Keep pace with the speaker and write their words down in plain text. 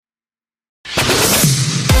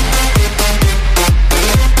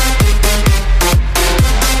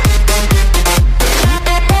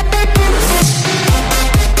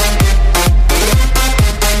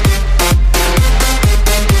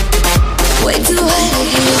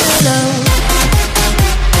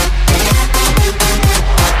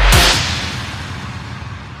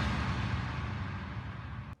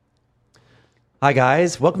Hi,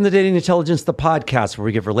 guys. Welcome to Dating Intelligence, the podcast where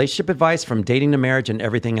we give relationship advice from dating to marriage and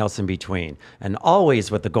everything else in between. And always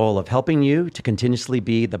with the goal of helping you to continuously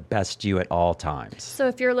be the best you at all times. So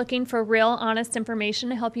if you're looking for real, honest information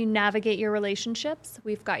to help you navigate your relationships,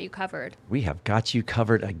 we've got you covered. We have got you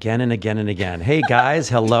covered again and again and again. Hey, guys.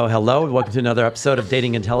 Hello. Welcome to another episode of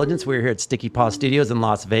Dating Intelligence. We're here at Sticky Paw Studios in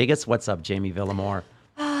Las Vegas. What's up, Jamie Villamore?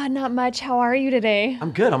 Not much. How are you today?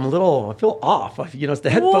 I'm good. I feel off. It's the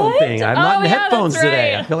headphone thing. I'm not in headphones that's right.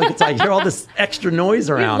 today. I feel like I hear all this extra noise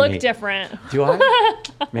around me. You look different. Do I?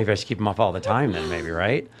 Maybe I should keep them off all the time then, maybe,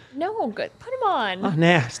 right? No, good. Put them on. Oh,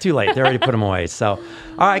 nah, it's too late. They already put them away. So,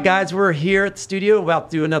 all right, guys, we're here at the studio about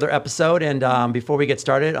to do another episode. And before we get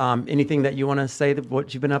started, anything that you want to say that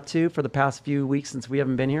what you've been up to for the past few weeks since we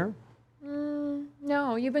haven't been here?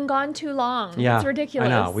 No, you've been gone too long. Yeah, It's ridiculous. I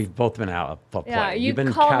know. We've both been out of football. Yeah, You've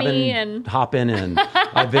been call cabin me and hopping, and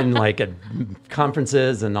I've been like at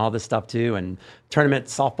conferences and all this stuff too, and tournament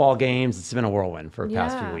softball games. It's been a whirlwind for the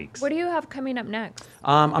past few weeks. What do you have coming up next?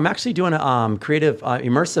 I'm actually doing a creative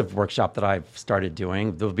immersive workshop that I've started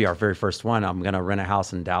doing. This will be our very first one. I'm going to rent a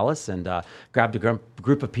house in Dallas and grab a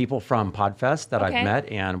group of people from PodFest that I've met,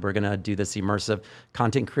 and we're going to do this immersive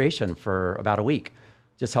content creation for about a week.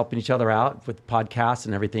 Just helping each other out with podcasts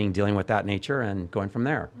and everything, dealing with that nature and going from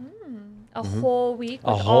there. A whole week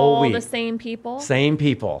with A whole all week. the same people? Same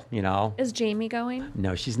people, you know. Is Jamie going?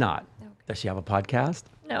 No, she's not. Okay. Does she have a podcast?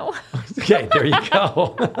 No. Okay, there you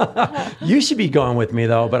go. You should be going with me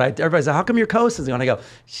though, but everybody's like, how come your co-host is going? I go,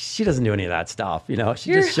 she doesn't do any of that stuff, you know.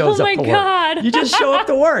 She just shows up to God. work. You just show up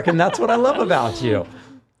to work, and that's what I love about you.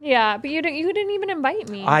 Yeah, but you didn't even invite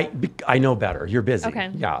me. I know better. You're busy. Okay.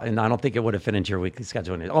 Yeah, and I don't think it would have fit into your weekly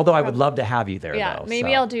schedule. Although I would love to have you there. Yeah, though,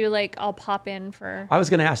 maybe so. I'll pop in for. I was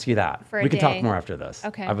going to ask you that. For a we can talk day. more after this.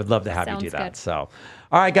 Okay. I would love to have you Sounds do that. good. So,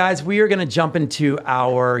 all right, guys, we are going to jump into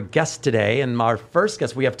our guest today. And our first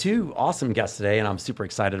guest, we have two awesome guests today, and I'm super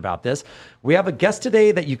excited about this. We have a guest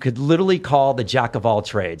today that you could literally call the jack of all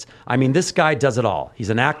trades. I mean, this guy does it all. He's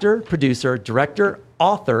an actor, producer, director,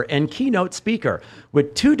 author, and keynote speaker.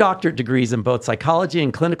 With 2 doctorate degrees in both psychology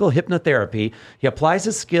and clinical hypnotherapy, he applies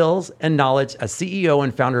his skills and knowledge as CEO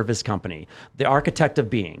and founder of his company, The Architect of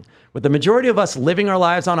Being. With the majority of us living our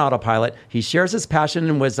lives on autopilot, he shares his passion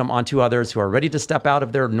and wisdom onto others who are ready to step out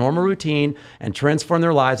of their normal routine and transform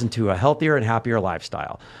their lives into a healthier and happier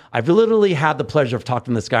lifestyle. I've literally had the pleasure of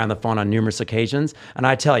talking to this guy on the phone on numerous occasions, and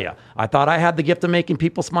I tell you, I thought I had the gift of making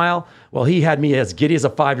people smile. Well, he had me as giddy as a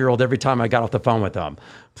 5-year-old every time I got off the phone with him.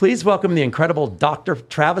 Please welcome the incredible Dr.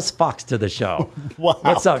 Travis Fox to the show. Wow.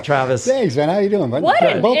 What's up, Travis? Thanks, man. How you doing? What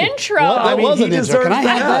an intro. Well, that was he an intro. Can I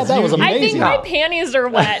have that? deserves That was that. I think amazing. my panties are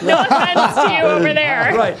wet. No offense to you over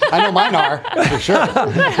there. Right. I know mine are, for sure.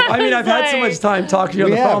 I mean, I've had so much time talking to you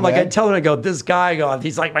on We the have, phone. Like, I man. tell him, I go, this guy,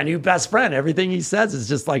 he's like my new best friend. Everything he says is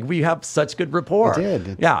just like, we have such good rapport. We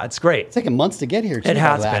did. Yeah, it's great. It's taken months to get here, too. It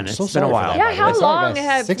has by the way. been. I'm so It's been a sorry for while. that, Yeah, by the how way. Sorry, long guys.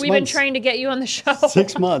 have 6 we been months. trying to get you on the show?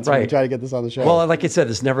 6 months. Right. We try to get this on the show. Well, like I said,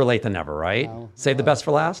 it's never late than never, right? No. Save the best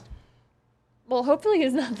for last. Well, hopefully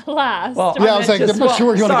he's not the last. Well, yeah, I was like, Just- I'm not sure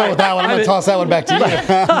where you want to sorry. go with that one. I'm I going mean- to toss that one back to you.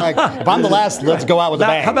 I'm like, if I'm the last, let's go out with a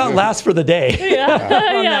bang. How about last for the day? Yeah. On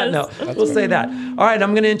that Yes. note, we'll say that. All right,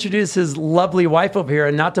 I'm going to introduce his lovely wife over here,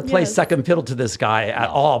 and not to play Yes. second fiddle to this guy at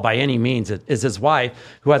all by any means. It is his wife,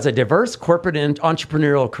 who has a diverse corporate and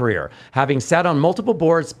entrepreneurial career. Having sat on multiple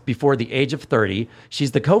boards before the age of 30,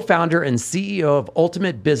 she's the co-founder and CEO of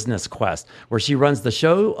Ultimate Business Quest, where she runs the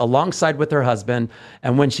show alongside with her husband.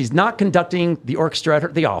 And when she's not conducting the orchestra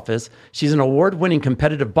at the office, she's an award-winning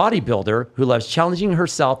competitive bodybuilder who loves challenging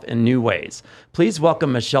herself in new ways. Please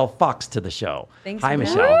welcome Michelle Fox to the show. Thanks Hi, for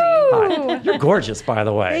Michelle. having Hi. You're gorgeous, by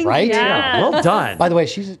the way. Right? Yeah, well done. By the way,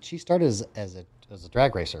 she started as a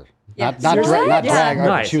drag racer. Yes. Not Really? drag. Yeah.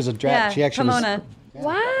 Nice. She was a drag. Yeah, She actually Pomona.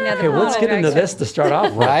 Wow. Yeah, Okay, well, let's get into this to start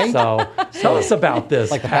off with. Right? So tell us about this.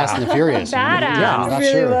 was like the Fast and the Furious. Badass. Yeah. I'm It not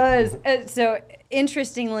really sure. was. So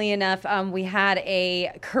interestingly enough, we had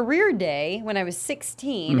a career day when I was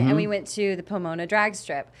 16, and we went to the Pomona drag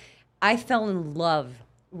strip. I fell in love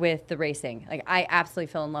with the racing. Like, I absolutely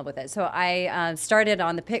fell in love with it. So I started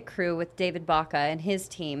on the pit crew with David Baca and his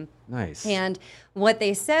team. Nice. And what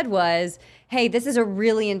they said was, hey, this is a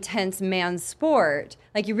really intense man's sport.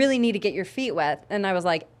 Like, you really need to get your feet wet. And I was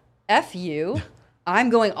like, F you. I'm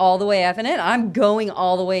going all the way effing in. I'm going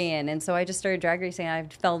all the way in. And so I just started drag racing. I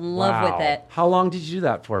fell in love with it. How long did you do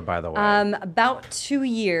that for, by the way? About 2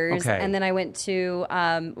 years. Okay. And then I went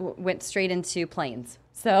straight into planes.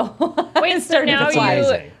 So Wait, so now That's you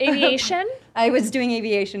amazing. aviation? I was doing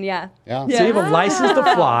aviation, yeah. Yeah. So you have a license to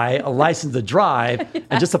fly, a license to drive,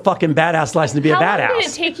 and just a fucking badass license to be a How badass. long did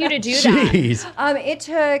it take you to do that? Jeez. It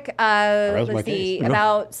took, Rose my let's see, case.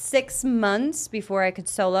 about 6 months before I could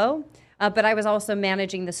solo. But I was also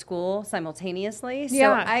managing the school simultaneously. So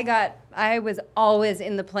Yeah. I was always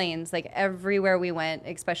in the planes, like everywhere we went,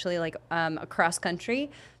 especially like across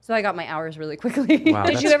country. So I got my hours really quickly. Wow,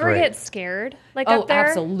 Did that's you ever great. get scared? Like Oh, up there?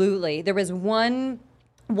 absolutely. There was one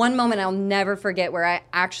moment I'll never forget where I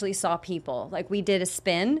actually saw people. Like we did a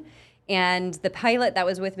spin, and the pilot that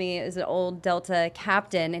was with me is an old Delta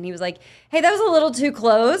captain, and he was like, "Hey, that was a little too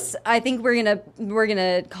close. I think we're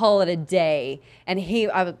gonna call it a day." And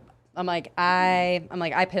I'm like, I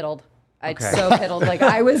piddled. I Okay. so piddled. Like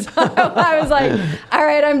I was like, all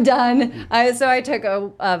right, I'm done. So I took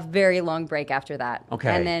a very long break after that.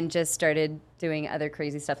 Okay. And then just started doing other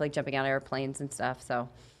crazy stuff like jumping out of airplanes and stuff. So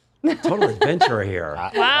Total adventure here.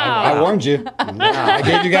 Wow. I warned you. I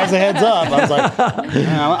gave you guys a heads up. I was like,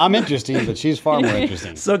 I'm interesting, but she's far more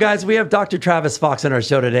interesting. So, guys, we have Dr. Travis Fox on our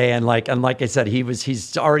show today, and like I said,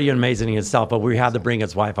 he's already amazing in himself, but we had to bring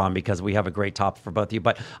his wife on because we have a great topic for both of you.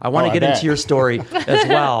 But I want to I get bet. into your story as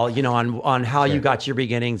well, on how you got your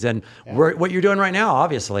beginnings and what you're doing right now.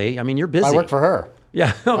 Obviously, I mean, you're busy. I work for her.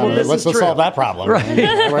 Yeah, well, I mean, this let's is true. solve that problem. Right.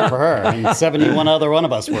 I work for her. And 71 other one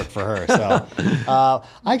of us work for her. So,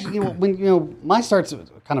 actually, my start's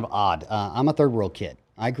kind of odd. I'm a third world kid.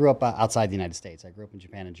 I grew up outside the United States. I grew up in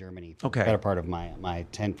Japan and Germany for the better part of my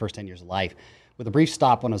first 10 years of life, with a brief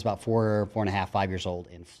stop when I was about 4.5, 5 years old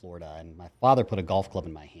in Florida. And my father put a golf club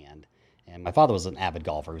in my hand. And my father was an avid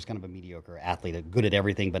golfer. He was kind of a mediocre athlete, good at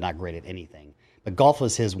everything, but not great at anything. But golf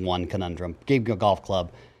was his one conundrum. Gave me a golf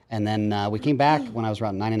club. And then we came back when I was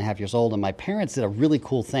around 9.5 years old, and my parents did a really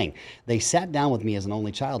cool thing. They sat down with me as an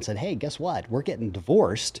only child and said, hey, guess what? We're getting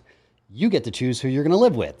divorced. You get to choose who you're going to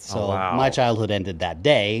live with. So wow. my childhood ended that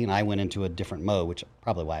day, and I went into a different mode, which is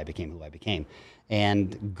probably why I became who I became.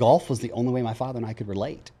 And golf was the only way my father and I could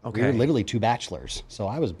relate. Okay. We were literally two bachelors. So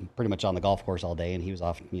I was pretty much on the golf course all day, and he was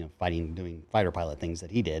off fighting, doing fighter pilot things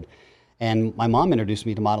that he did. And my mom introduced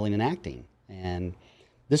me to modeling and acting. And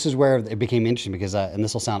this is where it became interesting because, and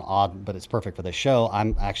this will sound odd, but it's perfect for this show,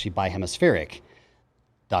 I'm actually bihemispheric.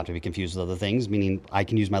 Not to be confused with other things, meaning I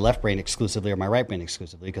can use my left brain exclusively or my right brain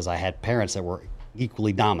exclusively because I had parents that were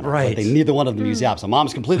equally dominant. Right. But neither one of them used the opposite. So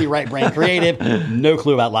mom's completely right brain creative, no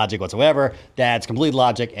clue about logic whatsoever. Dad's complete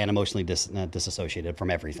logic and emotionally disassociated from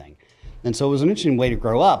everything. And so it was an interesting way to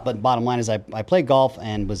grow up. But bottom line is I played golf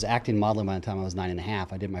and was acting and modeling by the time I was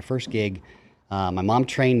 9.5. I did my first gig. My mom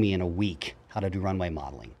trained me in a week how to do runway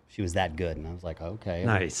modeling. She was that good. And I was like, okay.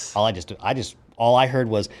 Nice. All I heard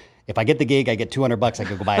was, if I get the gig, I get $200. I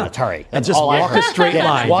could go buy an Atari. That's just all I walk heard. a straight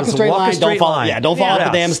line. Walk a Just straight walk a line. straight Don't fall. line. Yeah, don't fall Yeah.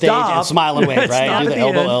 off the damn stage Stop. and smile and wave. Right? Stop Do at the the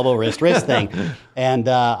elbow, end. elbow, wrist thing. And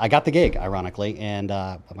I got the gig, ironically. And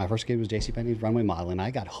my first gig was JCPenney's runway modeling.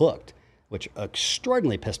 I got hooked, which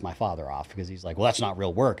extraordinarily pissed my father off because he's like, "Well, that's not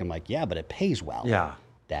real work." I'm like, "Yeah, but it pays well." Yeah.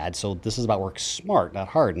 Dad, so this is about work smart, not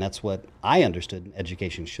hard. And that's what I understood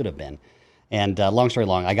education should have been. And long story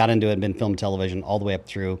long, I got into it, been film, television, all the way up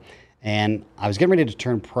through. And I was getting ready to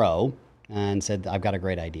turn pro and said, I've got a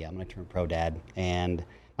great idea. I'm going to turn pro, Dad. And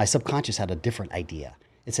my subconscious had a different idea.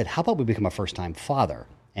 It said, how about we become a first-time father?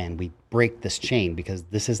 And we break this chain because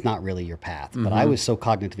this is not really your path. But I was so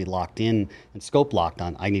cognitively locked in and scope locked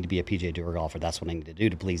on, I need to be a PGA Tour golfer. That's what I need to do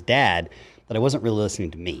to please Dad, that I wasn't really listening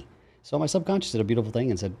to me. So my subconscious did a beautiful thing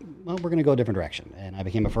and said, well, we're going to go a different direction. And I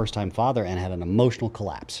became a first-time father and had an emotional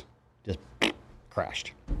collapse. Just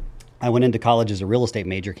crashed. I went into college as a real estate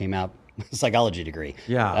major, came out with a psychology degree.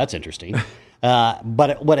 Yeah. That's interesting.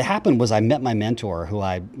 But what happened was I met my mentor, who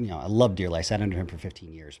I loved dearly. I sat under him for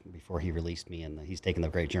 15 years before he released me, and he's taken the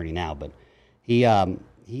great journey now. But he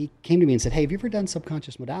came to me and said, hey, have you ever done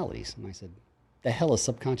subconscious modalities? And I said, the hell is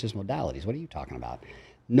subconscious modalities? What are you talking about?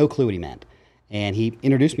 No clue what he meant. And he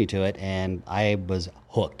introduced me to it, and I was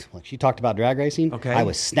hooked. Like she talked about drag racing, Okay. I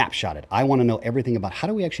was snapshotted. I want to know everything about how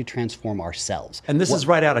do we actually transform ourselves. And this is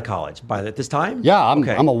right out of college by this time? Yeah, I'm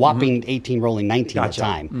Okay. a whopping 18 rolling 19 Gotcha. at the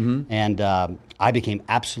time. And I became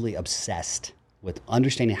absolutely obsessed with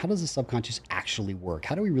understanding how does the subconscious actually work?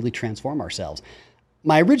 How do we really transform ourselves?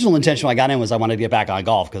 My original intention when I got in was I wanted to get back on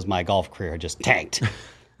golf because my golf career had just tanked.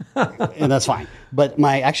 And that's fine. But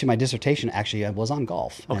my dissertation actually was on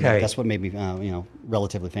golf. And Okay. that's what made me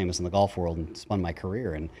relatively famous in the golf world and spun my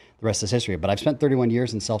career, and the rest is history. But I've spent 31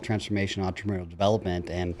 years in self-transformation, entrepreneurial development,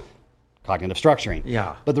 and cognitive structuring.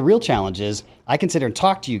 Yeah. But the real challenge is I can sit here and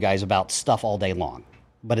talk to you guys about stuff all day long,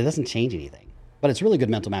 but it doesn't change anything. but it's really good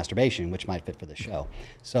mental masturbation, which might fit for the show.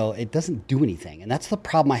 So it doesn't do anything. And that's the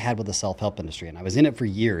problem I had with the self-help industry. And I was in it for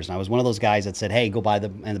years. And I was one of those guys that said, hey, go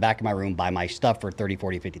in the back of my room, buy my stuff for $30,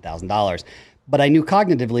 $40, $50,000. But I knew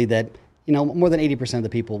cognitively that, more than 80% of the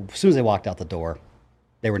people, as soon as they walked out the door,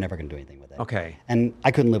 they were never going to do anything with it. Okay. And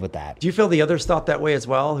I couldn't live with that. Do you feel the others thought that way as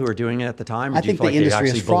well, who were doing it at the time? Or I do you think feel the like they industry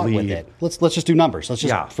is actually fraught with believed- it. Let's just do numbers. Let's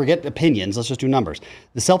just forget opinions. Let's just do numbers.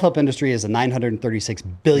 The self-help industry is a $936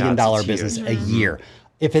 billion That's business huge. a year.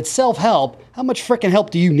 If it's self-help, how much freaking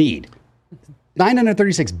help do you need?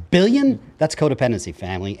 936 billion? That's codependency,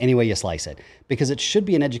 family, any way you slice it. Because it should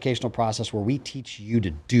be an educational process where we teach you to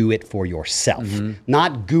do it for yourself.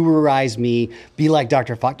 Not guruize me, be like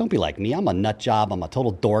Dr. Fox. Don't be like me. I'm a nut job. I'm a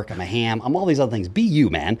total dork. I'm a ham. I'm all these other things. Be you,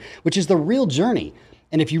 man, which is the real journey.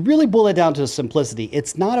 And if you really boil it down to simplicity,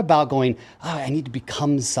 it's not about going, I need to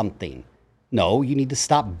become something. No, you need to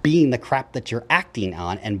stop being the crap that you're acting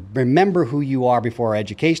on and remember who you are before our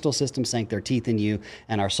educational system sank their teeth in you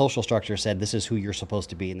and our social structure said this is who you're supposed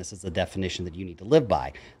to be and this is the definition that you need to live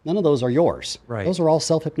by. None of those are yours. Right. Those are all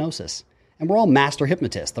self-hypnosis. And we're all master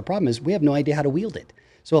hypnotists. The problem is we have no idea how to wield it.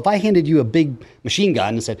 So if I handed you a big machine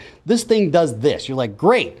gun and said, this thing does this, you're like,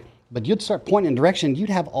 great. But you'd start pointing in direction, you'd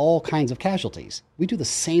have all kinds of casualties. We do the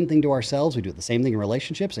same thing to ourselves, we do the same thing in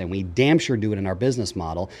relationships, and we damn sure do it in our business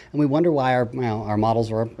model. And we wonder why our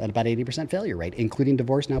models are at about 80% failure rate, including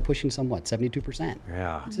divorce now pushing somewhat, 72%.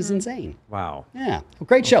 Yeah. This is insane. Wow. Yeah. Well,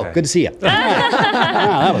 great show. Okay. Good to see you.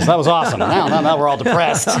 Wow, that was awesome. Now we're all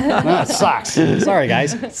depressed. That sucks. Sorry,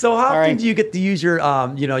 guys. So how often Sorry. do you get to use your,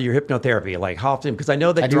 your hypnotherapy? Like how often? Because I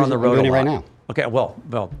know that I you're do- on the I'm road doing a it right lot. now. Okay.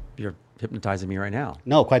 Well, you're hypnotizing me right now.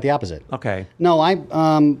 No, quite the opposite. Okay. No,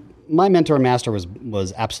 my mentor and master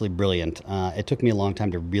was absolutely brilliant. It took me a long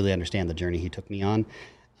time to really understand the journey he took me on,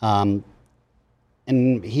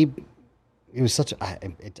 and he was such.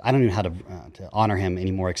 I don't know how to honor him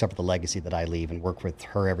anymore, except for the legacy that I leave and work with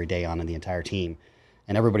her every day on, and the entire team,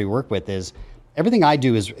 and everybody we work with is. Everything I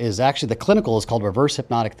do is actually the clinical is called reverse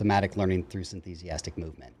hypnotic thematic learning through synthesiastic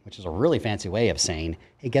movement, which is a really fancy way of saying,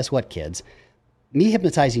 hey, guess what, kids? Me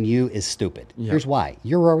hypnotizing you is stupid. Yeah. Here's why.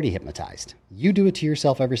 You're already hypnotized. You do it to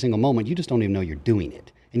yourself every single moment. You just don't even know you're doing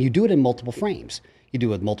it. And you do it in multiple frames. You do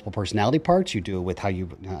it with multiple personality parts. You do it with how you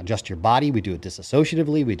adjust your body. We do it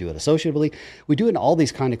disassociatively. We do it associatively. We do it in all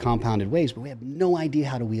these kind of compounded ways, but we have no idea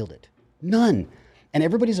how to wield it. None. And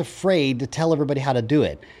everybody's afraid to tell everybody how to do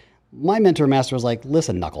it. My mentor master was like,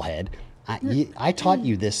 listen, knucklehead, I taught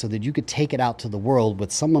you this so that you could take it out to the world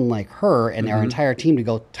with someone like her and our entire team to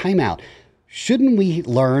go, time out. Shouldn't we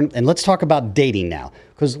learn, and let's talk about dating now,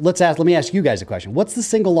 because let me ask you guys a question. What's the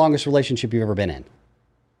single longest relationship you've ever been in?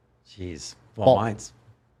 Jeez. Well, Well- mine's.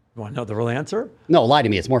 You want to know the real answer? No, lie to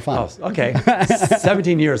me. It's more fun. Oh, okay.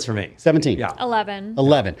 17 years for me. 17. Yeah. 11.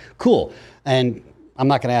 11. Cool. And I'm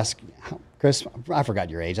not going to ask, Chris, I forgot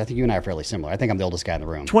your age. I think you and I are fairly similar. I think I'm the oldest guy in the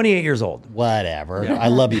room. 28 years old. Whatever. I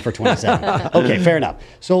love you for 27. Okay, fair enough.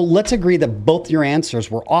 So let's agree that both your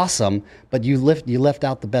answers were awesome, but you left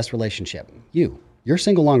out the best relationship. Your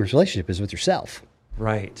single longest relationship is with yourself.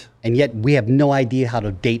 Right. And yet we have no idea how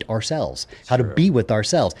to date ourselves, how to be with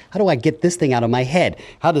ourselves. How do I get this thing out of my head?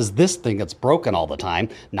 How does this thing that's broken all the time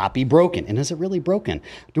not be broken? And is it really broken?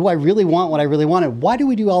 Do I really want what I really wanted? Why do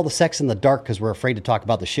we do all the sex in the dark? Because we're afraid to talk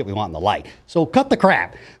about the shit we want in the light. So cut the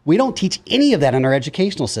crap. We don't teach any of that in our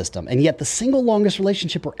educational system. And yet the single longest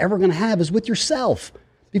relationship we're ever going to have is with yourself.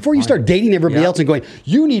 Before you start dating everybody else and going,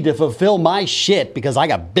 you need to fulfill my shit because I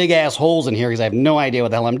got big ass holes in here because I have no idea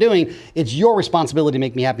what the hell I'm doing. It's your responsibility to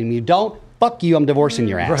make me happy. If you don't, fuck you, I'm divorcing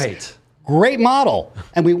your ass. Right. Great model.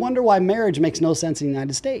 And we wonder why marriage makes no sense in the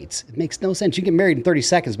United States. It makes no sense. You get married in 30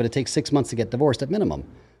 seconds, but it takes 6 months to get divorced at minimum.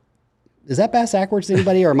 Is that backwards to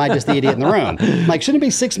anybody, or am I just the idiot in the room? Like, shouldn't it be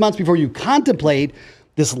 6 months before you contemplate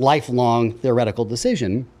this lifelong theoretical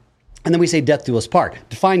decision? And then we say death do us part.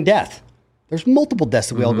 Define death. There's multiple deaths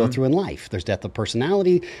that we all go through in life. There's death of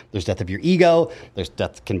personality. There's death of your ego. There's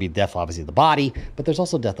death, can be death, obviously, of the body. But there's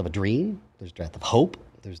also death of a dream. There's death of hope.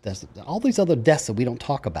 There's death, all these other deaths that we don't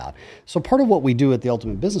talk about. So part of what we do at the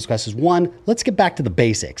Ultimate Business Quest is, one, let's get back to the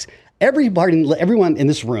basics. Everyone in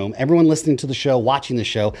this room, everyone listening to the show, watching the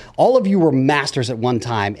show, all of you were masters at one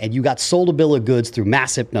time, and you got sold a bill of goods through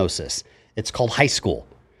mass hypnosis. It's called high school.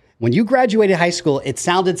 When you graduated high school, it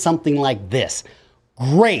sounded something like this.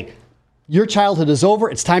 Great. Your childhood is over.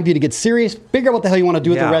 It's time for you to get serious. Figure out what the hell you want to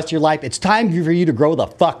do with the rest of your life. It's time for you to grow the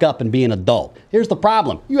fuck up and be an adult. Here's the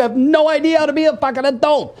problem. You have no idea how to be a fucking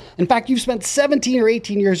adult. In fact, you've spent 17 or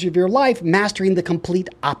 18 years of your life mastering the complete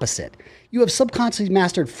opposite. You have subconsciously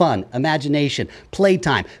mastered fun, imagination,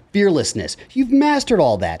 playtime, fearlessness. You've mastered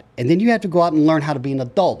all that. And then you have to go out and learn how to be an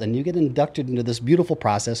adult. And you get inducted into this beautiful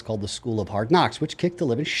process called the School of Hard Knocks, which kicked the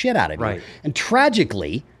living shit out of you. Right. And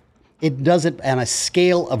tragically, it does it on a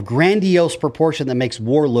scale of grandiose proportion that makes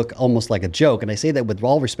war look almost like a joke. And I say that with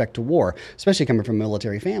all respect to war, especially coming from a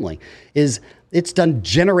military family, is it's done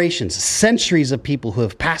generations, centuries of people who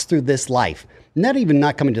have passed through this life,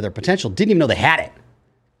 not coming to their potential, didn't even know they had it.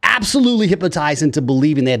 Absolutely hypnotized into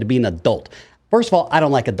believing they had to be an adult. First of all, I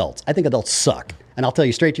don't like adults. I think adults suck. And I'll tell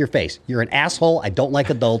you straight to your face, you're an asshole. I don't like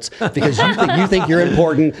adults because you think you're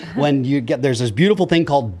important when there's this beautiful thing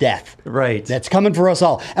called death. Right. That's coming for us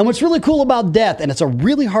all. And what's really cool about death, and it's a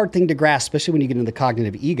really hard thing to grasp, especially when you get into the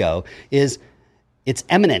cognitive ego, is it's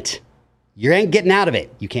imminent. You ain't getting out of it.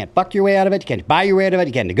 You can't fuck your way out of it. You can't buy your way out of it.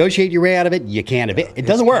 You can't negotiate your way out of it. You can't. It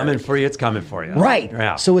doesn't work. It's coming for you. Right.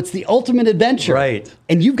 Yeah. So it's the ultimate adventure. Right.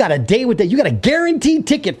 And you've got a day with that. You got a guaranteed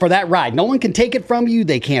ticket for that ride. No one can take it from you.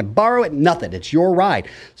 They can't borrow it. Nothing. It's your ride.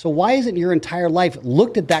 So why isn't your entire life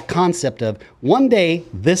looked at that concept of one day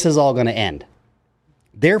this is all going to end?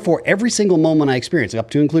 Therefore, every single moment I experience, up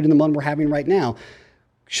to including the one we're having right now,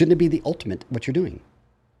 shouldn't it be the ultimate what you're doing?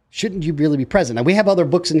 Shouldn't you really be present? Now, we have other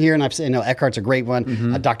books in here, and I've said, Eckhart's a great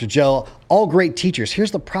one, Dr. Joe, all great teachers.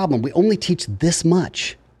 Here's the problem. We only teach this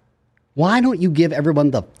much. Why don't you give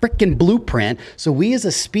everyone the frickin' blueprint so we as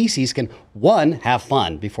a species can, one, have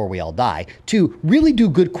fun before we all die, two, really do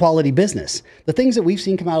good quality business? The things that we've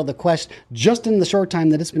seen come out of the Quest just in the short time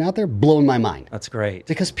that it's been out there, blown my mind. That's great.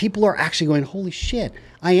 Because people are actually going, holy shit,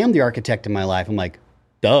 I am the architect in my life. I'm like,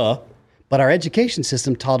 duh. But our education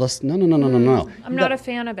system taught us, no. I'm not a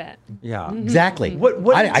fan of it. Yeah. Exactly.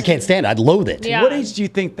 What I can't stand it. I'd loathe it. Yeah. What age do you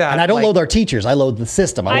think that? And I don't loathe our teachers. I loathe the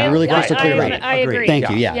system. I want to really crystal clear about it. I agree. Thank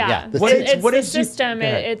you. Yeah. It's What the age do you- system. Go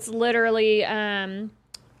ahead. It's literally.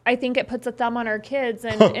 I think it puts a thumb on our kids,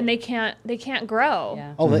 and they can't grow.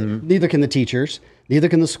 Yeah. Oh, neither can the teachers. Neither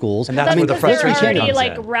can the schools. And that's where the because frustration they're already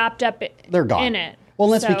comes in. wrapped up They're gone. in it. Well,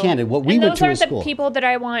 let's be candid. What we and went those to aren't in school. the people that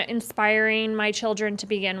I want inspiring my children to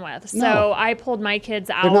begin with. So No. I pulled my kids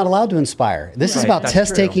out. They're not allowed to inspire. This is Right, about that's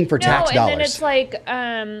test true. taking for tax and dollars. then it's like,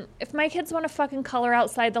 if my kids want to fucking color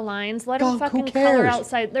outside the lines, let God, them who fucking color cares?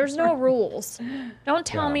 outside. There's no rules. Don't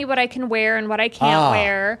tell me what I can wear and what I can't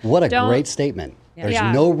wear. What a Don't- great statement. There's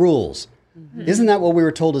Yeah. no rules. Isn't that what we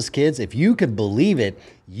were told as kids? If you could believe it,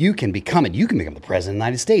 you can become it. You can become the president of the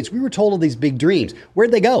United States. We were told of these big dreams.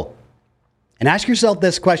 Where'd they go? And ask yourself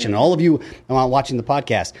this question. All of you watching the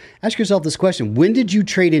podcast, ask yourself this question. When did you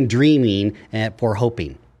trade in dreaming for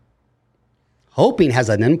hoping? Hoping has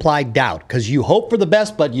an implied doubt because you hope for the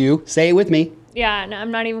best, but you, say it with me, Yeah, no,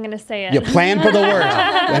 I'm not even going to say it. you plan for the worst.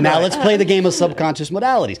 And now let's play the game of subconscious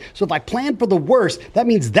modalities. So if I plan for the worst, that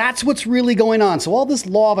means that's what's really going on. So all this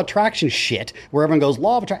law of attraction shit, where everyone goes,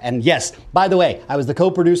 law of attraction. And yes, by the way, I was the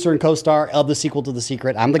co-producer and co-star of the sequel to The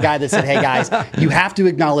Secret. I'm the guy that said, hey guys, you have to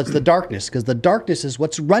acknowledge the darkness because the darkness is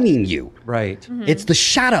what's running you. Right. It's the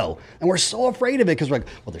shadow. And we're so afraid of it because we're like,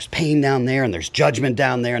 well, there's pain down there and there's judgment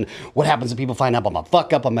down there. And what happens if people find out I'm a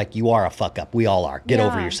fuck up? I'm like, you are a fuck up. We all are. Get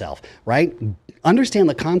over Yeah. yourself, right? Understand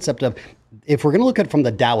the concept of, if we're going to look at it from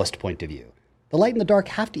the Taoist point of view, the light and the dark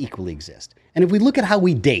have to equally exist. And if we look at how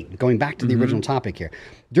we date, going back to the original topic here,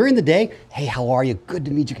 during the day, hey, how are you? Good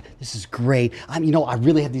to meet you. This is great. I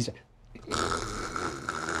really have these.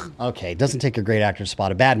 Okay, it doesn't take a great actor to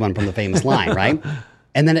spot a bad one from the famous line, right?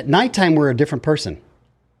 And then at nighttime, we're a different person.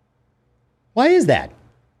 Why is that?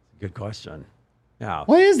 Good question. Yeah.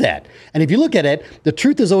 Why is that? And if you look at it, the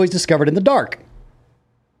truth is always discovered in the dark.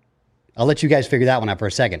 I'll let you guys figure that one out for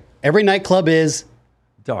a second. Every nightclub is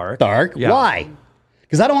Dark. dark. Yeah. Why?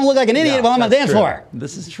 Because I don't want to look like an idiot Yeah, while I'm on the that's dance true. floor.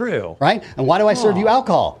 This is true. Right? And why do I serve you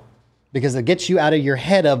alcohol? Because it gets you out of your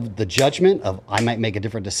head of the judgment of I might make a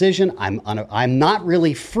different decision. I'm not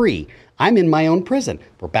really free. I'm in my own prison.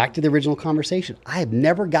 We're back to the original conversation. I have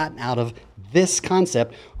never gotten out of this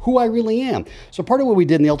concept who I really am. So part of what we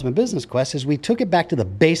did in the Ultimate Business Quest is we took it back to the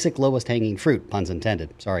basic lowest hanging fruit, puns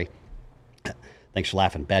intended. Sorry. Thanks for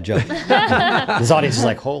laughing. Bad joke. This audience is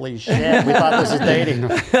like, holy shit, we thought this was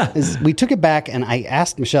dating. We took it back and I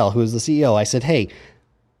asked Michelle, who is the CEO, I said, hey,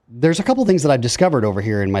 there's a couple things that I've discovered over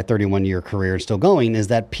here in my 31-year career and still going, is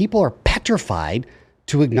that people are petrified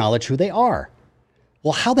to acknowledge who they are.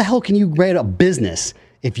 Well, how the hell can you create a business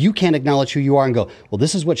If you can't acknowledge who you are and go, well,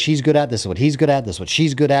 this is what she's good at, this is what he's good at, this is what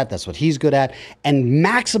she's good at, that's what he's good at, and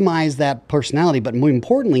maximize that personality, but more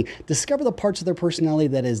importantly, discover the parts of their personality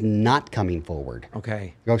that is not coming forward.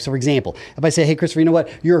 Okay. So for example, if I say, hey, Christopher, you know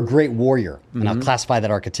what? You're a great warrior, and I'll classify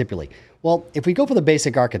that archetypally. Well, if we go for the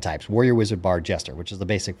basic archetypes, warrior, wizard, bard, jester, which is the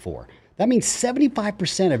basic 4, that means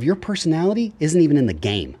 75% of your personality isn't even in the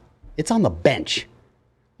game. It's on the bench.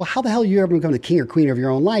 Well, how the hell are you ever become the king or queen of your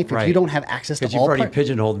own life if you don't have access to all Because you've already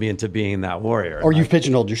pigeonholed me into being that warrior. or you've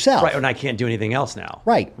pigeonholed yourself. Right, and I can't do anything else now.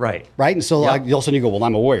 Right. Right. And so Yep. all of a sudden you go, well,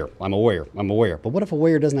 I'm a warrior. I'm a warrior. I'm a warrior. But what if a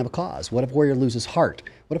warrior doesn't have a cause? What if a warrior loses heart?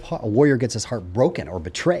 What if a warrior gets his heart broken or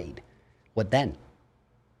betrayed? What then?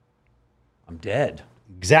 I'm dead.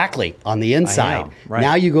 Exactly. On the inside. am, right.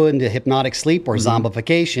 Now you go into hypnotic sleep or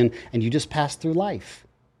zombification and you just pass through life.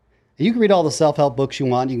 And you can read all the self-help books you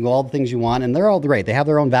want. You can go all the things you want, and they're all great. They have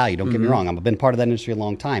their own value. Don't get me wrong. I've been part of that industry a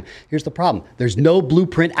long time. Here's the problem. There's no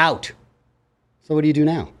blueprint out. So what do you do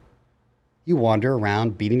now? You wander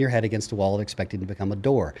around beating your head against a wall and expecting to become a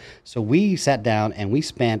door. So we sat down and we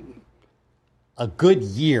spent a good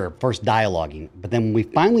year first dialoguing. But then when we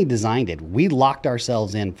finally designed it, we locked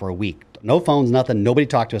ourselves in for a week. No phones, nothing. Nobody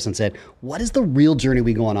talked to us and said, what is the real journey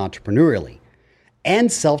we go on entrepreneurially?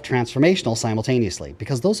 And self-transformational simultaneously,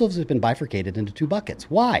 because those of us have been bifurcated into 2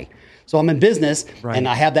 buckets. Why? So I'm in business and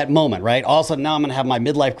I have that moment, right? All of a sudden now I'm going to have my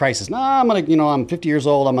midlife crisis. No, I'm going to, I'm 50 years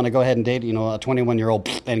old. I'm going to go ahead and date, a 21-year-old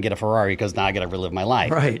and get a Ferrari because now I got to relive my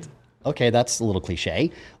life. Right. Okay, that's a little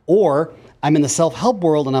cliche. Or I'm in the self-help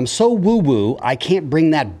world and I'm so woo-woo, I can't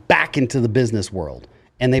bring that back into the business world.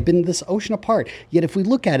 And they've been this ocean apart. Yet if we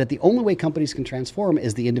look at it, the only way companies can transform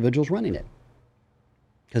is the individuals running it.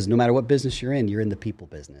 Because no matter what business you're in the people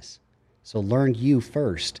business. So learn you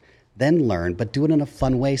first, then learn, but do it in a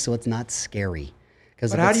fun way so it's not scary.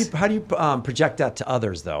 But how do you project that to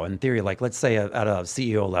others, though? In theory, like let's say at a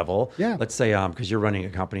CEO level, let's say because you're running a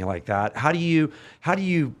company like that, how do you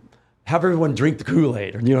have everyone drink the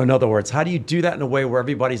Kool-Aid? Or, in other words, how do you do that in a way where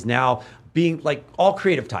everybody's now being like all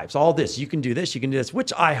creative types, all this, you can do this,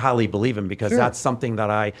 which I highly believe in because that's something that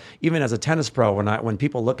I, even as a tennis pro, when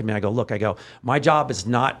people look at me, I go, my job is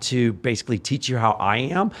not to basically teach you how I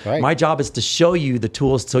am. Right. My job is to show you the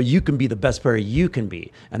tools so you can be the best player you can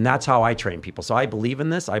be. And that's how I train people. So I believe in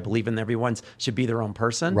this. I believe in everyone should be their own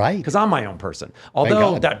person. Right. Because I'm my own person.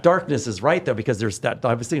 Although that darkness is right though, because there's that,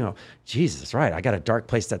 I was thinking, Jesus, right. I got a dark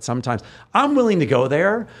place that sometimes I'm willing to go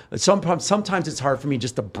there. Sometimes it's hard for me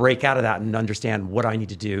just to break out of that and understand what I need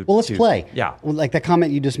to do. Well, let's play. Yeah. Well, like that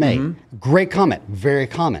comment you just made. Great comment. Very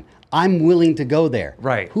common. I'm willing to go there.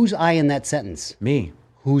 Right. Who's I in that sentence? Me.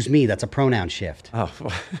 Who's me? That's a pronoun shift. Oh.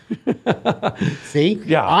 See?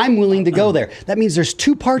 Yeah. I'm willing to go there. That means there's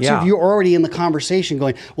 2 parts of you already in the conversation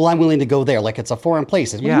going, well, I'm willing to go there. Like it's a foreign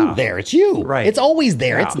place. It's you there. It's you. Right. It's always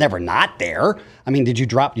there. Yeah. It's never not there. I mean, did you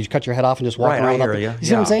cut your head off and just walk around? I hear you. You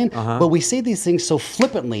see what I'm saying? But we say these things so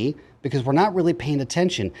flippantly because we're not really paying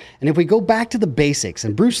attention. And if we go back to the basics,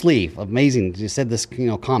 and Bruce Lee, amazing, you said this,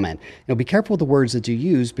 comment, be careful with the words that you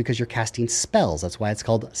use because you're casting spells. That's why it's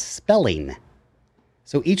called spelling.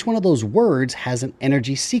 So each one of those words has an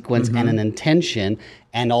energy sequence and an intention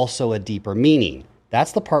and also a deeper meaning.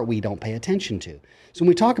 That's the part we don't pay attention to. So when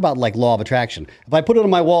we talk about like law of attraction, if I put it on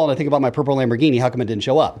my wall and I think about my purple Lamborghini, how come it didn't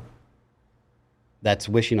show up? That's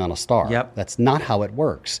wishing on a star. Yep. That's not how it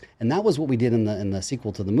works. And that was what we did in the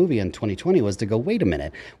sequel to the movie in 2020 was to go, wait a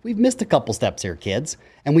minute, we've missed a couple steps here, kids.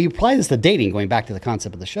 And we apply this to dating, going back to the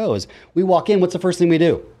concept of the show, is we walk in, what's the first thing we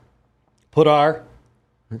do? Put our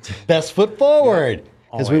best foot forward.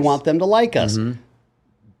 Because we want them to like us.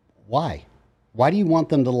 Why? Why do you want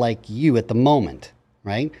them to like you at the moment,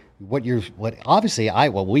 right? What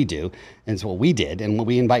we do, and it's what we did, and what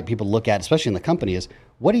we invite people to look at, especially in the company, is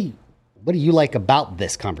what do you like about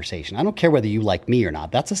this conversation? I don't care whether you like me or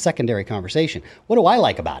not. That's a secondary conversation. What do I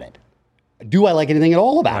like about it? Do I like anything at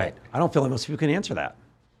all about it? I don't feel like most people can answer that.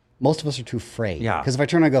 Most of us are too afraid. Yeah. Because if I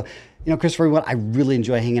turn and go, Christopher, I really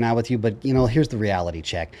enjoy hanging out with you, but, here's the reality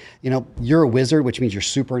check. You're a wizard, which means you're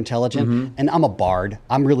super intelligent, and I'm a bard.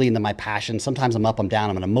 I'm really into my passion. Sometimes I'm up, I'm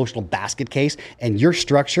down. I'm an emotional basket case, and your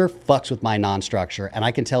structure fucks with my non-structure, and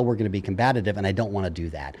I can tell we're going to be combative, and I don't want to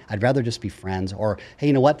do that. I'd rather just be friends, or, hey,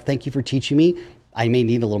 you know what? Thank you for teaching me. I may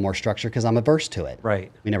need a little more structure because I'm averse to it.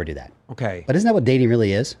 Right. We never do that. Okay. But isn't that what dating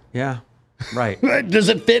really is? Yeah. Right. Does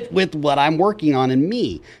it fit with what I'm working on in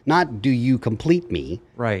me? Not do you complete me?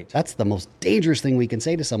 Right. That's the most dangerous thing we can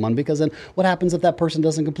say to someone, because then what happens if that person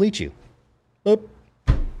doesn't complete you? Boop.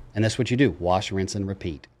 And that's what you do. Wash, rinse, and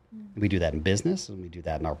repeat. We do that in business, and we do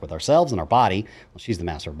that with ourselves and our body. Well, she's the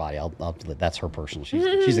master of body. That's her personal.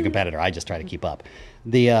 She's a competitor. I just try to keep up.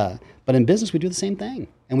 But in business, we do the same thing,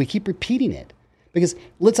 and we keep repeating it. Because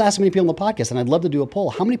let's ask many people on the podcast, and I'd love to do a poll.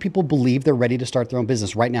 How many people believe they're ready to start their own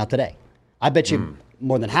business right now today? I bet you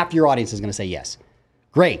more than half your audience is going to say yes.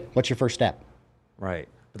 Great. What's your first step? Right.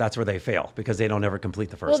 But that's where they fail because they don't ever complete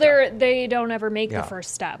the first Well, step. they don't ever make the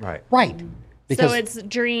first step. Right. Right. So it's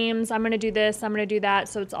dreams. I'm going to do this. I'm going to do that.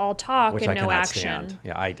 So it's all talk Which and I no cannot action. stand.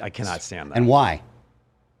 Yeah, I cannot stand that. And why?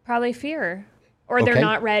 Probably fear. Or they're Okay.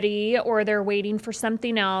 not ready, or they're waiting for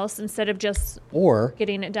something else instead of just Or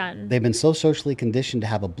getting it done. they've been so socially conditioned to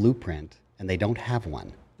have a blueprint, and they don't have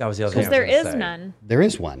one. That was the other thing. Because there is none. There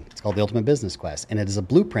is one. It's called the Ultimate Business Quest, and it is a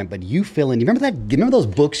blueprint. But you fill in. You remember those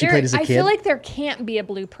books you played as a I kid? feel like there can't be a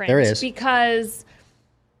blueprint. There is. Because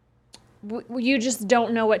you just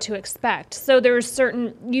don't know what to expect. So there's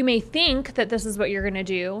you may think that this is what you're going to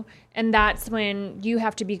do, and that's when you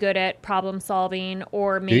have to be good at problem solving,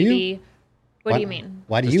 or maybe. What do you mean?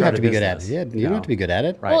 Why do To you start have to a be good at it? business. Yeah, you don't have to be good at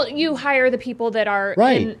it. Right. Well, you hire the people that are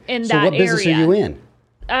Right. in so that what business area. are you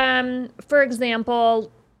in? For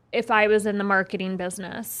example, if I was in the marketing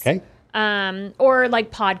business. Okay. Or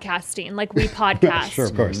like podcasting, like we podcast. Sure,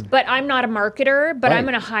 of course. But I'm not a marketer, but I'm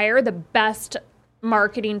Right. going to hire the best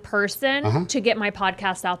marketing person to get my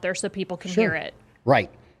podcast out there so people can hear it.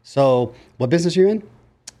 Right. So what business are you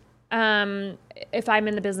in? If I'm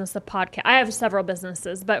in the business of podcast, I have several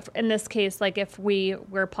businesses, but in this case, like if we're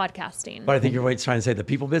podcasting. But I think you're trying to say the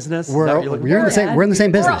people business. Is We're that what you're looking in for? the same. We're in the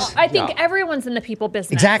same business. I think everyone's in the people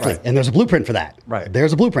business. Exactly. And there's a blueprint for that. Right.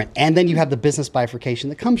 There's a blueprint. And then you have the business bifurcation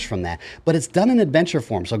that comes from that. But it's done in adventure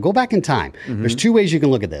form. So go back in time. There's two ways you can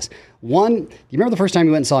look at this. One, you remember the first time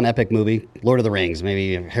you went and saw an epic movie, Lord of the Rings,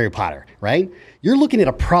 maybe Harry Potter, right? You're looking at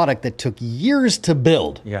a product that took years to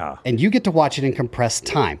build. Yeah. And you get to watch it in compressed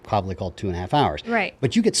time, probably called 2.5 hours. Right.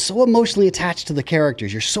 But you get so emotionally attached to the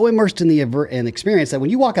characters. You're so immersed in the experience that when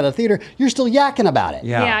you walk out of the theater, you're still yakking about it.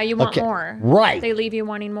 Yeah. Yeah, you want Okay. more. Right. They leave you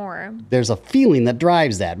wanting more. There's a feeling that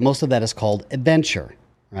drives that. Most of that is called adventure,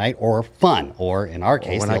 right? Or fun, or in our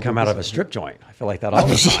case, When I come out of a strip joint, I feel like that all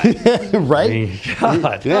the time. right?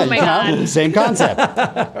 God. Yeah, Oh my God. same concept.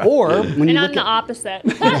 Or when you And I'm look the at, opposite.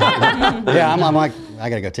 yeah, I'm like, I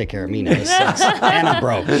gotta go take care of me now. This sucks. And I'm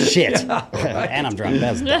broke. Shit. And I'm drunk.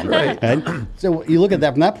 That's dumb. Right? So you look at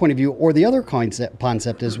that from that point of view. Or the other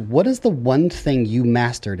concept is, what is the one thing you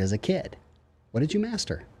mastered as a kid? What did you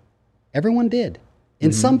master? Everyone did.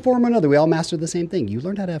 In some form or another, we all mastered the same thing. You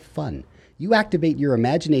learned how to have fun. You activate your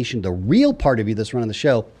imagination, the real part of you that's running the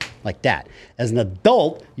show, like that. As an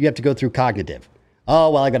adult, you have to go through cognitive. Oh,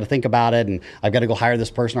 well, I got to think about it, and I've got to go hire this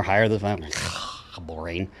person or hire this.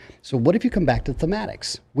 Boring. So what if you come back to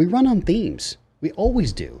thematics? We run on themes. We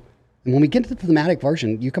always do. And when we get to the thematic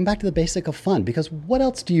version, you come back to the basic of fun, because what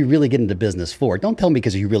else do you really get into business for? Don't tell me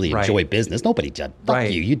because you really Right. enjoy business. Nobody does. Fuck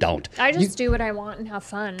Right. you. You don't. I just do what I want and have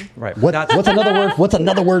fun. Right. What's another word? What's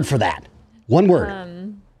another word for that? One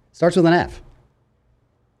word. Starts with an F.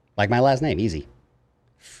 Like my last name, easy.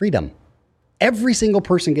 Freedom. Every single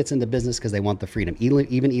person gets into business because they want the freedom,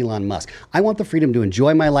 even Elon Musk. I want the freedom to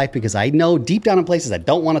enjoy my life because I know deep down in places I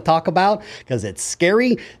don't want to talk about because it's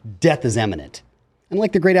scary, death is imminent. And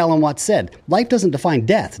like the great Alan Watts said, life doesn't define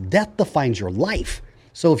death. Death defines your life.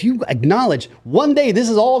 So if you acknowledge one day this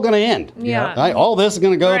is all going to end, Yeah. right? All this is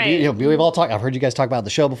going to go. Right. We've all talked. I've heard you guys talk about the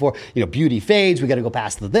show before. Beauty fades. We got to go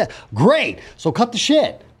past the this. Great. So cut the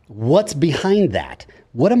shit. What's behind that?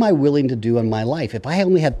 What am I willing to do in my life? If I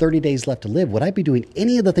only had 30 days left to live, would I be doing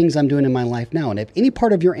any of the things I'm doing in my life now? And if any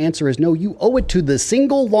part of your answer is no, you owe it to the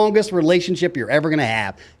single longest relationship you're ever going to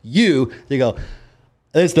have. You go,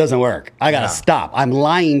 this doesn't work. I got to stop. I'm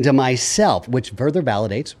lying to myself, which further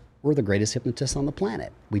validates we're the greatest hypnotists on the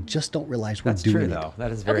planet. We just don't realize we're That's doing true, it. though.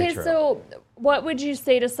 That is very Okay, true. so what would you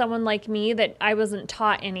say to someone like me that I wasn't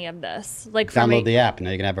taught any of this? Like for me, Download the app.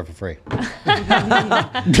 Now you can have it for free. No,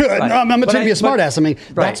 I'm not trying to be a smartass. I mean,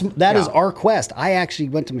 that is our quest. I actually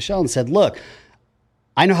went to Michelle and said, look,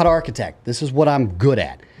 I know how to architect. This is what I'm good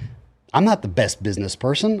at. I'm not the best business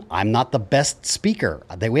person. I'm not the best speaker.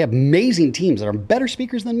 We have amazing teams that are better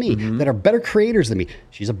speakers than me, that are better creators than me.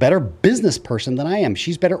 She's a better business person than I am.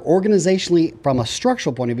 She's better organizationally from a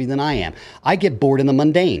structural point of view than I am. I get bored in the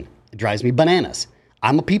mundane. It drives me bananas.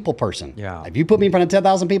 I'm a people person. Yeah. If you put me in front of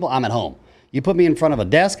 10,000 people, I'm at home. You put me in front of a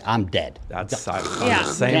desk, I'm dead. I'm Yeah. the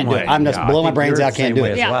same Can't do way. it. I'm just Yeah, I blowing my think brains you're out, the can't same do way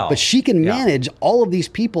it. as Yeah. well. But she can Yeah. manage all of these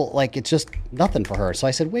people like it's just nothing for her. So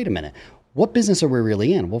I said, wait a minute. What business are we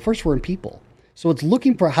really in? Well, first, we're in people. So it's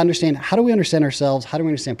looking for how do we understand ourselves? How do we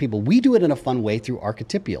understand people? We do it in a fun way through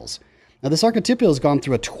archetypals. Now, this archetypal has gone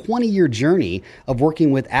through a 20-year journey of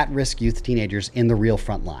working with at-risk youth teenagers in the real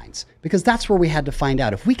front lines, because that's where we had to find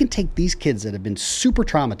out if we can take these kids that have been super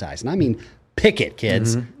traumatized, and I mean pick it,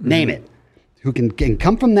 kids, name it, who can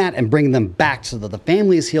come from that and bring them back so that the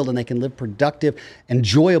family is healed and they can live productive,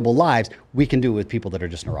 enjoyable lives. We can do it with people that are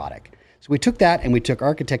just neurotic. So we took that and we took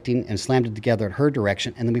architecting and slammed it together in her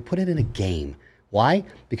direction, and then we put it in a game. Why?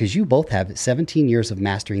 Because you both have 17 years of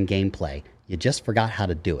mastering gameplay. You just forgot how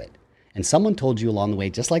to do it. And someone told you along the way,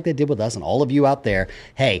 just like they did with us and all of you out there,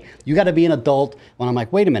 hey, you got to be an adult. When I'm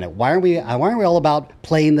like, wait a minute, why aren't we all about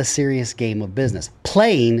playing the serious game of business?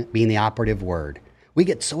 Playing being the operative word. We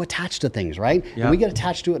get so attached to things, right? Yeah. And we get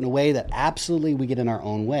attached to it in a way that absolutely we get in our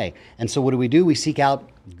own way. And so what do? We seek out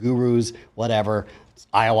gurus, whatever,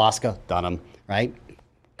 ayahuasca, done 'em, right?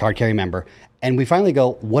 Card carry member. And we finally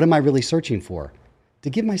go, what am I really searching for? To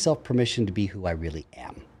give myself permission to be who I really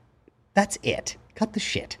am. That's it. Cut the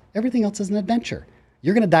shit. Everything else is an adventure.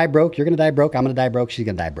 You're going to die broke. You're going to die broke. I'm going to die broke. She's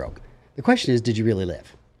going to die broke. The question is, did you really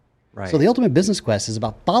live? Right. So the ultimate business quest is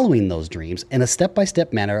about following those dreams in a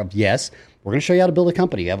step-by-step manner of, yes, we're going to show you how to build a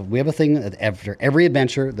company. We have a thing after every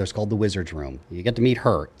adventure, there's called the Wizard's Room. You get to meet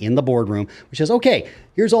her in the boardroom, which says, okay,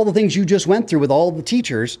 here's all the things you just went through with all the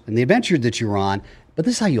teachers and the adventure that you were on, but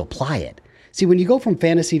this is how you apply it. See, when you go from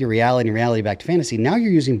fantasy to reality and reality back to fantasy, now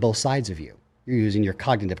you're using both sides of you. You're using your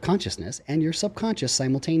cognitive consciousness and your subconscious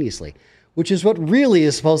simultaneously, which is what really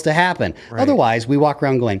is supposed to happen. Right. Otherwise, we walk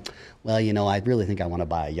around going, well, I really think I want to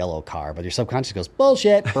buy a yellow car. But your subconscious goes,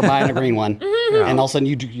 bullshit, we're buying a green one. Yeah. And all of a sudden,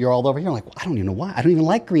 you're all over here like, well, I don't even know why. I don't even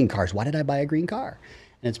like green cars. Why did I buy a green car?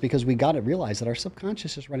 And it's because we got to realize that our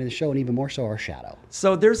subconscious is running the show, and even more so our shadow.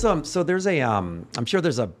 So I'm sure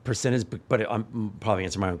there's a percentage, but I'm probably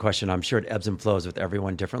answering my own question. I'm sure it ebbs and flows with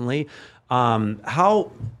everyone differently.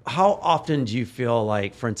 How often do you feel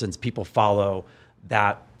like, for instance, people follow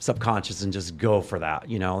that subconscious and just go for that,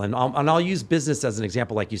 and I'll use business as an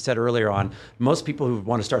example. Like you said earlier on, most people who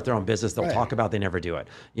want to start their own business, they'll talk about, they never do it.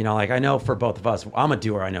 Like I know for both of us, I'm a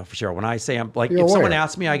doer. I know for sure. When I say I'm like, if someone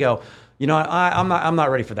asks me, I go, I'm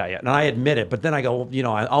not ready for that yet. And I admit it, but then I go,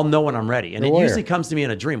 I'll know when I'm ready. And it usually comes to me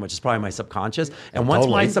in a dream, which is probably my subconscious. And once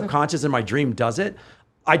my subconscious in my dream does it,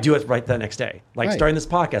 I do it right the next day. Like starting this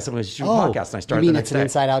podcast, I'm going to shoot a podcast, and I start the next day. It's an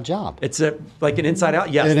inside-out job. It's like an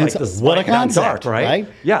inside-out, yes. What a concept, dark, right?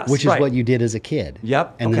 Yes, which is what you did as a kid.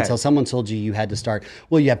 Yep. And until someone told you had to start,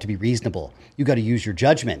 you have to be reasonable. You got to use your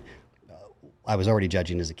judgment. I was already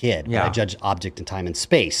judging as a kid. Yeah. I judge object in time and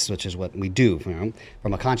space, which is what we do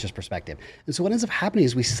from a conscious perspective. And so what ends up happening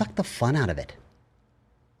is we suck the fun out of it.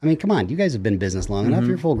 I mean, come on, you guys have been in business long enough.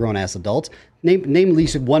 You're full-grown ass adults. Name at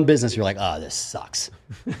least one business you're like, oh, this sucks.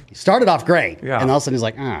 You started off great, and all of a sudden he's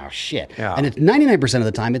like, oh, shit. Yeah. And it's 99% of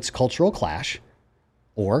the time, it's cultural clash,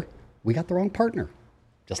 or we got the wrong partner,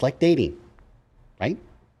 just like dating, right?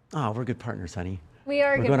 Oh, we're good partners, honey. We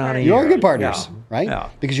are good partners. You are good partners, right? Yeah.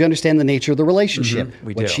 Because you understand the nature of the relationship.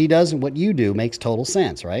 What she does and what you do makes total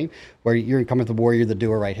sense, right? Where you're coming with the warrior, the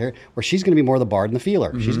doer right here, where she's going to be more the bard and the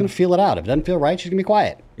feeler. She's going to feel it out. If it doesn't feel right, she's going to be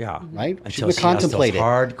quiet. Yeah. Right? Until she's going to contemplate it.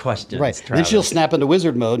 Hard questions. Right. Travis. Then she'll snap into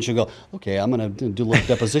wizard mode and she'll go, okay, I'm going to do a little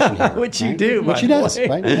deposition here. Which you do, What she does,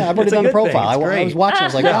 right? Yeah, I've already done a profile. I was watching. I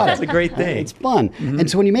was like, got it. It's a great thing. It's fun. And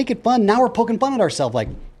so when you make it fun, now we're poking fun at ourselves like,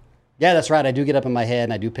 yeah, that's right. I do get up in my head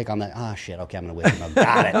and I do pick on that. Oh, shit. Okay, I'm going to whisper.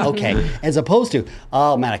 Got it. Okay. As opposed to,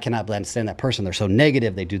 oh, man, I cannot stand that person. They're so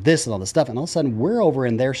negative. They do this and all this stuff. And all of a sudden, we're over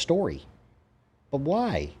in their story. But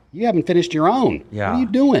why? You haven't finished your own. Yeah. What are you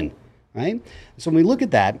doing? Right? So when we look at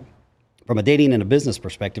that from a dating and a business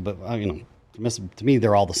perspective, but, to me,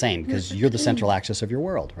 they're all the same because you're the central axis of your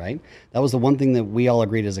world, right? That was the one thing that we all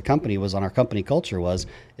agreed as a company was on our company culture was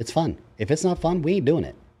it's fun. If it's not fun, we ain't doing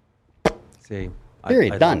it. See.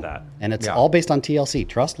 Period. I Done. That. And it's all based on TLC,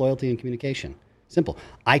 trust, loyalty, and communication. Simple.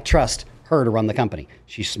 I trust her to run the company.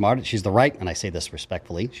 She's smart. She's the right, and I say this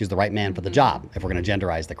respectfully, she's the right man for the job. If we're going to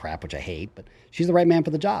genderize the crap, which I hate, but she's the right man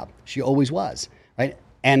for the job. She always was, right?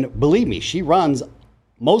 And believe me, she runs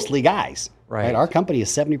mostly guys, right? Our company is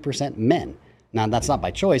 70% men. Now, that's not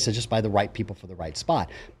by choice. It's just by the right people for the right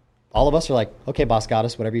spot. All of us are like, okay, boss, got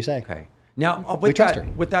us, whatever you say. Okay. Now, with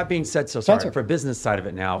that being said, for business side of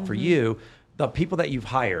it now, for you, the people that you've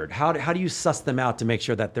hired, how do you suss them out to make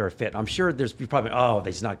sure that they're a fit? I'm sure there's probably,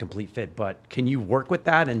 they're not a complete fit, but can you work with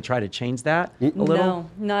that and try to change that a little? No,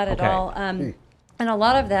 not at all. And a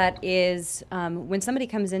lot of that is when somebody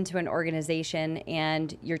comes into an organization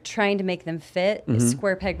and you're trying to make them fit, is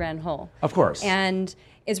square peg round hole. Of course. And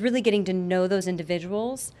it's really getting to know those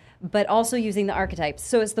individuals, but also using the archetypes.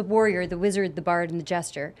 So it's the warrior, the wizard, the bard, and the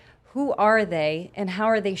jester. Who are they and how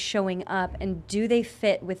are they showing up and do they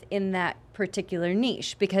fit within that particular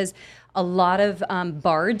niche? Because A lot of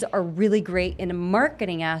bards are really great in a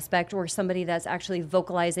marketing aspect, or somebody that's actually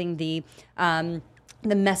vocalizing the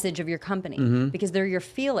message of your company, because they're your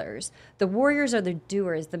feelers. The warriors are the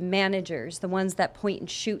doers, the managers, the ones that point and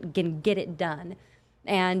shoot and can get it done.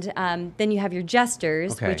 And then you have your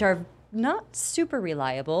jesters, which are not super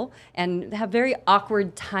reliable and have very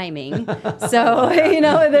awkward timing. So,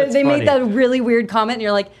 they make that really weird comment and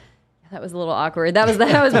you're like, that was a little awkward. That was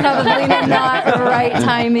probably not the right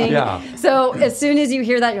timing. Yeah. So as soon as you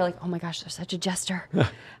hear that, you're like, oh my gosh, they're such a jester.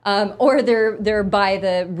 Or they're by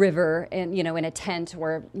the river and in a tent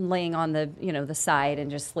or laying on the the side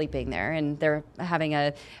and just sleeping there, and they're having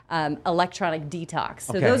a electronic detox.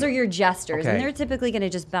 So those are your jesters, and they're typically going to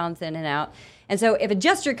just bounce in and out. And so if a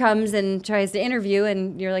jester comes and tries to interview,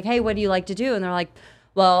 and you're like, hey, what do you like to do? And they're like,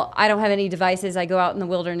 well, I don't have any devices. I go out in the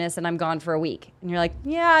wilderness and I'm gone for a week. And you're like,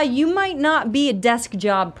 yeah, you might not be a desk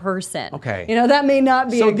job person. Okay. That may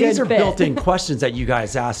not be a good fit. So these are built-in questions that you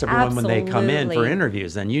guys ask everyone when they come in for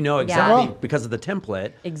interviews. And exactly because of the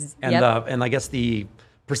template and I guess the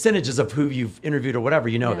percentages of who you've interviewed or whatever,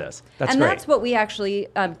 this. That's great. That's what we actually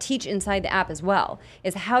teach inside the app as well,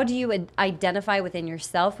 is how do you identify within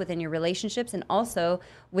yourself, within your relationships, and also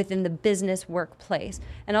within the business workplace.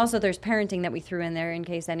 And also there's parenting that we threw in there in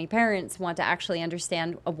case any parents want to actually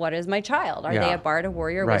understand what is my child? Are they a bard, a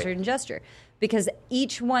warrior, wizard, and jester? Because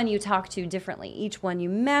each one you talk to differently. Each one you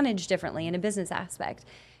manage differently in a business aspect.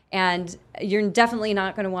 And you're definitely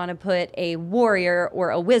not going to want to put a warrior or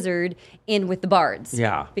a wizard in with the bards.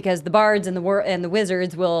 Yeah. Because the bards and the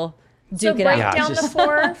wizards will duke it out. So break down the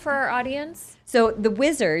four for our audience. So the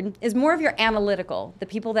wizard is more of your analytical, the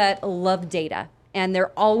people that love data. And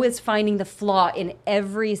they're always finding the flaw in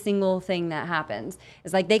every single thing that happens.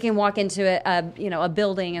 It's like they can walk into a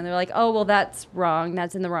building and they're like, oh, well, that's wrong.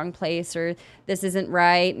 That's in the wrong place, or this isn't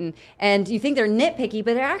right. And you think they're nitpicky,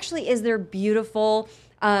 but it actually is their beautiful...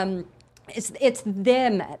 it's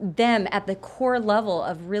them at the core level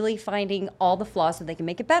of really finding all the flaws so they can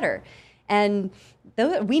make it better. And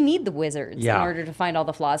we need the wizards in order to find all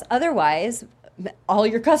the flaws. Otherwise, all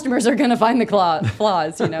your customers are going to find the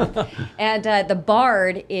flaws, And the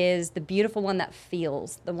bard is the beautiful one that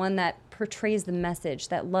feels, the one that portrays the message,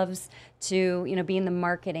 that loves to, be in the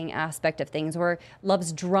marketing aspect of things, or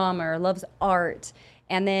loves drama, or loves art.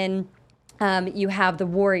 And then you have the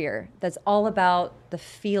warrior that's all about the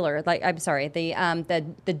feeler, the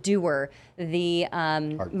doer,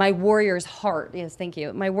 my warrior's heart. Yes, thank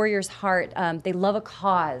you. My warrior's heart. They love a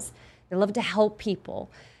cause. They love to help people.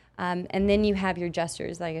 And then you have your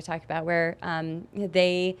jesters, like I talked about, where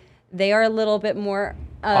they are a little bit more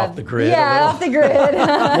off the grid. Yeah, off the grid.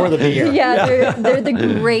 More the bigger. They're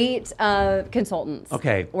the great consultants.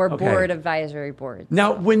 Or board advisory boards.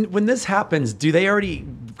 Now, when this happens, do they already,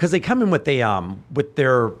 because they come in with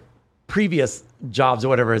their previous jobs or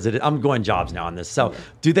whatever is it? I'm going jobs now on this. So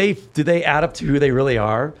do they add up to who they really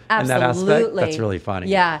are in that aspect? That's really funny.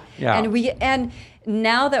 Yeah. And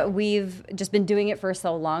now that we've just been doing it for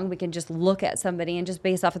so long, we can just look at somebody and just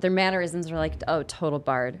based off of their mannerisms, we're like, oh, total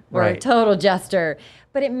bard or a total jester.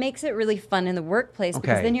 But it makes it really fun in the workplace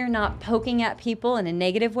because then you're not poking at people in a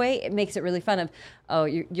negative way. It makes it really fun of, oh,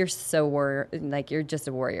 you're so warrior, like you're just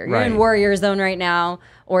a warrior. You're in warrior zone right now,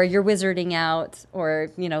 or you're wizarding out, or,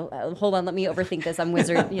 hold on, let me overthink this. I'm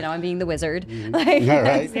wizard, I'm being the wizard.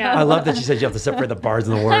 I love that you said you have to separate the bards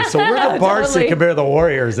and the warriors. So we're the bards to compare to the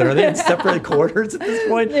warriors. Are they in separate quarters at this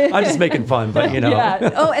point? I'm just making fun, but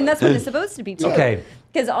Yeah. Oh, and that's what it's supposed to be too. Okay.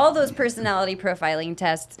 Because all those personality profiling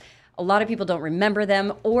tests, a lot of people don't remember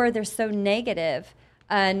them, or they're so negative.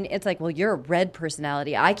 And it's like, well, you're a red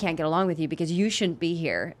personality. I can't get along with you because you shouldn't be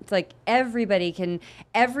here. It's like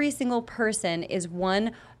every single person is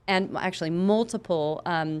one, and actually multiple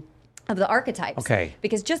of the archetypes. Okay.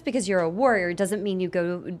 Because just because you're a warrior doesn't mean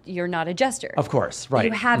you're not a jester. Of course, right.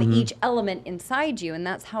 You have each element inside you, and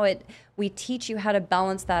that's how we teach you how to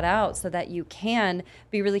balance that out so that you can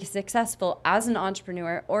be really successful as an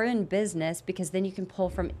entrepreneur or in business, because then you can pull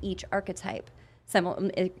from each archetype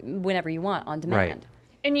whenever you want on demand. Right.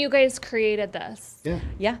 And you guys created this?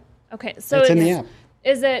 Yeah. Okay, so it's in the app.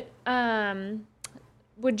 Is it,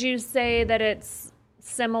 would you say that it's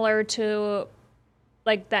similar to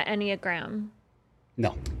like the Enneagram?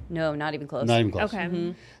 No, not even close. Not even close. Okay.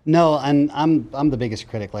 Mm-hmm. No, and I'm the biggest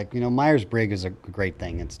critic. Like, Myers-Briggs is a great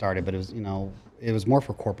thing. It started, but it was more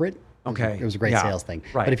for corporate. Okay. It was a great sales thing.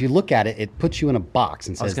 Right. But if you look at it, it puts you in a box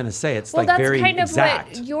and says... I was going to say, it's well, like very exact. Well, that's kind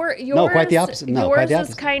of what yours... No, quite the opposite. No, yours quite the is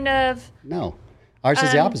opposite. kind of... No. Ours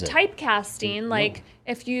is the opposite. Typecasting. Like,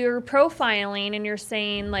 if you're profiling and you're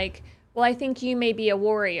saying, like, well, I think you may be a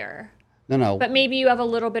warrior. No. But maybe you have a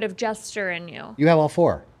little bit of jester in you. You have all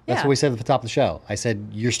four. That's Yeah. what we said at the top of the show. I said,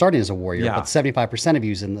 you're starting as a warrior, Yeah. but 75% of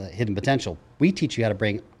you is in the hidden potential. We teach you how to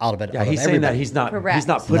bring out of it. Yeah, out he's of saying everybody. that he's not Correct.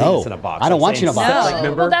 putting No, us in a box. I don't I'm want you in saying a box. set, No.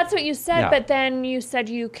 remember? Well, that's what you said, Yeah. but then you said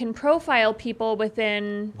you can profile people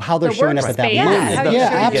within How they're the showing up at that workspace. Yeah, moment. how Yeah, you show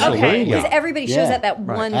absolutely. up. Okay. Because Yeah. everybody shows Yeah. up at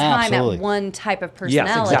Right. one time Absolutely. at one type of Yes,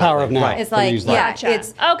 personality. exactly. Power of now. Right. It's We're gonna like, use that. yeah, Gotcha.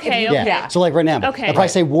 it's Okay, if you- okay. Yeah. So like right now, Okay. if I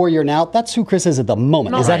say warrior now, that's who Chris is at the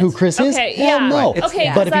moment. Is that who Moment. Chris is? Okay, Hell yeah. no. Right.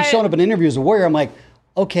 Okay, But if 'cause he's showing up in an interview as a warrior, I'm like,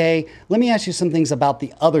 okay, let me ask you some things about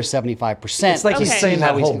the other 75%. It's like he's Okay. saying that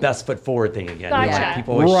How he's whole gonna- best foot forward thing again. Gotcha. You know, like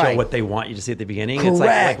people always show Right. what they want you to see at the beginning. It's like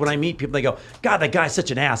Correct. when I meet people, they go, God, that guy's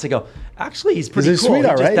such an ass. I go, actually, he's pretty He's a cool.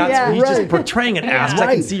 sweetheart, He just, right? that's, Yeah. He's just Right. portraying an ass. I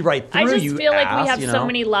Right. can see right through I just you. feel like ass, we have you so know?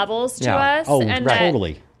 many levels to Yeah. us. Oh, and right. that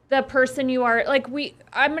Totally. the person you are, like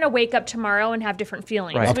I'm going to wake up tomorrow and have different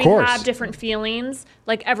feelings. Right. Of We course. have different feelings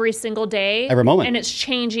like every single day. Every moment. And it's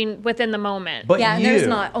changing within the moment. But Yeah, and you, there's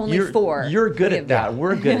not only you're, 4. You're good We at have- that.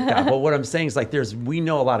 We're good at that. But what I'm saying is like we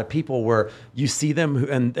know a lot of people where you see them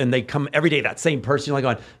and they come every day, that same person, you're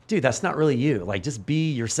like going, dude, that's not really you. Like just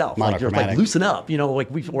be yourself. Like you're like Monochromatic. loosen up, you know, like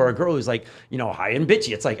or a girl who's like, you know, high and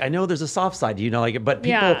bitchy. It's like I know there's a soft side, you know, like but people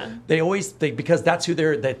Yeah. they always because that's who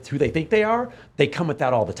they think they are, they come with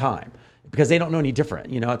that all the time. Because they don't know any different.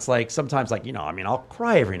 You know, it's like sometimes like, you know, I mean, I'll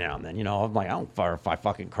cry every now and then, you know, I'm like, I don't care if I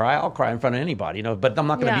fucking cry, I'll cry in front of anybody, you know, but I'm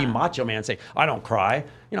not going to Yeah. be macho man and say, I don't cry.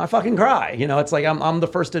 You know, I fucking cry. You know, it's like, I'm the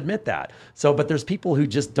first to admit that. So, but there's people who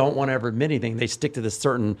just don't want to ever admit anything. They stick to this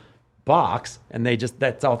certain box and they just,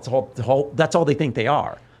 that's all they think they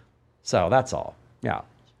are. So that's all. Yeah.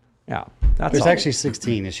 Yeah. That's There's all. actually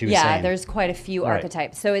 16, as she was Yeah, saying. there's quite a few Right.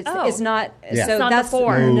 archetypes. So it's Oh. it's not Yeah. so It's not the that's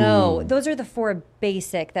 4. No, those are the 4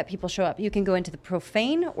 basic that people show up. You can go into the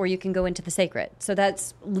profane or you can go into the sacred. So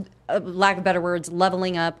that's lack of better words,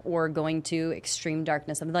 leveling up or going to extreme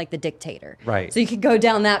darkness, something like the dictator. Right. So you could go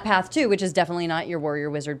down that path too, which is definitely not your warrior,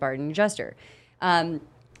 wizard, bard, and your jester.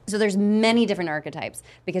 So there's many different archetypes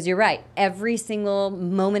because you're right. Every single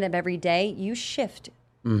moment of every day, you shift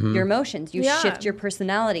your emotions. You Yeah. shift your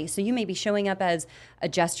personality. So you may be showing up as a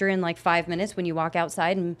jester in like 5 minutes when you walk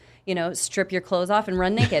outside and, you know, strip your clothes off and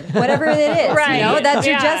run naked. Whatever it is, Right. you know, that's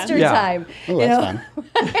your Yeah. jester Yeah. time. Oh, you that's know?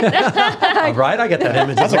 fun. All right. I get that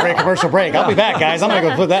image. That's a great commercial break. I'll be back, guys. I'm going to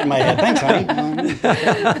go put that in my head. Thanks, honey.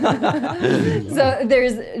 So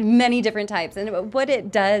there's many different types, and what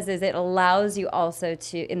it does is it allows you also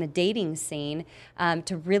to, in the dating scene,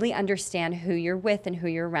 to really understand who you're with and who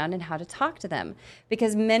you're around and how to talk to them.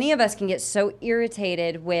 Because many of us can get so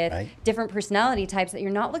irritated with Right. different personality types that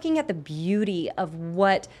you're not looking at the beauty of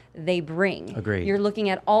what they bring. Agreed. You're looking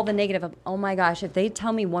at all the negative of, oh my gosh, if they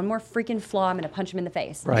tell me one more freaking flaw, I'm going to punch them in the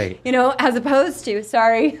face. Right. You know, as opposed to,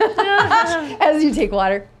 sorry, as you take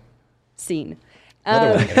water, scene.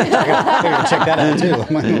 Another one. I gotta check that out, too.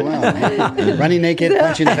 I'm like, wow. Running naked,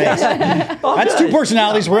 punch you in the face. That's 2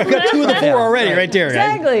 personalities. I've got 2 of the 4 already right there,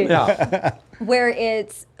 guys. Exactly. Yeah. Where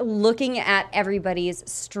it's looking at everybody's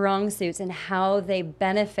strong suits and how they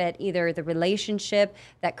benefit either the relationship,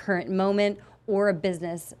 that current moment, or a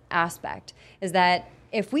business aspect. Is that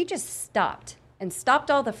if we just stopped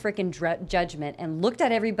all the freaking judgment and looked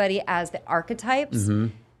at everybody as the archetypes,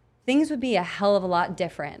 things would be a hell of a lot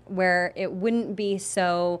different, where it wouldn't be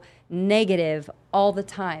so negative all the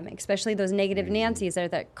time, especially those negative Nancys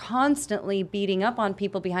that are constantly beating up on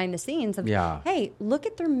people behind the scenes of, Yeah. hey, look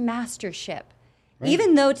at their mastership.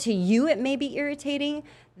 Even though to you it may be irritating,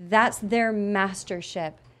 that's their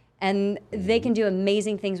mastership. And they can do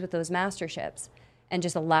amazing things with those masterships. And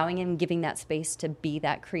just allowing and giving that space to be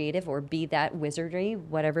that creative or be that wizardry,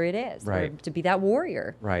 whatever it is, or Right. to be that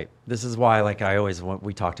warrior. Right. This is why, like I always, what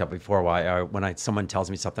we talked about before, why when someone tells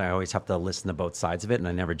me something, I always have to listen to both sides of it, and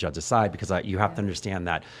I never judge a side because you have to understand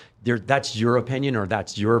that that's your opinion or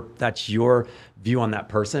that's your view on that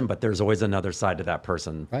person, but there's always another side to that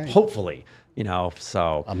person. Right. Hopefully, you know.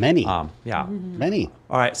 So Many. yeah. Many.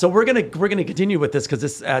 All right, so we're gonna continue with this because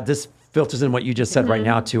this filters in what you just said right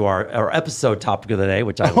now to our episode topic of the day,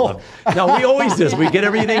 which I love. No, we always do this. We get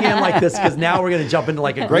everything in like this because now we're gonna jump into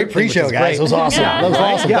like a Great group thing, which pre-show, is guys. great. It was awesome. Yeah. That was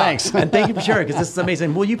awesome. Yeah. Thanks. And thank you for sharing because this is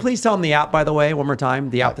amazing. Will you please tell them the app, by the way, one more time?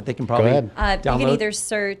 The app that they can probably ahead. You can download? either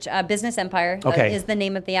search Business Empire, Okay. is the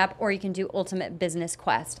name of the app, or you can do Ultimate Business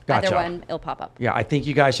Quest. Gotcha. Either one, it'll pop up. Yeah, I think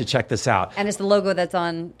you guys should check this out. And it's the logo that's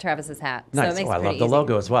on Travis's hat. So So Nice. it makes Oh, I it love pretty the easy.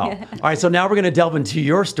 logo as well. All right, so now we're going to delve into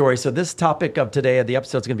your story. So this topic of today of the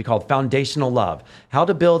episode is going to be called Foundational Love: How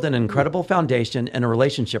to Build an Incredible Foundation in a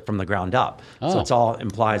Relationship from the Ground Up. So it's all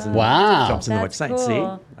implies and Wow. jumps into what That's you're saying.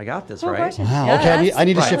 cool. See, I got this, Oh, right? gorgeous. Wow. Yeah, Okay, I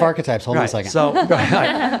need to Right. shift archetypes. Hold on a second. So, all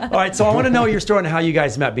right. So I want to know your story and how you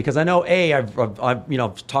guys met, because I know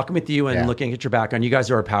I've talking with you and Yeah. looking at your background. You guys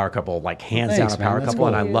are a power couple, like hands Thanks, down a power man. That's couple,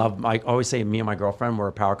 and I cool. love. I always say me and my girlfriend we're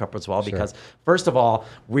a power couple as well, because first of all,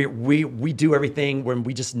 we do everything when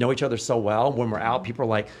we just know each other so well. When we're out, people are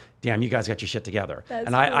like, damn, you guys got your shit together.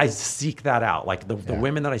 And I seek that out. Like the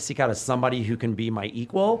women that I seek out is somebody who can be my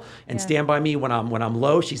equal and stand by me when I'm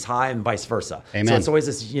low, she's high, and vice versa. Amen. So it's always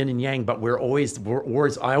this yin and yang, but we're always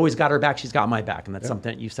I always got her back, she's got my back. And that's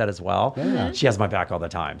something that you said as well. She has my back all the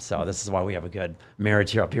time. So this is why we have a good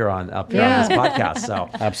marriage here up here on this podcast. So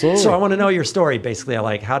Absolutely. So I want to know your story basically.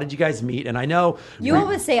 Like, how did you guys meet? And I know You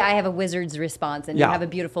always say I have a wizard's response, and Yeah. you have a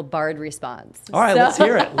beautiful bard response. all right, So- let's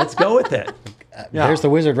hear it. Let's go with it. Yeah. There's the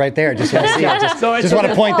wizard right there. Just want to see it. Just, So I just want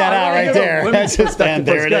to point that out right Women's there. That's just, perspective and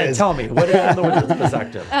there first. it Go ahead, is. Tell me, what is the wizard's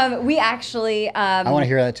perspective? We actually. I want to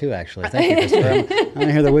hear that too, actually. Thank you, Christopher. I want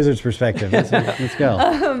to hear the wizard's perspective. Let's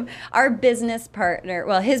go. Our business partner,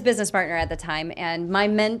 well, his business partner at the time, and my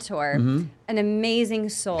mentor, Mm-hmm. an amazing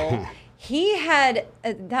soul. He had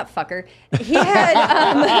that fucker. He had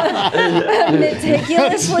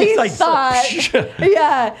meticulously He's like, thought.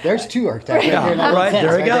 Yeah, There's two archetypes. Yeah, Here, now right, it makes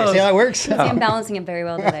there sense, he goes. See how it works? See, I'm balancing him very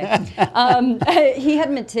well today. He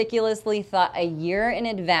had meticulously thought a year in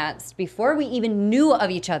advance before we even knew of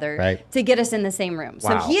each other Right. to get us in the same room.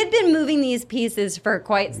 Wow. So he had been moving these pieces for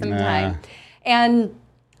quite some time. And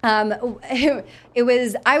I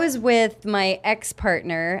was with my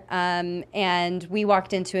ex-partner, and we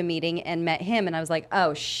walked into a meeting and met him, and I was like,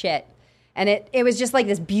 oh shit. And it was just like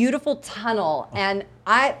this beautiful tunnel, and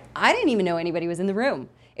I didn't even know anybody was in the room.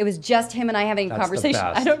 It was just him and I having a That's the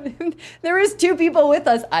conversation. best. There was two people with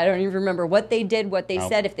us. I don't even remember what they did, what they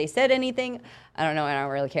said, if they said anything. I don't know. I don't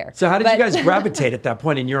really care. So how did you But- guys gravitate at that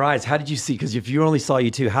point in your eyes? How did you see? Because if you only saw you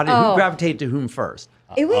two, who gravitated to whom first?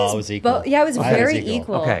 It was, it was equal. yeah, it was I had it very as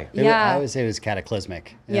equal. equal. Okay. Yeah. I would say it was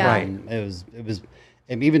cataclysmic. Yeah. Right. It was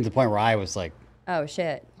even to the point where I was like, Oh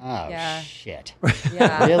shit. oh Yeah. shit.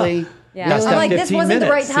 Yeah. Really? Yeah. That's I'm that like, this 15 wasn't the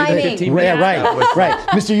right minutes. See, the timing. 15 Yeah, minutes. right, That was- right.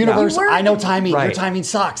 Mr. Universe, You were- I know timing. Your Right. timing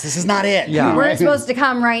sucks. This is not it. Yeah. You weren't supposed to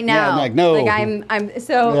come right now. I'm like, no. Like I'm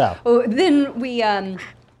so Yeah. then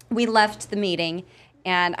we left the meeting,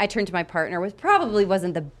 and I turned to my partner, which probably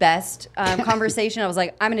wasn't the best conversation. I was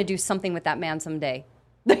like, I'm gonna do something with that man someday.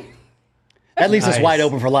 At least it's Nice. wide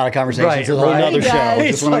open for a lot of conversations. Right, It's a whole right. nother It show.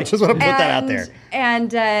 does. Just want to put that out there.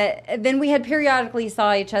 And then we had periodically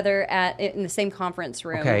saw each other in the same conference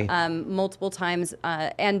room Okay. multiple times,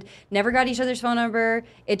 and never got each other's phone number.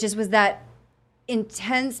 It just was that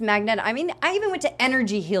intense magnet. I mean, I even went to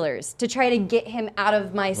energy healers to try to get him out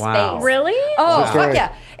of my Wow. space. Really? Oh, Wow. fuck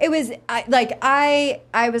yeah! It was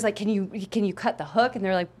I was like, can you cut the hook? And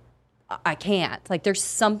they're like, I can't. Like, there's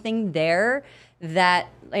something there that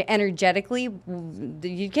like, energetically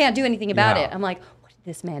you can't do anything about Yeah. it. I'm like, what did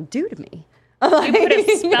this man do to me? He put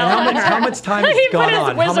a spell How on much, her. how much time has He gone put his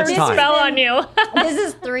on? How much wizard time? spell on you. This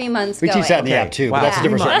is 3 months We going. teach that in the Okay. app too, Wow. but that's a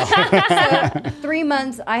different show. 3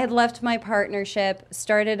 months, I had left my partnership,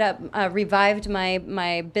 started up, revived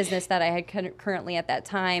my business that I had currently at that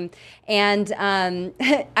time, and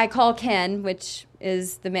I call Ken, which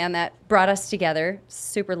is the man that brought us together.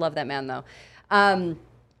 Super love that man though.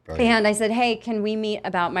 And I said, hey, can we meet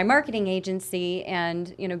about my marketing agency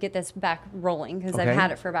and, get this back rolling? Because Okay. I've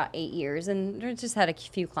had it for about 8 years and just had a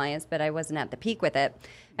few clients, but I wasn't at the peak with it.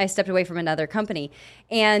 I stepped away from another company.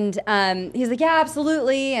 And he's like, yeah,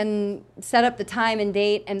 absolutely. And set up the time and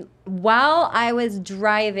date. And while I was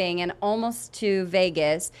driving and almost to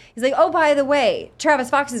Vegas, he's like, oh, by the way, Travis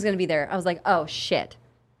Fox is going to be there. I was like, oh, shit.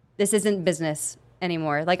 This isn't business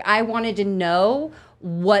anymore. Like, I wanted to know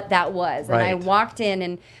what that was. And I Right. walked in,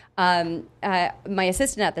 and my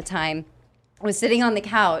assistant at the time was sitting on the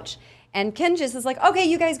couch, and Ken just was like, okay,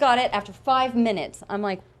 you guys got it after 5 minutes. I'm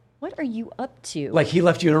like, what are you up to? Like he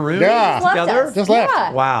left you in a room Yeah. Left together? us. Just left.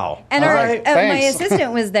 Yeah. Wow. And All our, right, my thanks.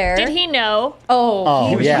 assistant was there. Did he know? Oh,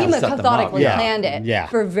 Oh, he yeah. Set them up. methodically Yeah. planned it Yeah.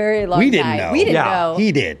 for a very long We didn't time. know. We didn't Yeah. know.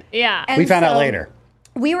 He did. Yeah. And We found out so later.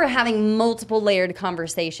 We were having multiple layered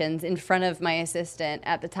conversations in front of my assistant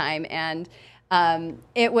at the time, and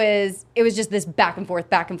it was just this back and forth,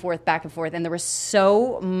 back and forth, back and forth, and there was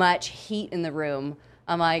so much heat in the room.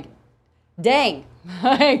 I'm like, dang,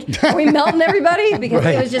 like, are we melting everybody? Because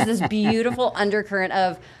Right. it was just this beautiful undercurrent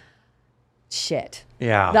of shit.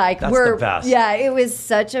 Yeah, Like that's we're the best. yeah, it was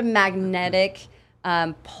such a magnetic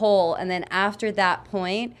pull, and then after that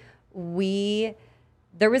point,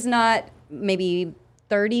 there was not maybe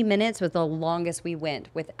 30 minutes was the longest we went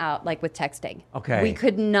without, like, with texting. Okay. We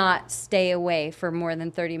could not stay away for more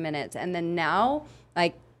than 30 minutes. And then now,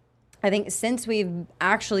 like, I think since we've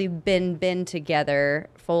actually been together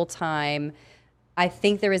full time, I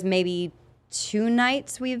think there was maybe 2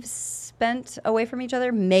 nights we've spent away from each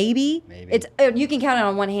other. Maybe. It's you can count it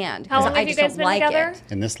on one hand. How 'cause long I have you just guys don't been like together?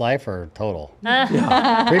 it. In this life or total?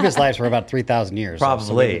 Previous lives were about 3,000 years.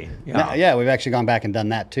 Probably. Yeah, we've actually gone back and done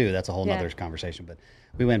that too. That's a whole Yeah. nother conversation. But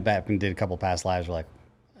we went back and did a couple past lives. We're like,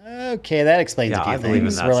 okay, that explains Yeah, a few I believe in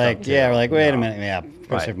things. that We're stuff, like, too. yeah, we're like, wait Yeah. a minute. Yeah, of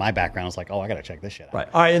course, Right. my background was like, oh, I got to check this shit out. Right.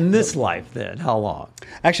 All right. In this life, then, how long?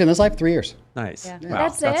 Actually, in this life, 3 years. Nice. Yeah. Wow,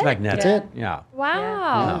 That's that's it? magnetic. That's it. Yeah.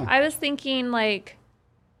 Wow. Yeah. I was thinking like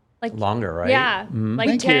Longer, right? yeah, like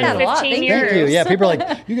Thank 10, you. That's a lot. 15 Thank years. Thank you. Yeah, people are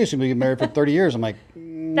like, you guys should be married for 30 years. I'm like,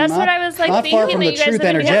 That's what I was like not far thinking from that the you guys have truth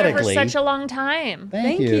been together for energetically. such a long time.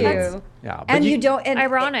 Thank Thank you. Yeah. But And you don't. And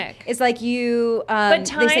Ironic. It's like you. But they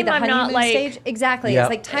say time, the I'm honeymoon not like- stage. Exactly. Yep. It's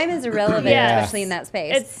like time is irrelevant, Yes. especially in that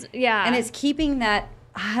space. It's yeah. And it's keeping that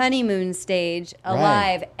honeymoon stage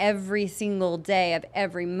alive every single day of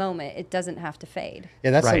every moment. It doesn't have to fade.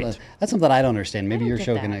 Yeah, that's Right. something I don't understand. Maybe don't you're get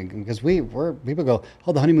joking that. because people go,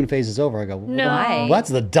 oh, the honeymoon phase is over. I go, No. Why? well, that's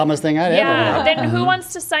the dumbest thing I'd ever yeah. heard. Then who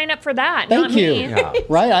wants to sign up for that? Thank Not you. me. Yeah.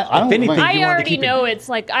 Right? I don't. anything, like- you I want to already keep it- know it's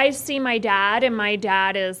like I see my dad, and my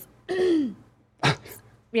dad is,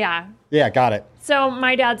 yeah. Yeah, got it. So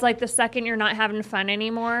my dad's like, the second you're not having fun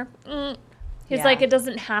anymore, he's Yeah. like, it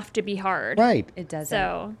doesn't have to be hard. Right. It doesn't.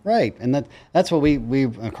 So Right, and that's what we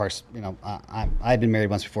of course, you know, I'd been married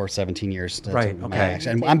once before, 17 years. to Right, my okay. ex,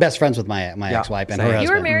 and I'm best friends with my Yeah, ex-wife and same. her You you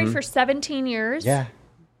husband. were married for 17 years. Yeah,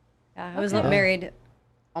 Yeah, I was married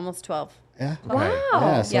almost 12. yeah. Wow.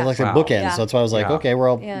 Yeah, so Yeah. like Wow. bookends. Yeah. So that's why I was like, Yeah. okay, we're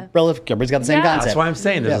all Yeah. relative. Everybody's got the same Yeah. concept. That's why I'm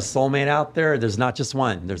saying there's Yeah. a soulmate out there. There's not just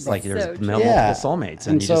one. There's like there's so true. multiple Yeah. soulmates,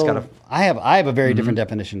 And and you so just gotta. I have a very different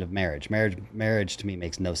definition of marriage. Marriage to me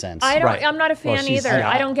makes no sense. I don't. Right. I'm not a Well, fan she's- either. yeah.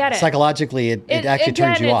 I don't get it. Psychologically, it actually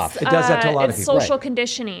turns again, you it's, off. It does that to a lot of it's people. social Right.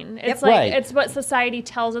 conditioning. It's Yep. like Right. it's what society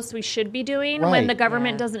tells us we should be doing when Right. the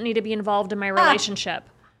government Yeah. doesn't need to be involved in my relationship.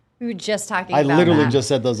 We were just talking I about literally that. just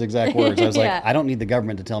said those exact words. I was Yeah. like, I don't need the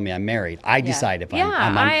government to tell me I'm married. I decide if Yeah,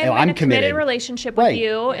 I'm I'm in a committed committed. relationship with Right.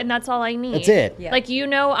 you, and that's all I need. That's it. Yeah. Like you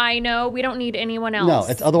know, I know. We don't need anyone else.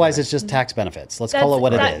 No, otherwise it's just tax benefits. Let's call it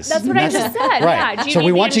what it is. That's what I just said. Right. Yeah. Do you So need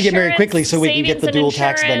we the want you to get married insurance, quickly so we can get savings the and dual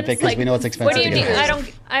tax insurance? benefit 'cause we know it's expensive What do you to do? get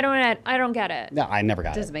I don't get it. No, I never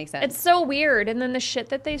got Doesn't it. make sense. It's so weird. And then the shit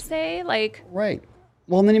that they say, like, Right.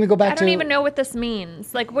 Well, and then you go back I to don't even know what this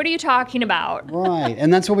means. Like, what are you talking about? Right,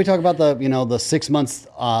 and that's what we talk about the 6 months.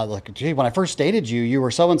 Like, gee, when I first dated you, you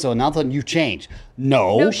were so and so, and now all of a sudden you've changed.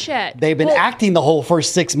 No, No shit. They've been Well- acting the whole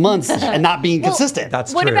first 6 months and not being consistent.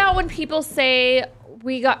 That's What true. about when people say,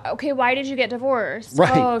 why did you get divorced?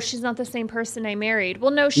 Right. Oh, she's not the same person I married.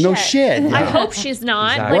 Well, no shit. No shit. I Yeah. hope she's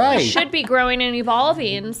not. Exactly. Like, we Right. should be growing and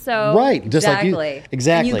evolving. So, Right, just exactly. like you.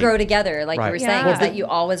 Exactly. And you grow together, like Right. you were saying, Yeah. is that you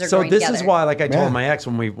always are So growing this together. is why, like I told Yeah. my ex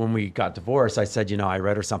when we got divorced, I said, I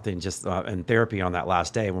read her something just in therapy on that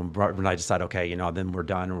last day when I decided, okay, then we're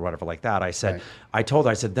done or whatever like that. I said, Right. I told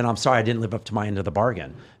her, I said, then I'm sorry I didn't live up to my end of the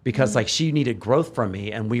bargain because like she needed growth from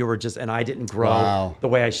me and I didn't grow Wow. the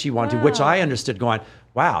way she wanted to, which I understood going,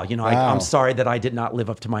 wow, Wow. I'm sorry that I did not live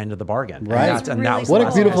up to my end of the bargain. Right. And that Really was What the a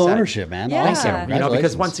last thing I beautiful said. ownership, man. Yeah. Awesome. Thank Because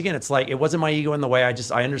Congratulations. once again, it's like it wasn't my ego in the way.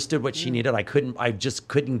 I understood what she needed. I just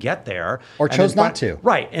couldn't get there, Or And chose then not to.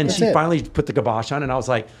 Right, and That's she it. finally put the kibosh on, and I was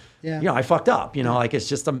like, Yeah. I fucked up. Like it's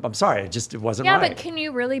just, I'm sorry, it wasn't yeah, right. but can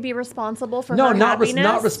you really be responsible for No, her not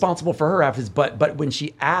happiness? responsible for her happiness, but when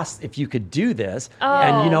she asked if you could do this, Oh.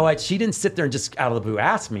 and you know what, she didn't sit there and just out of the blue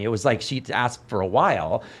ask me. It was like she asked for a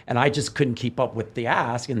while, and I just couldn't keep up with the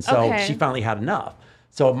ask, and so Okay. she finally had enough.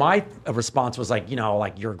 So my response was like,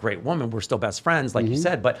 like you're a great woman, we're still best friends, like you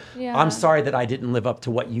said, but Yeah. I'm sorry that I didn't live up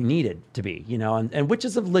to what you needed to be, and which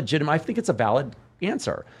is a legitimate. I think it's a valid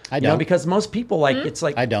answer. I You know, don't. because most people it's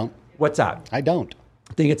like I don't. What's that? I don't.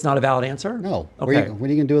 Think it's not a valid answer? No. Okay. What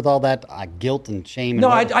are you going to do with all that guilt and shame? And No,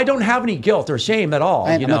 what- I don't have any guilt or shame at all.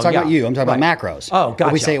 I'm not talking about you. I'm talking Right. about macros. Oh, Where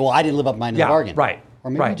gotcha. we say, well, I didn't live up to my end of Yeah, the bargain. right, Or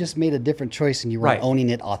maybe you right. just made a different choice and you weren't Right. owning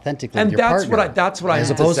it authentically And with your that's partner. what I As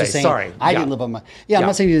meant to opposed to say. saying, Sorry. I Yeah. didn't live up my... Yeah, I'm Yeah.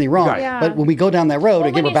 not saying anything wrong. Right. Yeah. But when we go down that road, Well,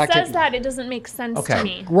 again, when we're he back says to... that, it doesn't make sense Okay. to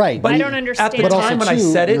me. Right. I But don't understand. At the But also, time when I too,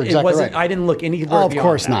 said it, you're it exactly wasn't. right. I didn't look anywhere Oh, of beyond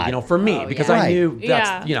course that, not. for me, Oh, because yeah. I Right. knew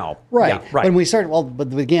that's Yeah. Right. Yeah, right. When we started,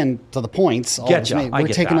 but again, to the points, Getcha. I we're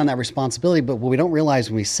get taking that. on that responsibility. But what we don't realize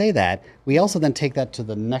when we say that, we also then take that to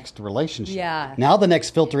the next relationship. Yeah. Now the next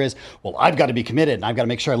filter is, well, I've got to be committed and I've got to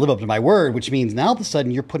make sure I live up to my word, which means now all of a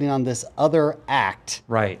sudden you're putting on this other act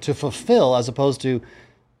Right. to fulfill as opposed to,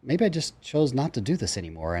 maybe I just chose not to do this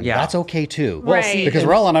anymore. And Yeah. that's okay too. Well, see, because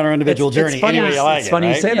we're all on our individual journey. It's funny, Anyway, you like it's funny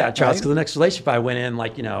you right? say that, Charles, Right? because the next relationship I went in,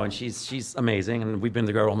 like, and she's amazing, and we've been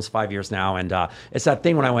together almost 5 years now, and it's that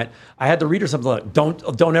thing when I had to read her something like,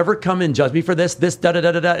 don't ever come and judge me for this da da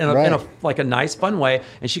da da da in Right. a like a nice fun way,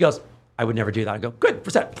 and she goes, I would never do that. I go, good,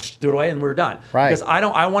 percent, threw it away, and we're done. Right. Because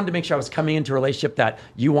I wanted to make sure I was coming into a relationship that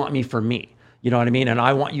you want me for me. You know what I mean? And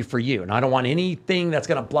I want you for you. And I don't want anything that's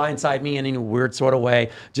going to blindside me in any weird sort of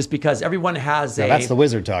way, just because everyone has Now, that's the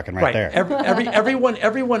wizard talking right there.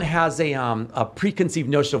 Everyone has a preconceived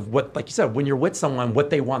notion of what, like you said, when you're with someone,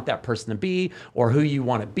 what they want that person to be or who you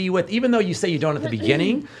want to be with. Even though you say you don't at the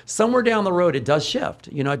beginning, somewhere down the road, it does shift.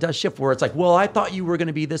 It does shift where it's like, well, I thought you were going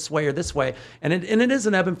to be this way or this way. And it is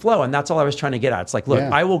an ebb and flow. And that's all I was trying to get at. It's like, look, Yeah.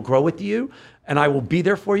 I will grow with you and I will be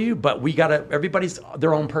there for you, but everybody's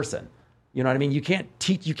their own person. You know what I mean? You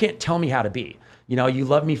can't tell me how to be. You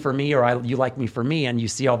love me for me, or you like me for me, and you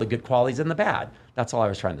see all the good qualities and the bad. That's all I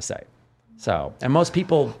was trying to say. So, and most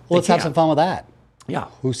people, Well, let's have some fun with that. Yeah.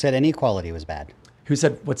 Who said inequality was bad? Who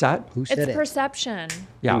said what's that? Who said It's it? perception.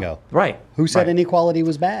 Yeah. Bingo. Right. Who said right. inequality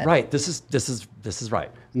was bad? Right. This is right.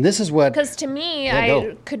 And this is what. Because to me, Yeah, I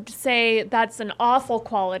go. could say that's an awful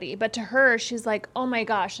quality, but to her, she's like, oh my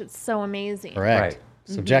gosh, it's so amazing. Correct. Right.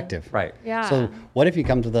 Subjective. Right. Yeah. So what if you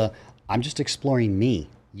come to I'm just exploring me.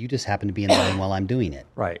 You just happen to be in the room while I'm doing it.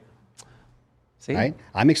 Right. See? Right?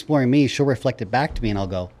 I'm exploring me. She'll reflect it back to me and I'll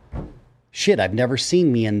go, shit, I've never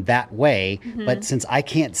seen me in that way. But since I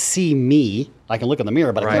can't see me, I can look in the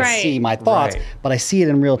mirror, but I can't Right. see my thoughts. Right. But I see it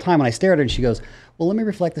in real time. And I stare at her and she goes, well, let me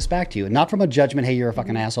reflect this back to you. And not from a judgment, hey, you're a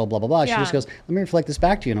fucking asshole, blah, blah, blah. She Yeah. just goes, let me reflect this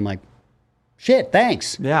back to you. And I'm like, shit,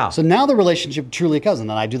 thanks. Yeah. So now the relationship truly goes, and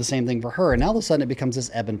then I do the same thing for her. And now all of a sudden it becomes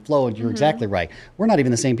this ebb and flow. And you're exactly right. We're not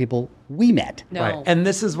even the same people we met. No. Right. And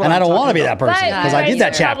this is what And I'm I don't want to talking be about. that person But because I did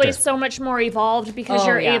that you're probably chapter. so much more evolved because Oh,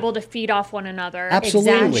 you're yeah. able to feed off one another.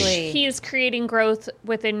 Absolutely. Exactly. He's creating growth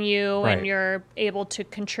within you, Right. and you're able to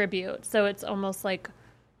contribute. So it's almost like,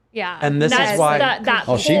 yeah. And this is that's why- that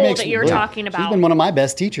Oh, she pull makes that you're look, talking about. She's been one of my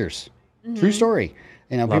best teachers. True story.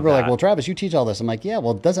 People are like, that. well, Travis, you teach all this. I'm like, yeah,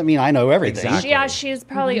 well, it doesn't mean I know everything. Exactly. Yeah, she's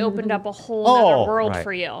probably opened up a whole Oh, other world right.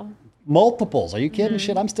 for you. Multiples. Are you kidding?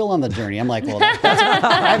 Shit, I'm still on the journey. I'm like, well, I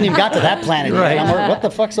haven't even got to that planet Right. yet. I'm like, what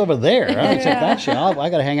the fuck's over there? I don't check that shit. I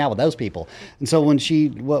got to hang out with those people. And so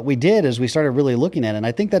what we did is we started really looking at it. And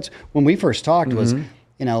I think that's when we first talked was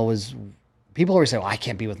people always say, well, I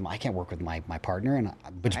can't work with my partner.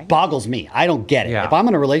 Which boggles me. I don't get it. Yeah. If I'm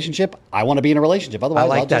in a relationship, I want to be in a relationship. Otherwise,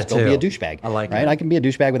 like I'll just that go be a too. douchebag. I like right? that. I can be a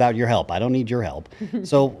douchebag without your help. I don't need your help.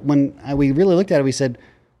 So when we really looked at it, we said,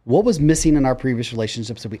 what was missing in our previous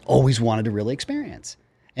relationships that we always wanted to really experience?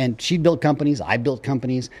 And she built companies, I built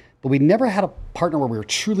companies, but we never had a partner where we were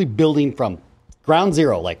truly building from ground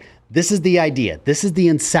zero. Like, this is the idea. This is the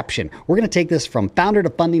inception. We're going to take this from founder to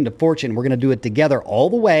funding to fortune. We're going to do it together all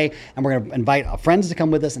the way. And we're going to invite our friends to come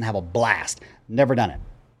with us and have a blast. Never done it.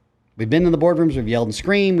 We've been in the boardrooms. We've yelled and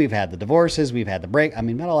screamed. We've had the divorces. We've had the break. I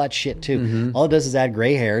mean, not all that shit too. All it does is add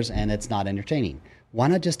gray hairs and it's not entertaining. Why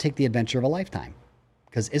not just take the adventure of a lifetime?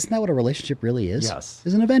 Because isn't that what a relationship really is? Yes.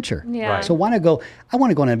 Is an adventure. Yeah. Right. So why not go, I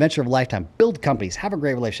want to go on an adventure of a lifetime, build companies, have a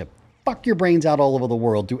great relationship, fuck your brains out all over the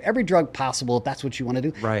world, do every drug possible if that's what you want to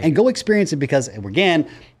do, Right. and go experience it because, again,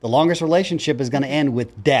 the longest relationship is going to end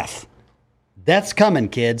with death. Death's coming,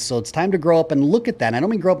 kids. So it's time to grow up and look at that. And I don't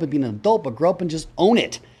mean grow up and be an adult, but grow up and just own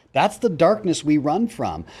it. That's the darkness we run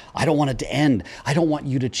from. I don't want it to end. I don't want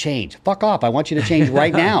you to change. Fuck off. I want you to change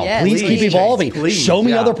right now. Yes, please keep please. evolving. Please, Show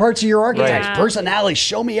me yeah. other parts of your archetypes, Right. personality.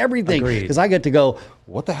 Show me everything. Agreed. Because I get to go,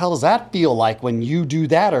 what the hell does that feel like when you do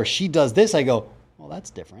that or she does this? I go, well, that's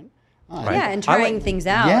different. Right. Yeah, and I trying like- things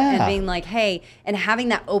out Yeah. and being like, hey, and having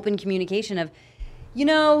that open communication of, we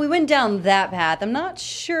went down that path. I'm not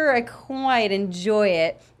sure I quite enjoy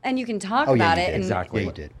it. And you can talk Oh, yeah, about you it did. and Exactly. Yeah,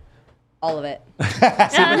 you did. all of it.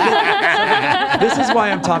 This is why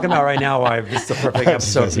I'm talking about right now. Why this is a perfect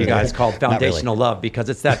episode for you guys called Not really. Foundational Love, because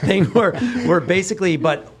it's that thing where we're basically,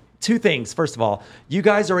 but two things. First of all, you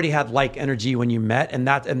guys already had like energy when you met, and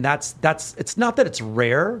that's it's not that it's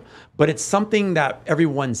rare, but it's something that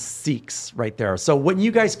everyone seeks right there. So when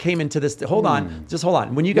you guys came into this, hold on.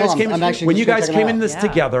 When you No, guys I'm- came, I'm actually when you just guys checking came it in out. this Yeah.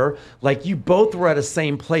 together, like you both were at the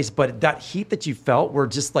same place, but that heat that you felt were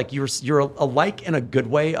just like you're alike in a good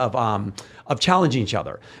way of challenging each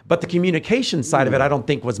other. But the communication side of it, I don't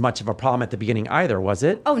think was much of a problem at the beginning either, was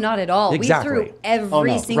it? Oh, not at all. Exactly. We threw every Oh,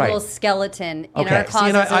 no. single Right. skeleton in Okay. our See, closets.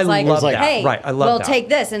 and I It's like, love that. hey, Right, I love well, that. take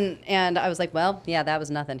this. And I was like, well, yeah, that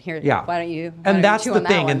was nothing. Here, Yeah. why don't you? And that's chew the on that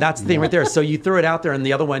thing, one? and that's the thing right there. So you threw it out there, and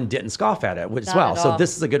the other one didn't scoff at it as Not well. at So all.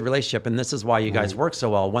 this is a good relationship, and this is why you guys work so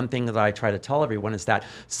well. One thing that I try to tell everyone is that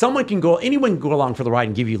anyone can go along for the ride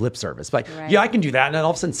and give you lip service. Like, Right. yeah, I can do that. And then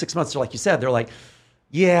all of a sudden, 6 months, like you said, they're like,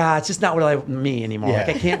 yeah, it's just not what me anymore. Yeah.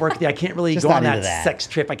 Like, I can't work with you. I can't really Just go on not that, into that. sex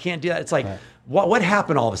trip. I can't do that. It's like, what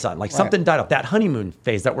happened all of a sudden? Like something died off. That honeymoon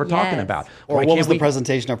phase that we're talking Yes. about. Or Why what was can't the we-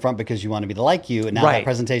 presentation up front because you want to be like you, and now Right. that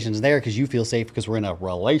presentation's there because you feel safe because we're in a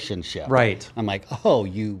relationship. Right. I'm like, oh,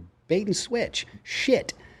 you bait and switch.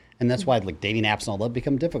 Shit. And that's why like dating apps and all that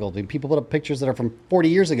become difficult. I mean, people put up pictures that are from 40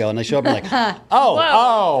 years ago, and they show up and like, hell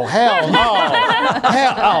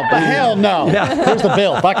no. Here's the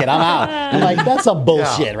bill. Fuck it, I'm out. I'm like, that's some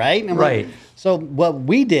bullshit, Yeah. right? And I'm Right. like, so what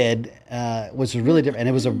we did was really different, and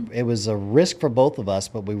it was a risk for both of us.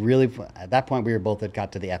 But we really, at that point, we were both had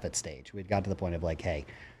got to the effort stage. We'd got to the point of like, hey,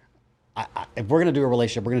 if we're gonna do a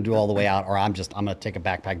relationship, we're gonna do it all the way out, or I'm gonna take a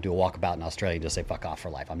backpack, do a walkabout in Australia, and just say fuck off for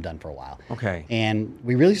life. I'm done for a while. Okay. And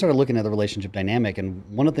we really started looking at the relationship dynamic, and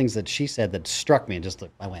one of the things that she said that struck me, and just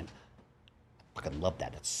I went, I fucking love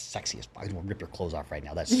that. That's sexy as fuck. I will rip your clothes off right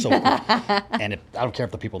now. That's so cool. And I don't care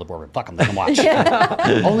if the people at the boardroom, fuck them, let them watch.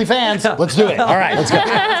 OnlyFans, let's do it. All right, let's go.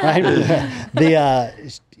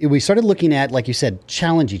 Right? We started looking at, like you said,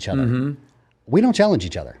 challenge each other. We don't challenge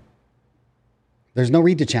each other. There's no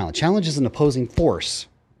need to challenge. Challenge is an opposing force,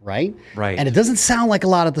 right? Right. And it doesn't sound like a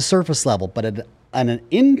lot at the surface level, but at an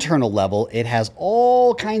internal level, it has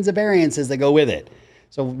all kinds of variances that go with it.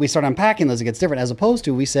 So we start unpacking those. It gets different. As opposed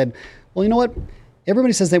to, we said, well, you know what?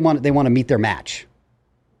 Everybody says they want to meet their match.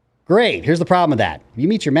 Great. Here's the problem with that. You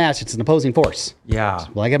meet your match, it's an opposing force. Yeah.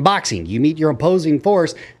 Like in boxing, you meet your opposing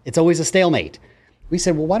force, it's always a stalemate. We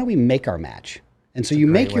said, well, why don't we make our match? And so you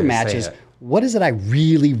great make your way to say matches. it. What is it I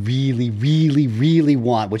really, really, really, really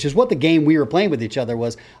want? Which is what the game we were playing with each other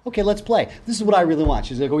was. Okay, let's play. This is what I really want.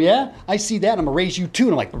 She's like, oh yeah, I see that. I'm gonna raise you 2.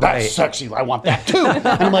 And I'm like, that's Right. sexy. I want that too. And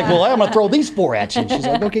I'm like, well, I'm gonna throw these 4 at you. And she's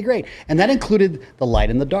like, okay, great. And that included the light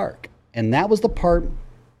and the dark. And that was the part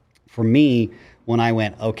for me when I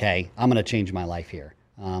went, okay, I'm gonna change my life here.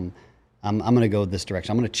 I'm gonna go this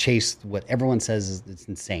direction. I'm gonna chase what everyone says is it's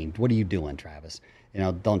insane. What are you doing, Travis?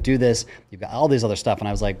 Don't do this. You've got all these other stuff. And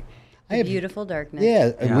I was like, Beautiful darkness.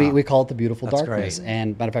 yeah, Yeah. we call it the beautiful That's darkness. great.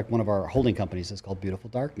 And matter of fact, one of our holding companies is called Beautiful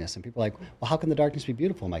Darkness. And people are like, well, how can the darkness be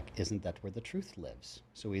beautiful? I'm like, isn't that where the truth lives?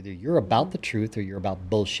 So either you're about the truth or you're about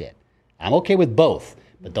bullshit. I'm okay with both,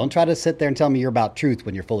 but don't try to sit there and tell me you're about truth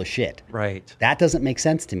when you're full of shit. Right. That doesn't make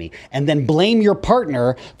sense to me. And then blame your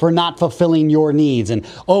partner for not fulfilling your needs. And,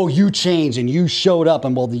 oh, you changed and you showed up.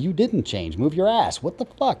 And, well, you didn't change. Move your ass. What the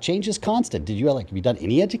fuck? Change is constant. Have you done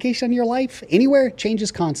any education in your life? Anywhere? Change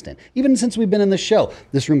is constant. Even since we've been in this show,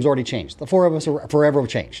 this room's already changed. The 4 of us are forever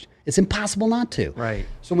changed. It's impossible not to. Right.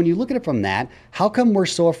 So when you look at it from that, how come we're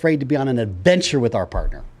so afraid to be on an adventure with our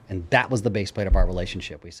partner? And that was the base plate of our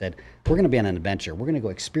relationship. We said, we're going to be on an adventure. We're going to go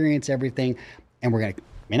experience everything. And we're going to,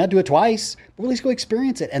 may not do it twice, but at least go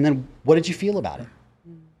experience it. And then what did you feel about it?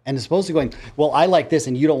 And as opposed to going, well, I like this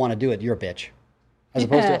and you don't want to do it. You're a bitch. As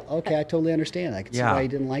opposed to, okay, I totally understand. I can see Yeah. why you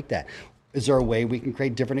didn't like that. Is there a way we can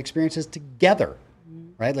create different experiences together?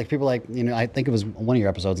 Right? Like people like, I think it was one of your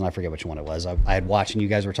episodes and I forget which one it was. I had watched and you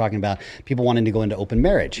guys were talking about people wanting to go into open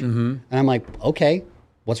marriage. And I'm like, okay,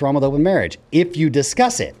 what's wrong with open marriage? If you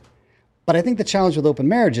discuss it. But I think the challenge with open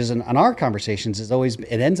marriages and our conversations is always,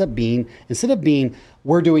 it ends up being, instead of being,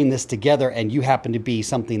 we're doing this together and you happen to be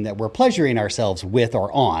something that we're pleasuring ourselves with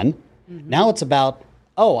or on, now it's about,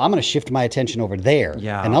 oh, I'm going to shift my attention over there.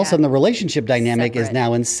 Yeah. And all of a sudden the relationship dynamic is Separate.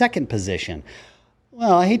 now in second position.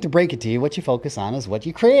 Well, I hate to break it to you, what you focus on is what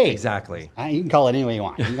you create. Exactly. You can call it any way you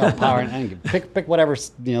want. You can call it power and pick whatever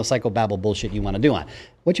psychobabble bullshit you want to do on.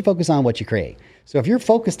 What you focus on, what you create. So if you're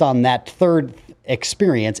focused on that third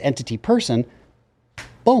experience, entity, person,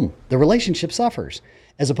 boom, the relationship suffers.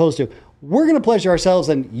 As opposed to, we're going to pleasure ourselves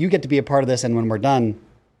and you get to be a part of this, and when we're done,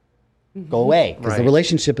 go away. Because the Right.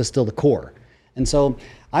 relationship is still the core. And so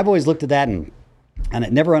I've always looked at that, and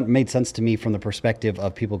it never made sense to me from the perspective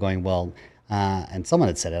of people going, well, and someone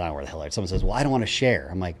had said it, I don't know where the hell it is. Someone says, well, I don't want to share.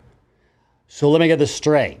 I'm like, so let me get this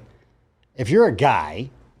straight. If you're a guy,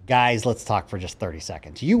 guys, let's talk for just 30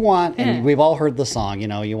 seconds. You want, and we've all heard the song,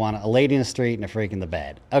 you want a lady in the street and a freak in the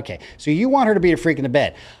bed. Okay, so you want her to be a freak in the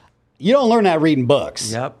bed. You don't learn that reading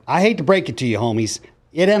books. Yep. I hate to break it to you, homies.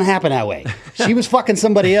 It didn't happen that way. She was fucking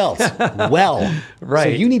somebody else. Well, Right. So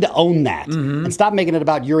you need to own that and stop making it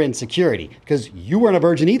about your insecurity, because you weren't a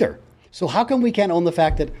virgin either. So how come we can't own the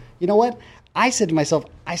fact that, you know what? I said to myself,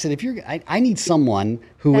 if I need someone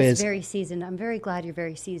who That's is very seasoned. I'm very glad you're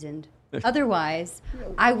very seasoned. Otherwise,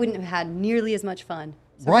 I wouldn't have had nearly as much fun.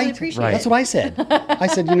 So I Right. really appreciate That's it. what I said. I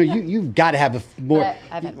said, you've got to have more. But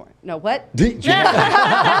I've had more. No, what? But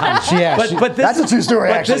that's a true story.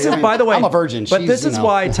 But Actually, this is, by the way, I'm a virgin. But She's, this is you know.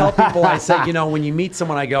 why I tell people, I say, when you meet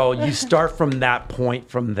someone, I go, you start from that point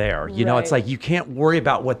from there. It's Right. like you can't worry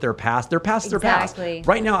about what their past. Their past, their Exactly. past.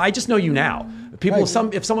 Right now, I just know you now. People,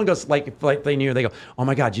 Right. if someone goes like they knew, they go, oh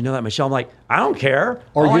my God, you know that Michelle? I'm like, I don't care.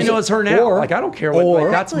 Or All I use know it- is her now. or- Like I don't care. or-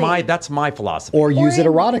 That's my philosophy. Or use it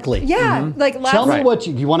erotically. Yeah, like last Tell me Right. what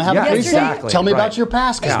you want to have Yeah, a threesome. exactly. Tell me Right. about your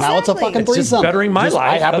past, because Yeah. now it's a Exactly. fucking It's just threesome. bettering my I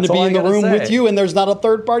life. happen That's to be all in I the gotta room say. with you, and there's not a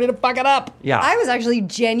third party to fuck it up. Yeah. I was actually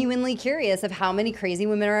genuinely curious of how many crazy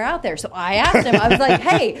women are out there. So I asked him, I was like,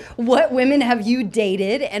 hey, what women have you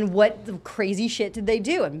dated and what crazy shit did they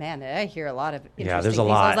do? And man, I hear a lot of interesting there's a things.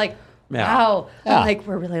 lot. I was like, Yeah. wow. Yeah. I'm like,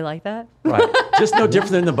 we're really like that? Right. Just no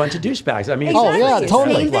different than a bunch of douchebags. I mean, Oh, Exactly. yeah, Same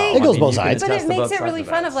totally. thing. It goes both you can sides. But attest it to makes both it sides really of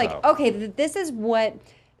fun that, of like, so. okay, this is what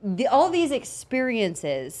all these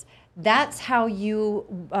experiences, that's how you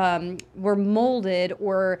were molded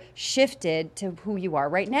or shifted to who you are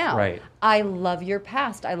right now. Right. I love your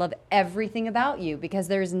past. I love everything about you because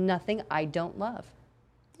there's nothing I don't love.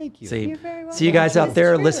 Thank you. See, You're very welcome. see you guys out It's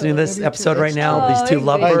there true. listening to this episode right now. Oh, These two thank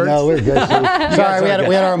lovebirds. No, we're good. Sorry, we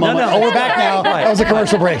had our moment. no. Oh, we're back now. Right. That was a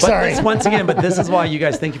commercial break. But Sorry. once again, but this is why you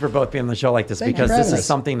guys, thank you for both being on the show like this, Thank you because for this having is us.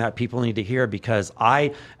 something that people need to hear, because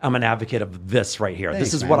I am an advocate of this right here. Thanks,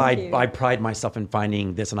 this is man. what Thank I pride myself in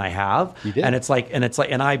finding this, and I have. You did. And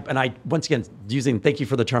I once again thank you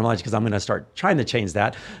for the terminology, because I'm going to start trying to change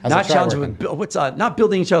that. How's Not that try challenging, working? what's not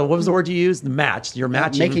building each other. What was the word you used? The match. Your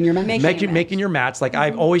matching. making your match. Making your match. Like I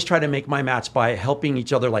always try to make my match by helping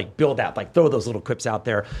each other, like build that, like throw those little quips out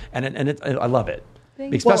there, and I love it.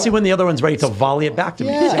 Especially when the other one's ready to volley it back to me.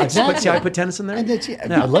 Yeah, See how I put tennis in there? And it's, I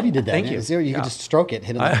Yeah. love you did that. Thank you. You Yeah. can just stroke it,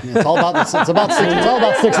 hit it. It's all about it's about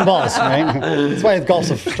sticks and balls, right? That's why golf's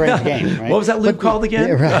a strange game, right? What was that loop called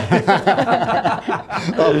again? Yeah,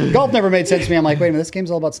 right. Golf never made sense to me. I'm like, wait a minute, this game's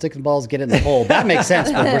all about sticks and balls, get it in the hole. That makes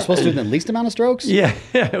sense, but we're supposed to do the least amount of strokes? Yeah.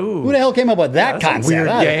 Ooh. Who the hell came up with that That's a concept?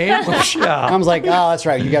 weird game. I was like, oh, that's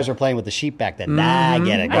right. You guys were playing with the sheep back then. Nah, I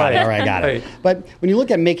get it. Got it. All right, got it. Right. But when you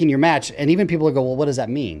look at making your match, and even people go, well, what does that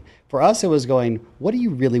mean? For us, it was going, what do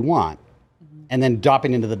you really want? And then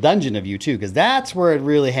dropping into the dungeon of you too, because that's where it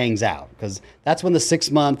really hangs out. Because that's when the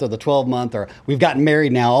 6-month or the 12-month or we've gotten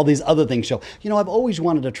married now, all these other things show. I've always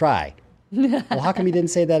wanted to try. Well, how come you didn't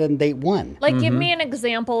say that in date 1? Like, give me an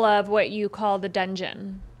example of what you call the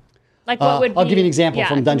dungeon. Like, what would I'll be, give you an example yeah,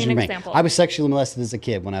 from give Dungeon me an Rain. example. I was sexually molested as a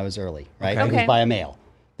kid when I was early, right? Okay. It was Okay. by a male.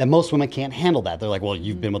 That most women can't handle that. They're like, well,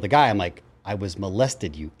 you've been with a guy. I'm like, I was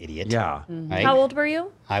molested, you idiot. Yeah. Right? How old were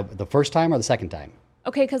you? The first time or the second time?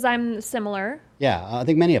 Okay, because I'm similar. Yeah, I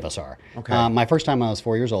think many of us are. Okay. My first time I was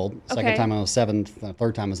 4 years old. Second Okay. time I was 7.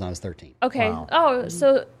 Third time was when I was 13. Okay. Wow. Oh,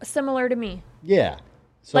 so similar to me. Yeah.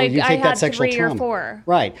 So Like, you I take that had sexual 3 or trauma. 4.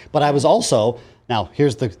 Right. But I was also, now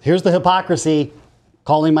here's the hypocrisy,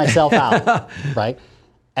 calling myself out, right?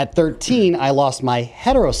 At 13, I lost my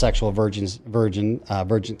heterosexual virgin,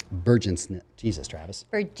 Jesus, Travis.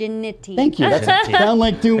 Virginity. Thank you. That's sound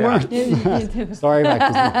like 2 words. Sorry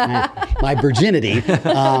about my virginity to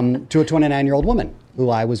a 29-year-old woman who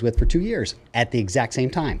I was with for 2 years at the exact same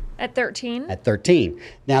time At 13? at 13.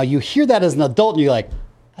 Now you hear that as an adult and you're like,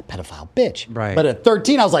 a pedophile bitch. Right. But at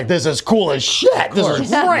 13, I was like, this is cool as shit. This is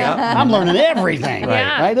great. I'm learning everything.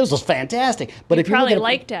 Yeah. Right? This was fantastic. But if you Probably look at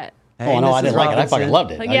liked it. Oh, no, I Mrs. didn't like it. I Robinson. fucking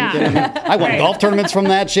loved it. Are you Yeah. kidding me? I won Right. golf tournaments from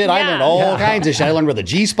that shit. I Yeah. learned all Yeah. kinds of shit. I learned where the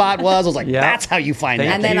G spot was. I was like, Yeah. that's how you find Thank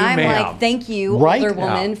that. And then you, I'm ma'am. like, thank you, Right? older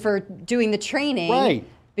woman, Yeah. for doing the training. Right.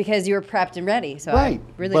 Because you were prepped and ready. So Right.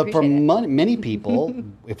 I really but for appreciate it. many people,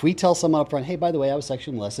 if we tell someone up front, hey, by the way, I was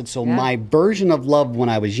sexually molested, so Yeah. my version of love when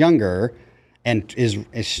I was younger and is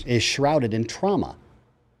shrouded in trauma.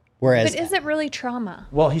 Whereas But is it really trauma?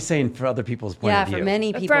 Well, he's saying for other people's point Yeah, of view. for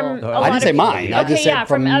many people. From a I lot didn't of say people. mine. I Okay, just said yeah,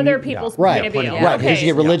 from other people's Right, point of view. Yeah. right. Because you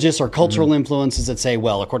get Okay. religious or cultural Mm-hmm. influences that say,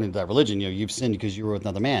 well, according to that religion, you've sinned because you were with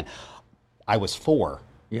another man. I was 4.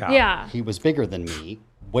 Yeah. Yeah. He was bigger than me.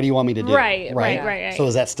 What do you want me to do? Right. So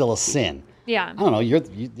is that still a sin? Yeah. I don't know.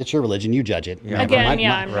 It's your religion. You judge it. Yeah. Again, My- yeah,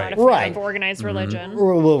 my- I'm not a fan Right. of organized religion.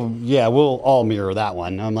 We'll all mirror that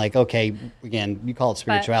one. I'm like, okay, again, you call it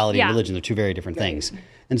spirituality yeah. and religion. They're 2 very different things.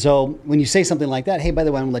 And so when you say something like that, hey, by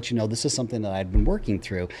the way, I want to let you know this is something that I've been working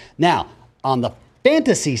through. Now, on the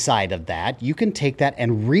fantasy side of that, you can take that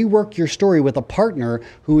and rework your story with a partner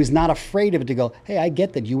who is not afraid of it to go, hey, I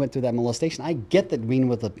get that you went through that molestation. I get that being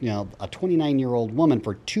with a 29-year-old woman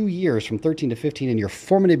for 2 years from 13 to 15 in your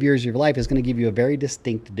formative years of your life is going to give you a very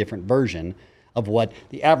distinct different version of what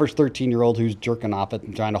the average 13-year-old who's jerking off it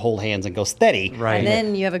and trying to hold hands and go steady. Right. And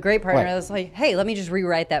then you have a great partner Right. that's like, hey, let me just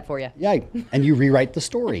rewrite that for you. Yeah, and you rewrite the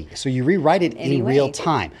story. So you rewrite it in Anyway. real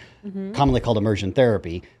time, commonly called immersion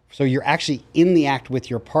therapy. So you're actually in the act with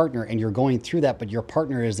your partner and you're going through that, but your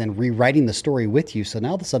partner is then rewriting the story with you. So now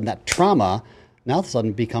all of a sudden that trauma, now all of a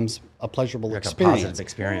sudden becomes a pleasurable Like a experience. positive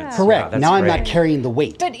experience. Correct. Yeah, that's now I'm great. not carrying the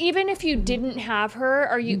weight. But even if you didn't have her,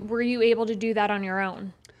 were you able to do that on your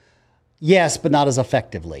own? Yes, but not as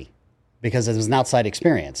effectively because it was an outside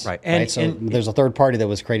experience. Right. So And there's a third party that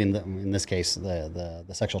was creating, in this case, the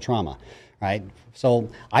sexual trauma. Right. So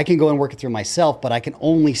I can go and work it through myself, but I can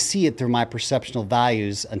only see it through my perceptual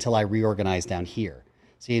values until I reorganize down here.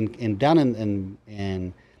 See, down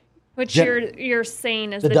in Which Gen- you're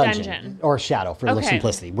saying is the the dungeon, or shadow for Okay.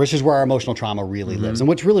 simplicity, which is where our emotional trauma really lives, and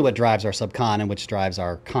which really what drives our subcon and which drives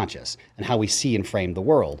our conscious and how we see and frame the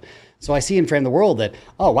world. So I see and frame the world that,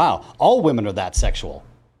 oh wow, all women are that sexual.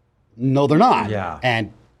 No, they're not. Yeah.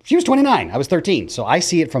 And she was 29, I was 13, so I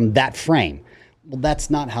see it from that frame. Well, that's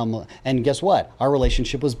not how. And guess what? Our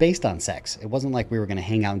relationship was based on sex. It wasn't like we were going to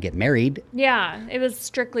hang out and get married. Yeah, it was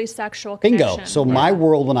strictly sexual Bingo. connection. So my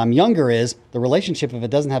world when I'm younger is the relationship, if it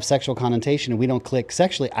doesn't have sexual connotation and we don't click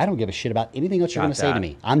sexually, I don't give a shit about anything else you're Got going to say to that.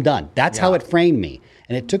 me. I'm done. That's how Yeah. it framed me.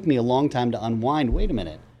 And it took me a long time to unwind. Wait a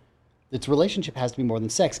minute. Its relationship has to be more than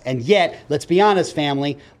sex. And yet, let's be honest,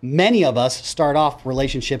 family, many of us start off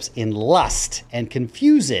relationships in lust and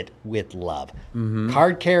confuse it with love.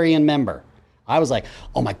 Card carrying member. I was like,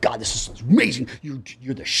 oh my God, this is amazing.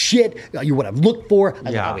 You're the shit. You're what I've looked for. I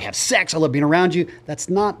love Yeah. how we have sex. I love being around you. That's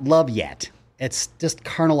not love yet. It's just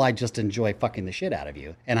carnal. I just enjoy fucking the shit out of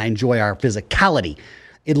you. And I enjoy our physicality.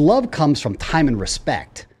 Love comes from time and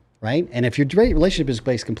respect, right? And if your relationship is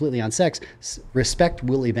based completely on sex, respect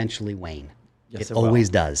will eventually wane. Yes, it it will. always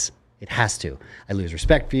does. It has to. I lose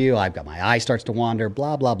respect for you. I've got my eye starts to wander,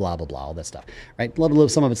 blah, blah, blah, blah, blah, all that stuff, right?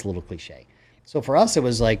 Some of it's a little cliche. So for us, it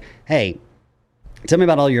was like, hey, tell me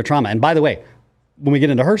about all your trauma. And by the way, when we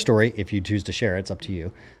get into her story, if you choose to share it, it's up to you.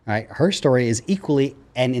 All right, her story is equally,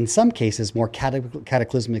 and in some cases, more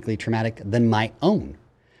cataclysmically traumatic than my own.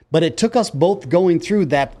 But it took us both going through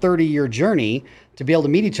that 30-year journey to be able to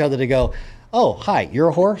meet each other to go, oh, hi, you're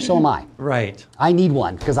a whore, so am I. Right. I need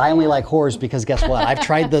one because I only like whores because guess what? I've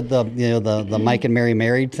tried the Mike and Mary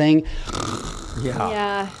married thing. Yeah.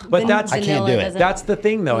 Yeah. But that's- I can't do it. That's the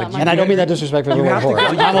thing, though. Not my And I don't mean that disrespectfully. You We're a have to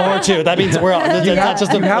whore. go- I'm a whore too. That means we're that's not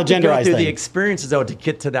just a you have to go genderized through the thing. experiences though to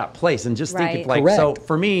get to that place, and just think Right. of like so. Correct.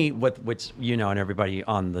 For me, which you know, and everybody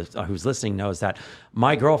on the who's listening knows that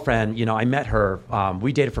my girlfriend, you know, I met her.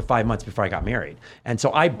 We dated for 5 months before I got married, and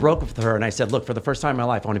so I broke up with her, and I said, look, for the first time in my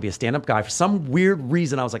life, I want to be a stand-up guy. For some weird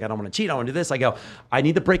reason, I was like, I don't want to cheat. I want to do this. I go, I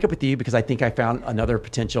need to break up with you because I think I found another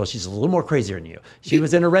potential. She's a little more crazier than you. She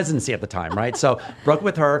was in a residency at the time, right? So broke up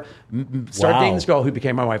with her. Started Wow. dating this girl who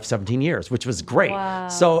became my wife for 17 years, which was great. Wow.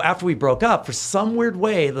 So after we broke up, for some weird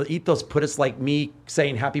way, the ethos put us like me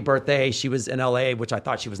saying happy birthday. She was in LA, which I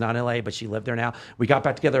thought she was not in LA, but she lived there now. We got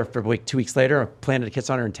back together for like 2 weeks later, planted a kiss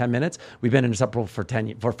on her in 10 minutes. We've been inseparable for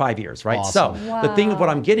 5 years, right? Awesome. So the thing of what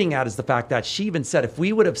I'm getting at is the fact that she even said if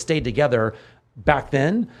we would have stayed together back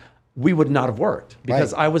then, we would not have worked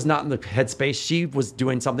because Right. I was not in the headspace. She was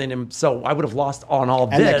doing something. And so I would have lost on all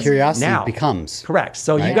And that this curiosity now. becomes. Correct.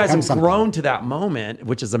 So Right? you guys have Becomes something. grown to that moment,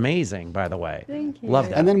 which is amazing, by the way. Thank you. Love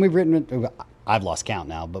that. And then we've written, I've lost count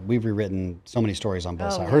now, but we've rewritten so many stories on both Oh,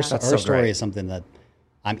 sides. yeah. Her, That's her so story great. is something that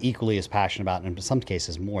I'm equally as passionate about, and in some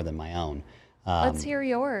cases more than my own. Let's hear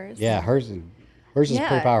yours. Yeah, hers is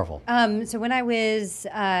pretty powerful. So when I was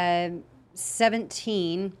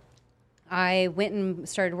 17, I went and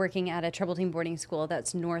started working at a trouble team boarding school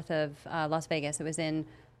that's north of Las Vegas. It was in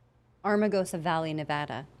Armagosa Valley,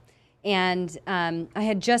 Nevada. And I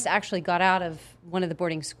had just actually got out of one of the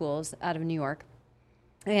boarding schools out of New York.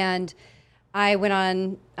 And I went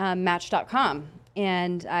on Match.com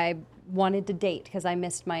and I wanted to date because I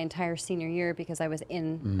missed my entire senior year because I was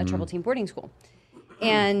in a trouble team boarding school.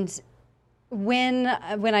 And when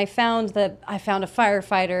I found a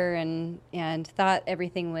firefighter and thought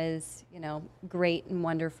everything was, you know, great and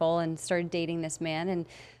wonderful and started dating this man. And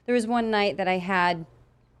there was one night that I had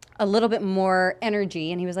a little bit more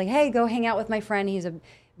energy and he was like, hey, go hang out with my friend. He's a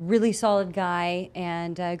really solid guy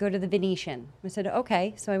and go to the Venetian. I said,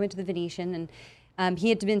 okay. So I went to the Venetian and he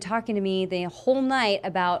had been talking to me the whole night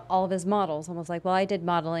about all of his models. I was like, well, I did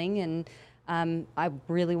modeling and I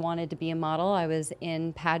really wanted to be a model. I was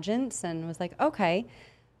in pageants and was like, okay.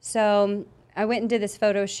 So I went and did this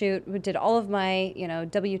photo shoot, did all of my, you know,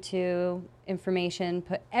 W-2 information,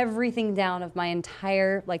 put everything down of my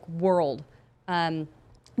entire like world.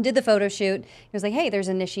 Did the photo shoot. He was like, hey, there's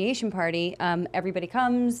an initiation party. Everybody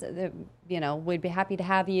comes. We'd be happy to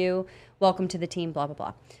have you. Welcome to the team, blah, blah,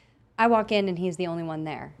 blah. I walk in and he's the only one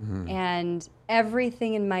there. And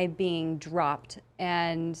everything in my being dropped.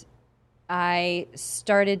 And I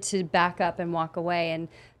started to back up and walk away. And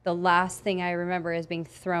the last thing I remember is being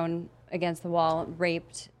thrown against the wall,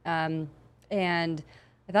 raped. And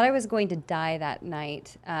I thought I was going to die that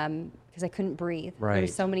night because I couldn't breathe. Right. There were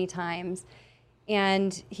so many times.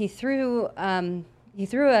 And he threw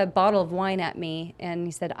a bottle of wine at me, and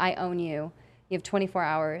he said, I own you. You have 24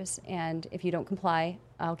 hours, and if you don't comply,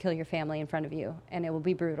 I'll kill your family in front of you, and it will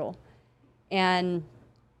be brutal. And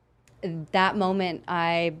that moment,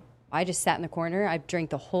 I just sat in the corner. I drank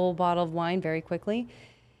the whole bottle of wine very quickly.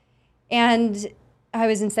 And I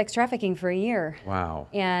was in sex trafficking for a year. Wow.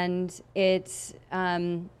 And it's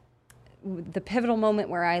the pivotal moment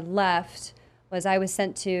where I left was I was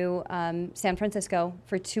sent to San Francisco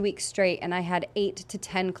for 2 weeks straight, and I had 8 to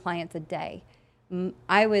 10 clients a day.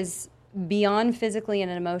 I was beyond physically and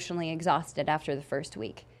emotionally exhausted after the first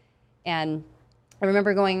week. And I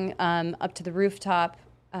remember going up to the rooftop.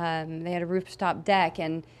 They had a rooftop deck,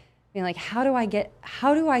 and being like, how do I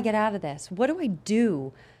get out of this? What do I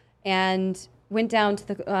do? And went down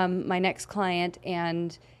to my next client,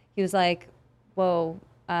 and he was like, whoa,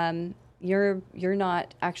 you're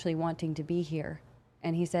not actually wanting to be here.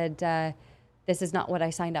 And he said, this is not what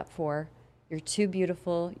I signed up for. You're too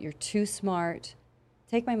beautiful. You're too smart.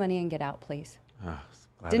 Take my money and get out, please.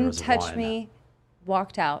 Didn't touch me,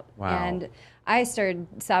 walked out. Wow. And I started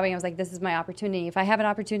sobbing. I was like, this is my opportunity. If I have an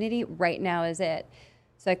opportunity, right now is it.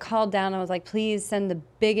 So I called down. I was like, please send the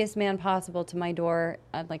biggest man possible to my door.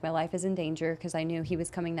 Like, my life is in danger, because I knew he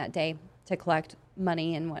was coming that day to collect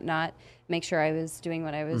money and whatnot, make sure I was doing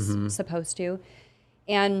what I was supposed to.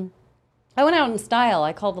 And I went out in style.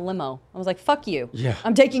 I called the limo. I was like, fuck you. Yeah.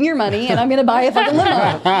 I'm taking your money, and I'm going to buy a fucking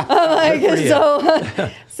limo.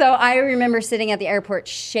 So I remember sitting at the airport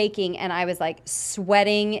shaking, and I was like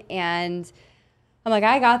sweating, and I'm like,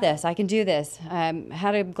 I got this. I can do this.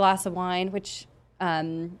 Had a glass of wine, which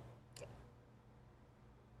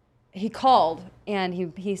he called,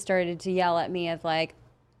 and he started to yell at me of like,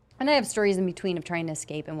 and I have stories in between of trying to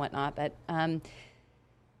escape and whatnot, but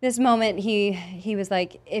this moment he was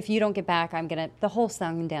like, if you don't get back, I'm going to, the whole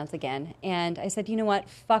song and dance again. And I said, you know what?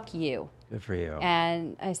 Fuck you. Good for you.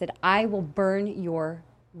 And I said, I will burn your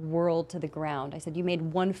world to the ground. I said, you made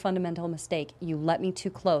one fundamental mistake. You let me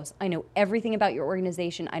too close. I know everything about your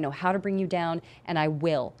organization. I know how to bring you down, and I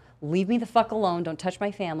will. Leave me the fuck alone. Don't touch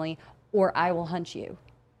my family, or I will hunt you.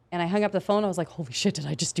 And I hung up the phone. I was like, holy shit, did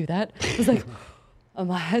I just do that? I was like,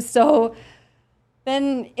 so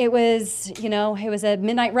then it was a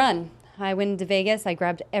midnight run. I went into Vegas. I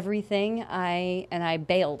grabbed everything. I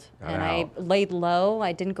bailed. I laid low.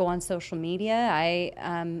 I didn't go on social media.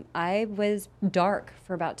 I was dark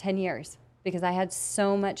for about 10 years because I had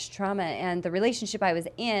so much trauma, and the relationship I was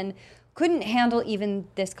in couldn't handle even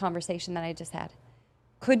this conversation that I just had.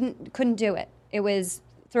 Couldn't do it. It was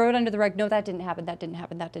throw it under the rug. No, that didn't happen. That didn't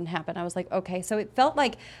happen. That didn't happen. I was like, okay. So it felt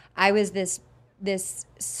like I was this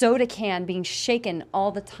soda can being shaken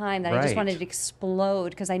all the time that I just wanted to explode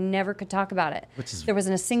because I never could talk about it. There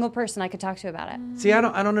wasn't a single person I could talk to about it. See, I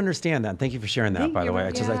don't understand that. Thank you for sharing that, by the way.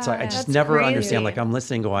 I just never crazy. understand. Like, I'm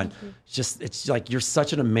listening going, it's like, you're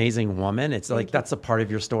such an amazing woman. It's like, that's a part of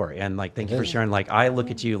your story. And like, thank you for sharing. Like, I look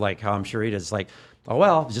at you like how I'm sure it is like, oh,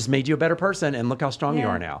 well, it just made you a better person, and look how strong you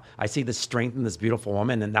are now. I see the strength in this beautiful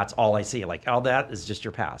woman, and that's all I see. Like, all that is just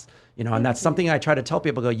your past, and that's something I try to tell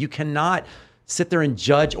people. You cannot sit there and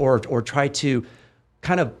judge or try to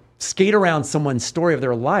kind of skate around someone's story of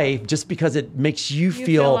their life just because it makes you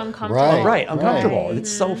feel uncomfortable. Right, uncomfortable. Right.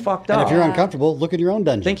 It's so fucked up. And if you're uncomfortable, look in your own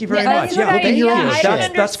dungeon. Thank you very much. Thank you.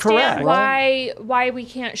 That's correct. Why we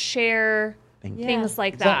can't share things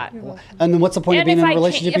like that. And then what's the point of being in a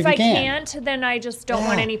relationship if you can't? If I can't, then I just don't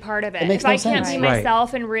want any part of it. Makes if no I can't sense. be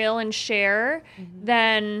myself and real and share,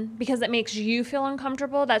 then because it makes you feel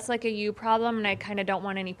uncomfortable, that's like a you problem, and I kind of don't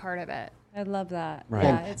want any part of it. I love that. Right.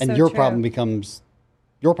 Yeah, it's and so your true. problem becomes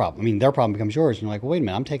your problem. I mean, their problem becomes yours. And you're like, well, wait a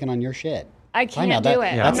minute, I'm taking on your shit. I can't do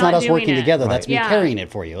it. That's I'm not us working doing it. together. That's me Yeah. carrying it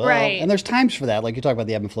for you. Right. And there's times for that. Like you talk about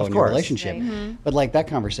the ebb and flow in your relationship. Right. But like that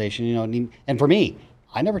conversation, and for me,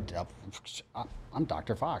 I'm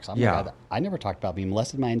Dr. Fox. I never talked about being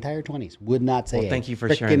molested my entire 20s. Would not say thank you for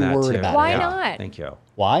frickin' sharing that word too. about Why it. not? Thank you.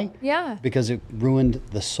 Why? Yeah. Because it ruined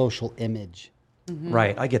the social image.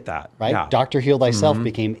 Right, I get that. Right? Yeah. Dr. Heal Thyself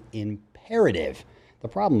became imperative. The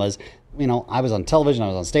problem was, I was on television, I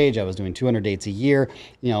was on stage, I was doing 200 dates a year,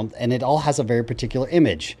 and it all has a very particular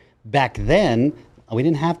image. Back then, we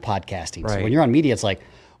didn't have podcasting. Right. So when you're on media, it's like,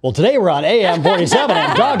 Well, today we're on AM 47,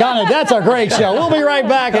 and doggone it, that's a great show. We'll be right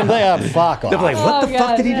back, and fuck off. They're like, what the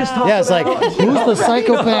fuck did he just talk Yeah, it's like, about? who's the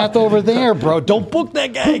psychopath over there, bro? Don't book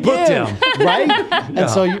that guy booked again. him? Right? And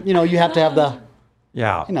so, you have to have the,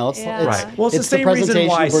 Yeah. it's Right. Well, it's the the same reason presentation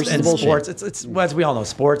why versus in the bullshit. sports, it's as we all know,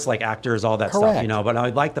 sports, like actors, all that stuff, Correct. But I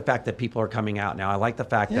like the fact that people are coming out now. I like the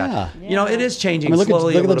fact Yeah. that, it is changing I mean, look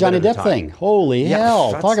slowly. at a the little Johnny bit at a Depp time. thing. Holy Yeah,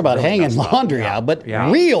 hell. that's Talk about really hanging messed up. laundry Yeah. out, but Yeah.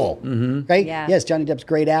 real. Right? Yeah. Yes, Johnny Depp's a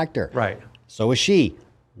great actor. Right. So is she.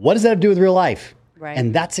 What does that have to do with real life? Right.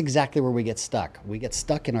 And that's exactly where we get stuck. We get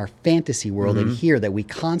stuck in our fantasy world Mm-hmm. in here that we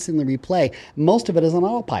constantly replay. Most of it is on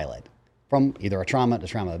autopilot from either a trauma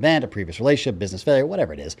event, a previous relationship, business failure,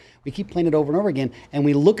 whatever it is. We keep playing it over and over again, and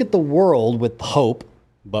we look at the world with hope,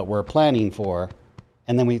 but we're planning for,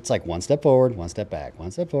 and then it's like one step forward, one step back,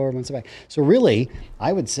 one step forward, one step back. So really,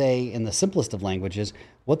 I would say in the simplest of languages,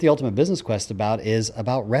 what the Ultimate Business Quest is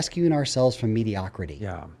about rescuing ourselves from mediocrity.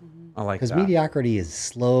 Yeah. I like Because that. mediocrity is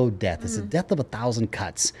slow death. It's the death of 1,000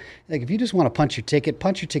 cuts. Like if you just want to punch your ticket,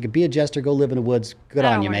 be a jester, go live in the woods. Good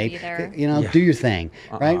I on don't you, wanna mate. be there. Do your thing,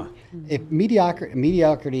 right? If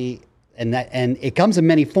mediocrity, and it comes in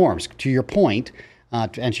many forms. To your point,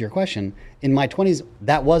 to answer your question, in my 20s,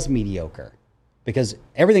 that was mediocre, because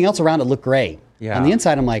everything else around it looked great. Yeah. On the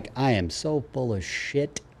inside, I'm like, I am so full of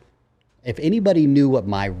shit. If anybody knew what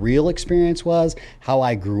my real experience was, how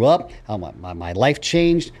I grew up, how my life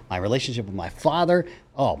changed, my relationship with my father,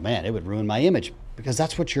 oh man, it would ruin my image. Because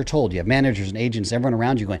that's what you're told. You have managers and agents, everyone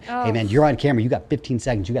around you going, hey man, you're on camera, you got 15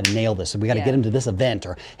 seconds, you got to nail this. So we got to get into this event,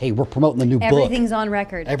 or hey, we're promoting the new book. Everything's on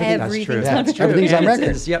record. Everything- true. Everything's Yeah, on That's true. record. everything's on And it's-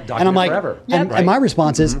 record. it's, yep, and I'm like, documented and, forever. and my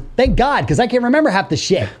response is, thank God, because I can't remember half the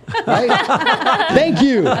shit. Right? Thank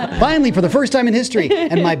you. Finally, for the first time in history.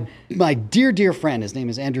 And my dear friend, his name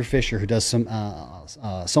is Andrew Fisher, who does some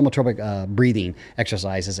somatropic breathing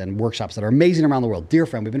exercises and workshops that are amazing around the world. Dear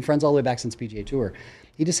friend, we've been friends all the way back since PGA Tour.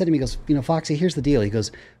 He just said to me, he goes, Foxy, here's the deal. He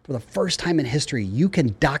goes, for the first time in history, you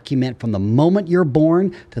can document from the moment you're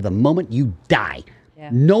born to the moment you die. Yeah.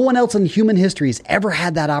 No one else in human history has ever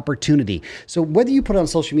had that opportunity. So whether you put it on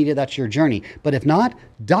social media, that's your journey. But if not,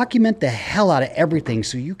 document the hell out of everything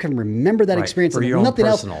so you can remember that Right, experience. for And if your own nothing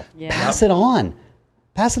personal. else, Yeah. pass it on.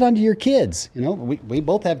 Pass it on to your kids. We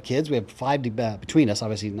both have kids. We have 5 between us,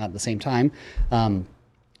 obviously not at the same time.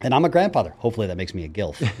 And I'm a grandfather. Hopefully that makes me a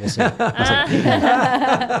gilf. We'll see. Right?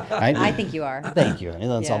 I think you are. Thank you.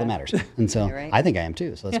 That's all that Yeah. matters. And so You're right. I think I am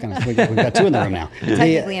too. So that's kind of we've got 2 in the room now.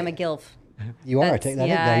 Technically, I'm a gilf. You are. That's- Take that.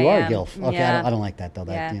 yeah, You are I a am. gilf. Okay, Yeah. I don't like that though.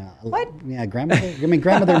 Yeah. What? What? Yeah, grandmother. I mean,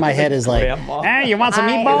 grandmother in my head is like, Grandma. hey, you want some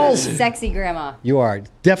I am meatballs? sexy grandma. You are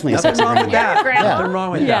definitely a Nothing sexy wrong with grandma. that. Grandma. Nothing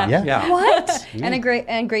wrong with Yeah. that. Yeah. What? And a great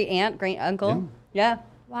aunt, great uncle. Yeah.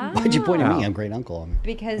 Wow. Why'd you point at me? Yeah. I'm great uncle.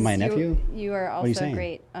 Because Am I a nephew? you are are you also a saying?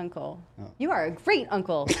 great uncle. You are a great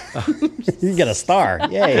uncle. You get a star.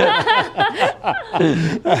 Yay.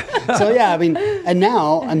 So yeah, I mean,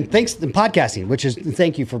 and thanks to podcasting, which is,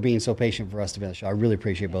 thank you for being so patient for us to be on the show. I really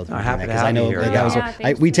appreciate both of you. I'm happy doing to that, 'cause have I know you here. that was Yeah,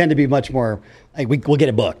 thank we you. tend to be much more, like, we'll get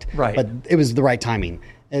it booked. Right. But it was the right timing.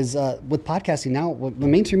 As with podcasting now, with the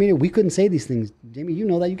mainstream media, we couldn't say these things. Jamie, you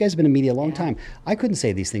know that. You guys have been in media a long time. I couldn't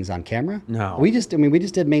say these things on camera. No. We just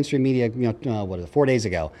did mainstream media, 4 days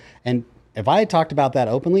ago. And if I had talked about that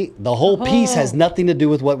openly, the whole piece has nothing to do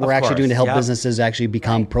with what we're actually course, doing to help yep. businesses actually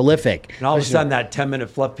become prolific. And all of a sudden, that 10-minute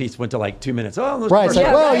fluff piece went to like 2 minutes. Oh, Right, it's like,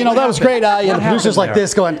 well, that was great. The producer's like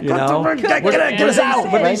this going, You know, get us out.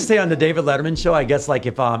 What did he say on the David Letterman show? I guess like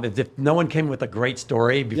if no one came with a great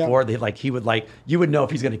story before, you would know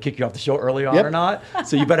if he's going to kick you off the show early on Yep. or not.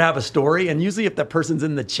 So you better have a story. And usually, if that person's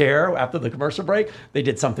in the chair after the commercial break, they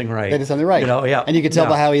did something right. They did something right. You know, yeah. And you could tell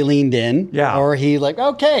by how he leaned in. Yeah. Or he like,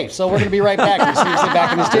 okay, so we're going to be right back. You see him sit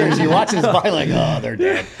back in his chair. You're watching his body like, oh, they're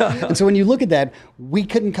dead. And so when you look at that, we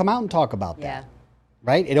couldn't come out and talk about that. Yeah.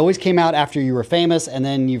 Right? It always came out after you were famous, and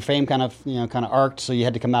then your fame kind of arced. So you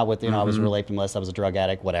had to come out with, I was a rape molest, I was a drug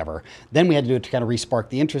addict, whatever. Then we had to do it to kind of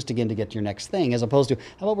re-spark the interest again to get to your next thing, as opposed to,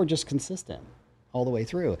 how about we're just consistent all the way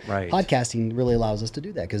through? Right. Podcasting really allows us to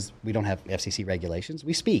do that because we don't have FCC regulations.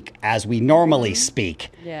 We speak as we normally speak.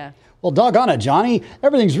 Yeah. Well, doggone it, Johnny.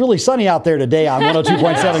 Everything's really sunny out there today on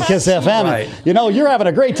 102.7 KISS FM. Right. And, you're having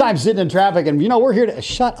a great time sitting in traffic, and, we're here to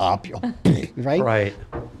shut up. Right? Right.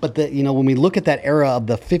 But when we look at that era of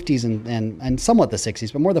the 50s and somewhat the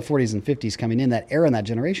 60s, but more the 40s and 50s coming in, that era and that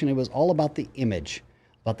generation, it was all about the image,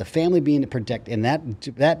 about the family being protected. And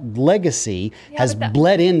that legacy has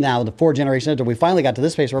bled in now to 4 generations until we finally got to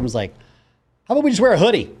this space where everyone's like, how about we just wear a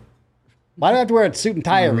hoodie? Why do I have to wear a suit and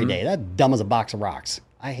tie every day? That's dumb as a box of rocks.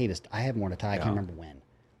 I hate it. I haven't worn a tie. I can't remember when.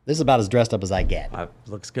 This is about as dressed up as I get.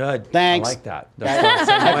 Looks good. Thanks. I like that. That's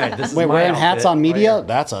the same way. This is Wait, my wearing hats outfit on media? right here.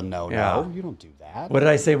 That's a no-no. Yeah. You don't do that. What did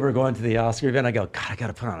I say? We were going to the Oscar event. I go, God, I got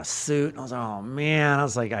to put on a suit. And I was like, oh man. I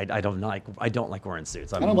was like, I don't like wearing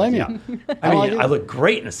suits. I don't blame you. I don't mean, like I it. look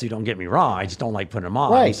great in a suit. Don't get me wrong. I just don't like putting them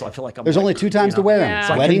on. Right. So I feel like There's only 2 times to wear them. Yeah.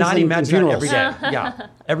 So I Weddings cannot and imagine that funerals. every day. Yeah,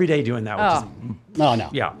 every day doing that. Which is, No.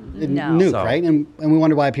 yeah. No. Nuke, So- right? And we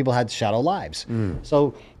wonder why people had shallow lives. Mm.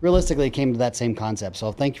 So realistically, it came to that same concept.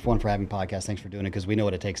 So thank you, for having podcasts. Thanks for doing it because we know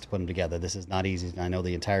what it takes to put them together. This is not easy. And I know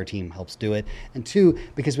the entire team helps do it. And 2,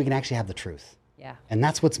 because we can actually have the truth. Yeah. And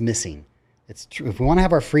that's what's missing. It's true. If we want to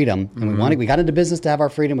have our freedom, and Mm-hmm. we got into business to have our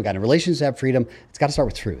freedom, we got into relationships to have freedom, it's got to start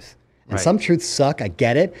with truth. And Right. some truths suck. I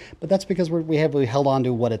get it, but that's because we held on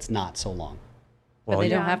to what it's not so long. But they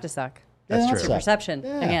yeah. don't have to suck. That's Yeah, true. that's Your perception.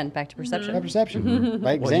 Yeah. Again, back to perception. Our perception,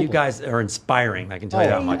 right? Well, you Example. guys are inspiring. I can tell you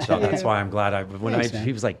that much. So that's why I'm glad. Thanks, man.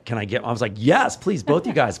 He was like, "Can I get?" I was like, "Yes, please, both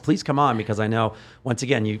you guys, please come on," because I know once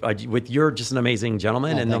again, you're just an amazing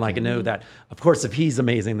gentleman, and then thank I know that, of course, if he's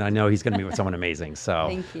amazing, then I know he's going to be with someone amazing. So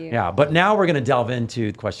Thank you. Yeah, but now we're going to delve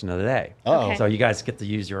into the question of the day. Uh-oh. Okay. So you guys get to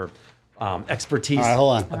use your expertise. All right,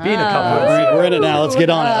 hold on. of being a couple. We're in it now. Let's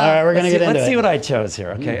get on it. All right, we're going to get into Let's see it. what I chose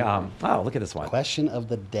here. Okay. Oh, look at this one. Question of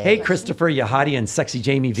the day. Hey, Christopher, Yahadi, and sexy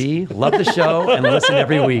Jamie V. Love the show and listen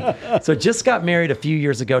every week. So just got married a few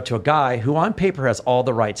years ago to a guy who on paper has all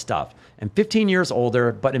the right stuff. And 15 years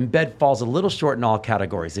older, but in bed falls a little short in all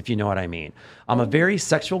categories, if you know what I mean. I'm a very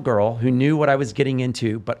sexual girl who knew what I was getting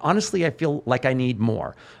into, but honestly, I feel like I need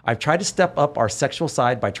more. I've tried to step up our sexual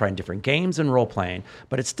side by trying different games and role playing,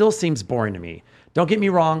 but it still seems boring to me. Don't get me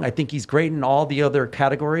wrong, I think he's great in all the other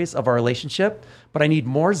categories of our relationship, but I need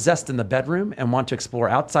more zest in the bedroom and want to explore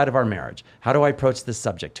outside of our marriage. How do I approach this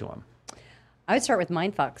subject to him? I would start with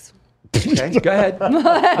mindfucks. Okay, go ahead. What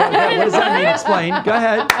does that mean? Explain. Go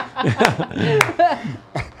ahead.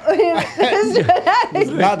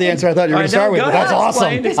 Not the answer I thought you were going I to start know, with, go but that's ahead,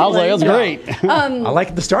 awesome. explain, I was like, that's explain. great. I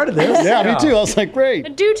like the start of this. Yeah, me too. I was like,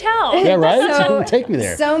 great. Do tell. Yeah, right? So- Take me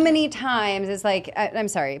there. So many times it's like I'm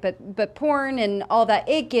sorry, but porn and all that,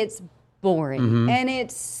 it gets boring Mm-hmm. and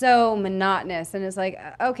it's so monotonous, and it's like,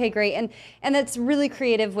 okay, great, and that's really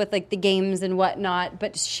creative with like the games and whatnot,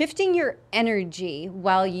 but shifting your energy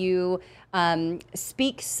while you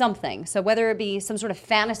speak something. So whether it be some sort of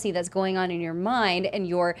fantasy that's going on in your mind and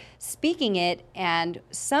you're speaking it and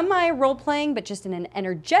semi role playing, but just in an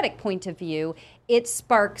energetic point of view, it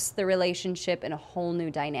sparks the relationship in a whole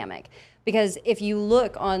new dynamic. Because if you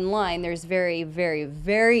look online, there's very, very,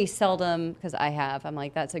 very seldom, because I'm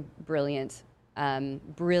like, that's a brilliant,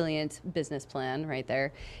 brilliant business plan right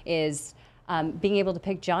there, is being able to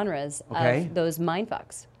pick genres Okay. of those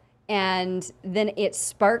mindfucks. And then it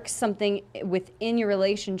sparks something within your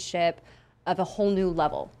relationship of a whole new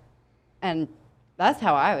level. And that's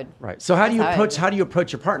how I would. Right. So how do you that's approach? How do you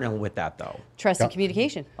approach your partner with that, though? Trust and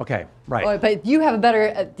communication. Okay. Right. Oh, but you have a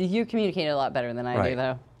better, you communicate a lot better than I Right. do,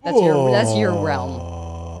 though. That's your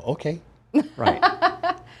realm. Okay.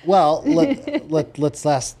 Right. Well, let's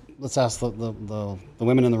ask the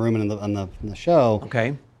women in the room and in the show.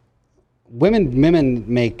 Okay. Women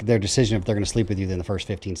make their decision if they're going to sleep with you in the first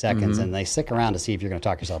 15 seconds, and they stick around to see if you're going to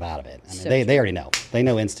talk yourself out of it. I mean, they already know. They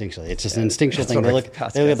know instinctually. It's just an instinctual thing. what They I look.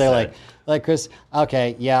 was They look. They're gonna like Chris.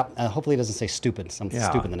 Okay, yeah. Hopefully, he doesn't say stupid. Something Yeah.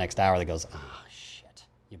 stupid the next hour that goes, ah, shit,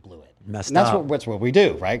 you blew it. Messed and that's up. that's what we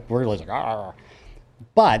do, right? We're like, ah.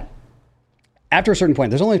 But after a certain point,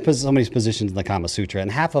 there's only so many positions in the Kama Sutra, and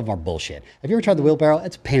half of them are bullshit. Have you ever tried the wheelbarrow?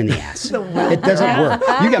 It's a pain in the ass. It doesn't work.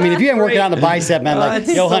 I mean, if you haven't worked out on the bicep, man, like,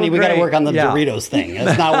 That's yo, honey, so we got to great. work on the Yeah. Doritos thing.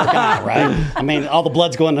 It's not working out, right? I mean, all the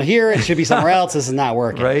blood's going to here. It should be somewhere else. This is not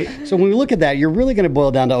working. Right. So when we look at that, you're really going to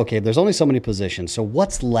boil down to, okay, there's only so many positions. So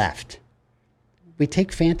what's left? We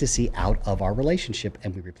take fantasy out of our relationship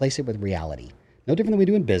and we replace it with reality. No different than we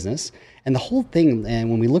do in business. And the whole thing, and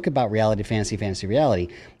when we look about reality, fantasy, reality,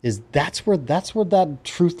 is that's where that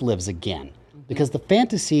truth lives again. Because the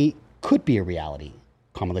fantasy could be a reality,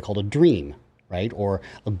 commonly called a dream, right? Or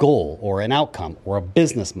a goal, or an outcome, or a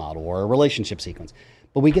business model, or a relationship sequence.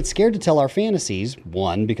 But we get scared to tell our fantasies,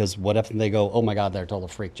 one, because what if they go, oh my God, they're told a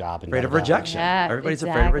freak job. And Afraid of blah, blah, blah. rejection. Yeah, Everybody's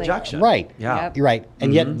afraid of exactly. rejection. Right. Yeah. Yep. You're right.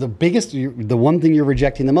 And yet the one thing you're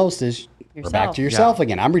rejecting the most is we're back Yourself. to yourself Yeah.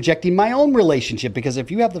 again. I'm rejecting my own relationship because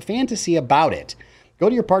if you have the fantasy about it, go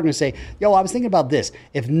to your partner and say, yo, I was thinking about this.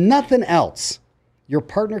 If nothing else, your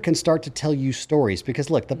partner can start to tell you stories because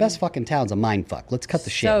look, the best fucking town's a mind fuck. Let's cut the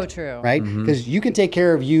shit. So true. Right? Because you can take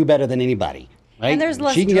care of you better than anybody. Right? And there's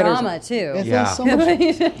less She can get her- drama, too. There's Yeah. so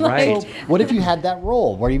much- Right. so what if you had that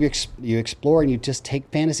role where you explore and you just take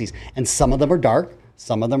fantasies, and some of them are dark,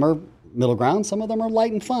 some of them are middle ground, some of them are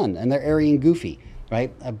light and fun, and they're airy and goofy.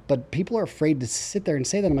 right? But people are afraid to sit there and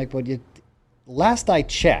say that. I'm like, well, last I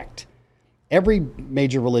checked, every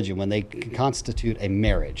major religion, when they constitute a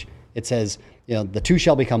marriage, it says, the two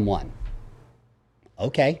shall become one.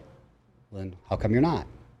 Okay, well, then how come you're not?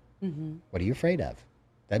 What are you afraid of?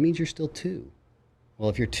 That means you're still two. Well,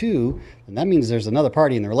 if you're two, then that means there's another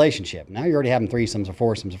party in the relationship. Now you're already having threesomes or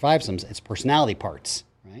foursomes or fivesomes. It's personality parts,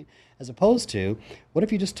 right? As opposed to, what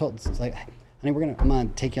if you just told, it's like, honey, I'm gonna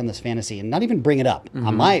take you on this fantasy and not even bring it up.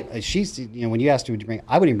 On she's, when you asked her to bring,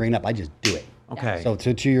 I wouldn't even bring it up. I just do it. Okay. So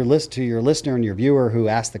to your listener and your viewer who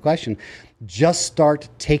asked the question, just start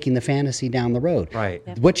taking the fantasy down the road. Right.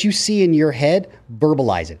 Yep. What you see in your head,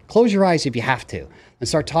 verbalize it. Close your eyes if you have to, and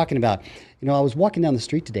start talking about, I was walking down the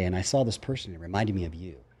street today and I saw this person. It reminded me of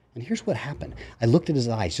you. And here's what happened. I looked at his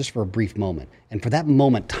eyes just for a brief moment. And for that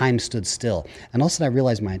moment, time stood still. And all of a sudden, I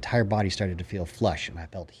realized my entire body started to feel flush and I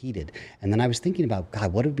felt heated. And then I was thinking about,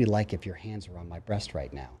 God, what it would be like if your hands were on my breast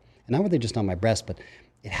right now? And not were they just on my breast, but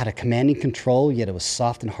it had a commanding control, yet it was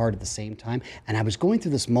soft and hard at the same time. And I was going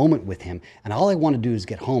through this moment with him, and all I wanted to do is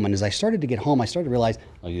get home. And as I started to get home, I started to realize,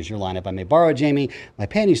 I'll use your line if I may borrow it, Jamie. My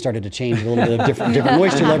panties started to change, a little bit of different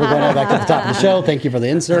moisture level going on back at the top of the show. Thank you for the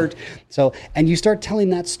insert. So, and you start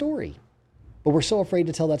telling that story. But we're so afraid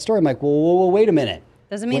to tell that story. I'm like, whoa, wait a minute.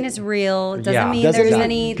 Doesn't mean it's real. Doesn't Yeah. mean Doesn't there's mean-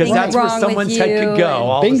 anything Because that's where wrong someone's with head you. could go.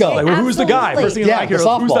 All of a Bingo. sudden, like, well, who's the guy? Absolutely. First thing you Yeah, like here, the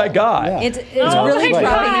who's softball. that guy? Yeah. It's Oh really my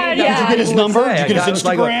dropping God, you yeah. Did you get his down. number? Say, Did you get I his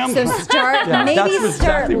got, like, Instagram? So start, Yeah, maybe that's start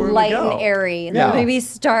exactly where we light go. and airy. Yeah. Maybe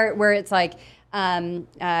start where it's like you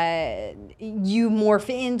morph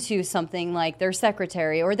into something like their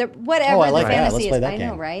secretary or whatever Oh, I like the that. fantasy Let's is. play that I game.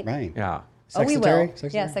 know, right? Right. Yeah. Oh, we Sexetary? will.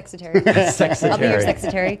 Sexetary? Yeah, secretary. I'll be your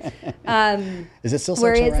secretary. Is it still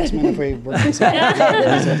Where sexual is it? harassment if we work this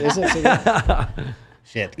out? Is it?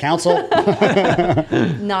 Shit. Counsel?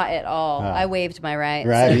 Not at all. I waived my rights.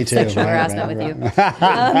 Right, me too. Sexual Right, harassment right,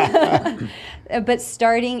 with you. But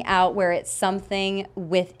starting out where it's something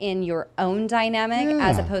within your own dynamic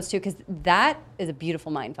as opposed to, because that is a beautiful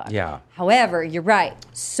mind fuck. Yeah. However, you're right.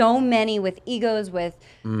 So many with egos, with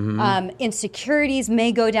insecurities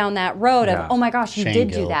may go down that road Yeah. of, oh my gosh, you Shame, did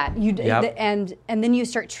do guilt. that. Yep. And then you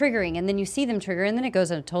start triggering, and then you see them trigger, and then it goes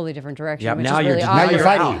in a totally different direction. Yep. Which Now is you're really just, now awkward. you're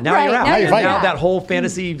fighting. out. Now Right, you're out. now you're And fighting. now that whole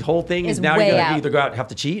fantasy whole thing is Is now you're way going to out. either go out and have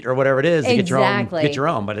to cheat or whatever it is to Exactly. get your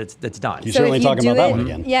own, but it's done. You certainly if you talking do about that it- one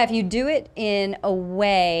again. Yeah, if you do it in a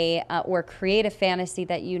way or create a fantasy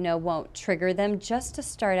that won't trigger them, just to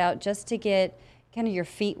start out, just to get kind of your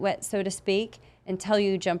feet wet, so to speak, until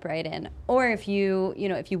you jump right in. Or if you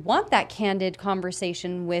want that candid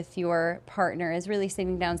conversation with your partner, is really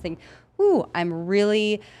sitting down and saying, "Ooh, I'm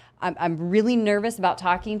really nervous about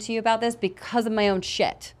talking to you about this because of my own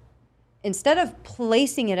shit." Instead of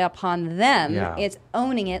placing it upon them, Yeah. it's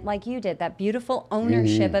owning it like you did. That beautiful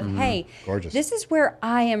ownership of, hey, Gorgeous. this is where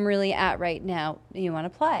I am really at right now. You want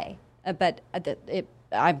to play.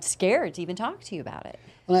 I'm scared to even talk to you about it.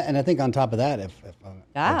 And I think on top of that, if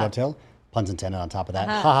I dovetail, puns intended on top of that,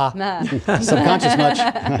 haha, subconscious much,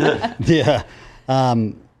 yeah,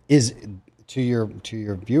 is to your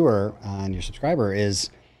viewer and your subscriber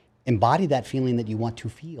is embody that feeling that you want to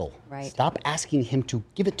feel. Right. Stop asking him to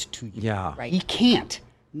give it to you. Yeah. Right. He can't.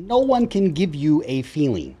 No one can give you a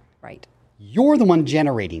feeling. Right. You're the one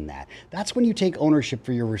generating that. That's when you take ownership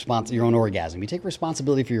for your own orgasm. You take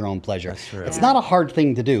responsibility for your own pleasure. That's true. It's not a hard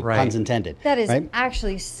thing to do, Right. puns intended. That is right?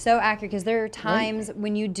 actually so accurate, because there are times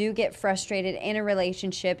when you do get frustrated in a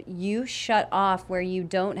relationship, you shut off where you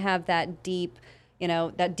don't have that deep,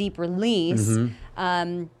 release.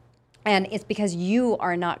 Mm-hmm. And it's because you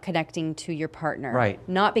are not connecting to your partner. Right.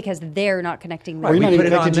 Not because they're not connecting with Or you. you're not We put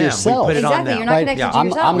even it on connected to them. yourself. We put it on Exactly, them. you're not Right. connected Yeah. to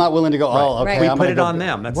yourself. I'm not willing to go, oh, okay. Right. We I'm put gonna it go on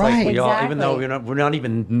them. That's Right. like we all, even though Exactly. we're not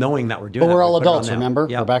even knowing that we're doing But that. we're all we put it on adults, them. remember?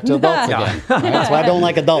 Yep. We're back to adults Yeah. again. Right? That's why I don't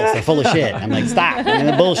like adults. They're full of shit. I'm like, stop. You're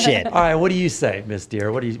the bullshit. All right, what do you say, Miss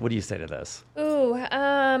Deer? What do you say to this? Ooh,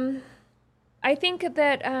 I think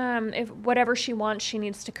that if whatever she wants, she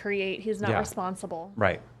needs to create. He's not Yeah. responsible.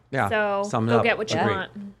 Right. Yeah. So Sum it go up. get what you Agreed.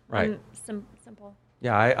 want. Right. Simple.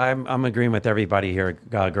 Yeah, I'm agreeing with everybody here,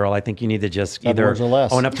 girl. I think you need to just 7 either words or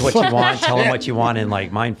less. own up to what you want, tell him what you want, and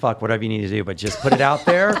like mind fuck whatever you need to do. But just put it out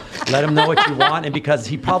there, let him know what you want, and because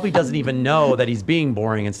he probably doesn't even know that he's being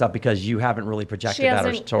boring and stuff because you haven't really projected that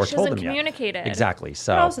or she told hasn't him yet. communicated. Exactly.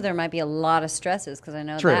 So But also, there might be a lot of stresses, because I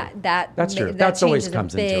know True. that's true. that That's always changes a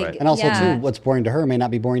comes into big, it. And also, yeah. too, what's boring to her may not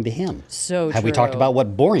be boring to him. So Have we talked true. about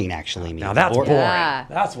what boring actually means? now that's Or- boring. Yeah.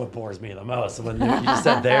 That's what bores me the most. When you just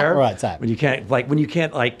said there, Right, it's that. when you can't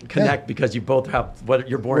connect because you both have what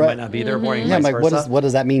your boring Right. might not be their boring. Yeah, I'm vice like, versa. what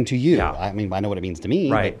does that mean to you? Yeah. I mean, I know what it means to me,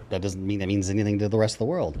 Right. but that doesn't mean that means anything to the rest of the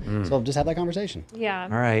world. So just have that conversation. Yeah.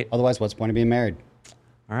 All right. Otherwise, what's the point of being married?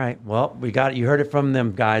 All right. Well, we got it. You heard it from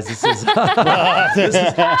them, guys. This is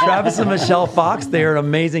Travis and Michelle Fox. They are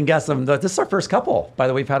amazing guests. This is our first couple, by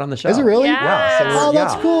the way, we've had on the show. Is it really? Yeah. So Oh,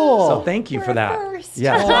 that's cool. So thank you for that. first.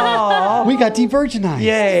 Yeah. Aw. We got de-virginized.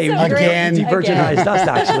 Yay. So great. Again. De-virginized us,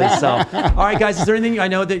 actually. So, all right, guys, is there anything I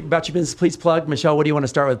know that about your business? Please plug. Michelle, what do you want to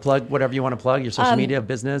start with? Plug whatever you want to plug. Your social media,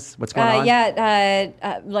 business, what's going on?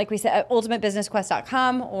 Like we said,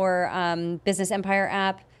 ultimatebusinessquest.com or Business Empire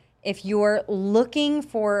app. If you're looking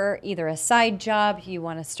for either a side job, you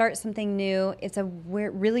want to start something new, it's a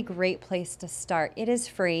really great place to start. It is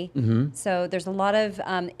free. So there's a lot of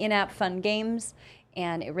in-app fun games,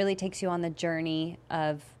 and it really takes you on the journey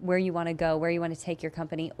of where you want to go, where you want to take your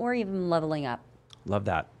company, or even leveling up. Love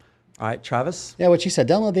that. All right, Travis? Yeah, what you said.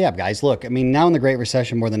 Download the app, guys. Look, I mean, now in the Great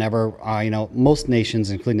Recession more than ever, most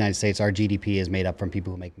nations, including the United States, our GDP is made up from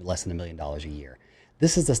people who make less than $1 million a year.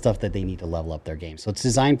 This is the stuff that they need to level up their game. So it's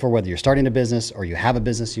designed for whether you're starting a business or you have a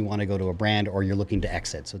business, you want to go to a brand, or you're looking to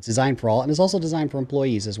exit. So it's designed for all, and it's also designed for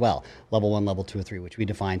employees as well. Level 1, level 2, or 3, which we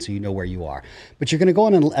define so you know where you are. But you're going to go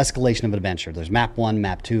on an escalation of adventure. There's map 1,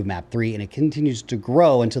 map 2, map 3, and it continues to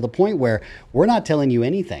grow until the point where we're not telling you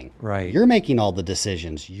anything. Right. You're making all the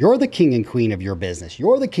decisions. You're the king and queen of your business.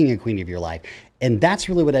 You're the king and queen of your life. And that's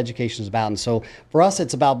really what education is about. And so for us,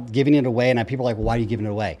 it's about giving it away. And people are like, well, why are you giving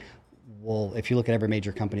it away? Well, if you look at every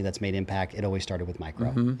major company that's made impact, it always started with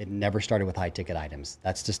micro. It never started with high ticket items.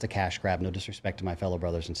 That's just a cash grab. No disrespect to my fellow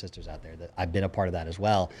brothers and sisters out there. That I've been a part of that as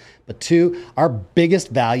well. But two, our biggest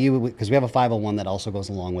value, because we have a 501 that also goes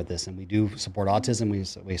along with this, and we do support autism.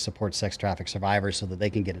 We support sex traffic survivors so that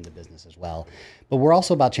they can get into business as well. But we're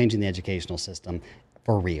also about changing the educational system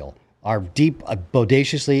for real. Our deep,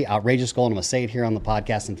 bodaciously outrageous goal, and I'm going to say it here on the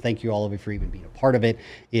podcast, and thank you all of you for even being a part of it,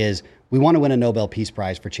 is we want to win a Nobel Peace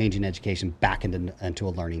Prize for changing education back into a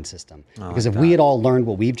learning system. Because if we had all learned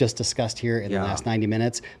what we've just discussed here in the last 90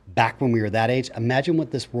 minutes, back when we were that age, imagine what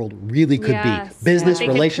this world really could Yes. be. Business, They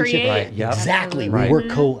could relationship. create. Right, yep. Exactly. Right. We work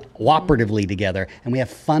cooperatively together, and we have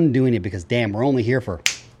fun doing it because, damn, we're only here for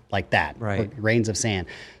like that, Right. grains of sand.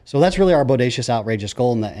 So that's really our bodacious, outrageous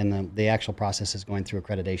goal, and the actual process is going through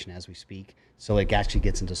accreditation as we speak. So it actually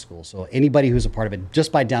gets into school. So anybody who's a part of it,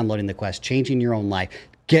 just by downloading the Quest, changing your own life,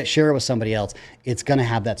 share it with somebody else, it's going to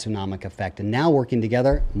have that tsunamic effect. And now working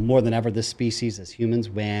together, more than ever, this species as humans,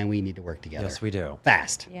 man, we need to work together. Yes, we do.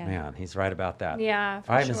 Fast. Yeah. Man, he's right about that. Yeah,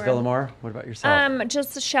 for All right, Ms. sure. Villamore, what about yourself?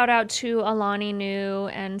 Just a shout out to Alani New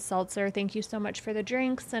and Seltzer. Thank you so much for the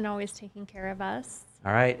drinks and always taking care of us.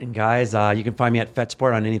 All right, and guys, you can find me at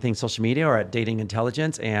FetchSport on anything social media or at Dating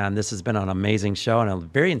Intelligence. And this has been an amazing show and a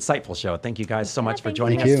very insightful show. Thank you guys so much for thank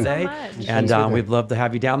joining you us so today. much. And we'd love to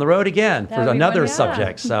have you down the road again for That'd be another wonderful.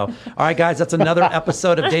 subject. So, all right, guys, that's another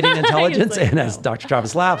episode of Dating Intelligence. like, And as Dr.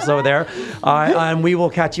 Travis laughs over there, and we will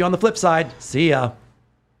catch you on the flip side. See ya.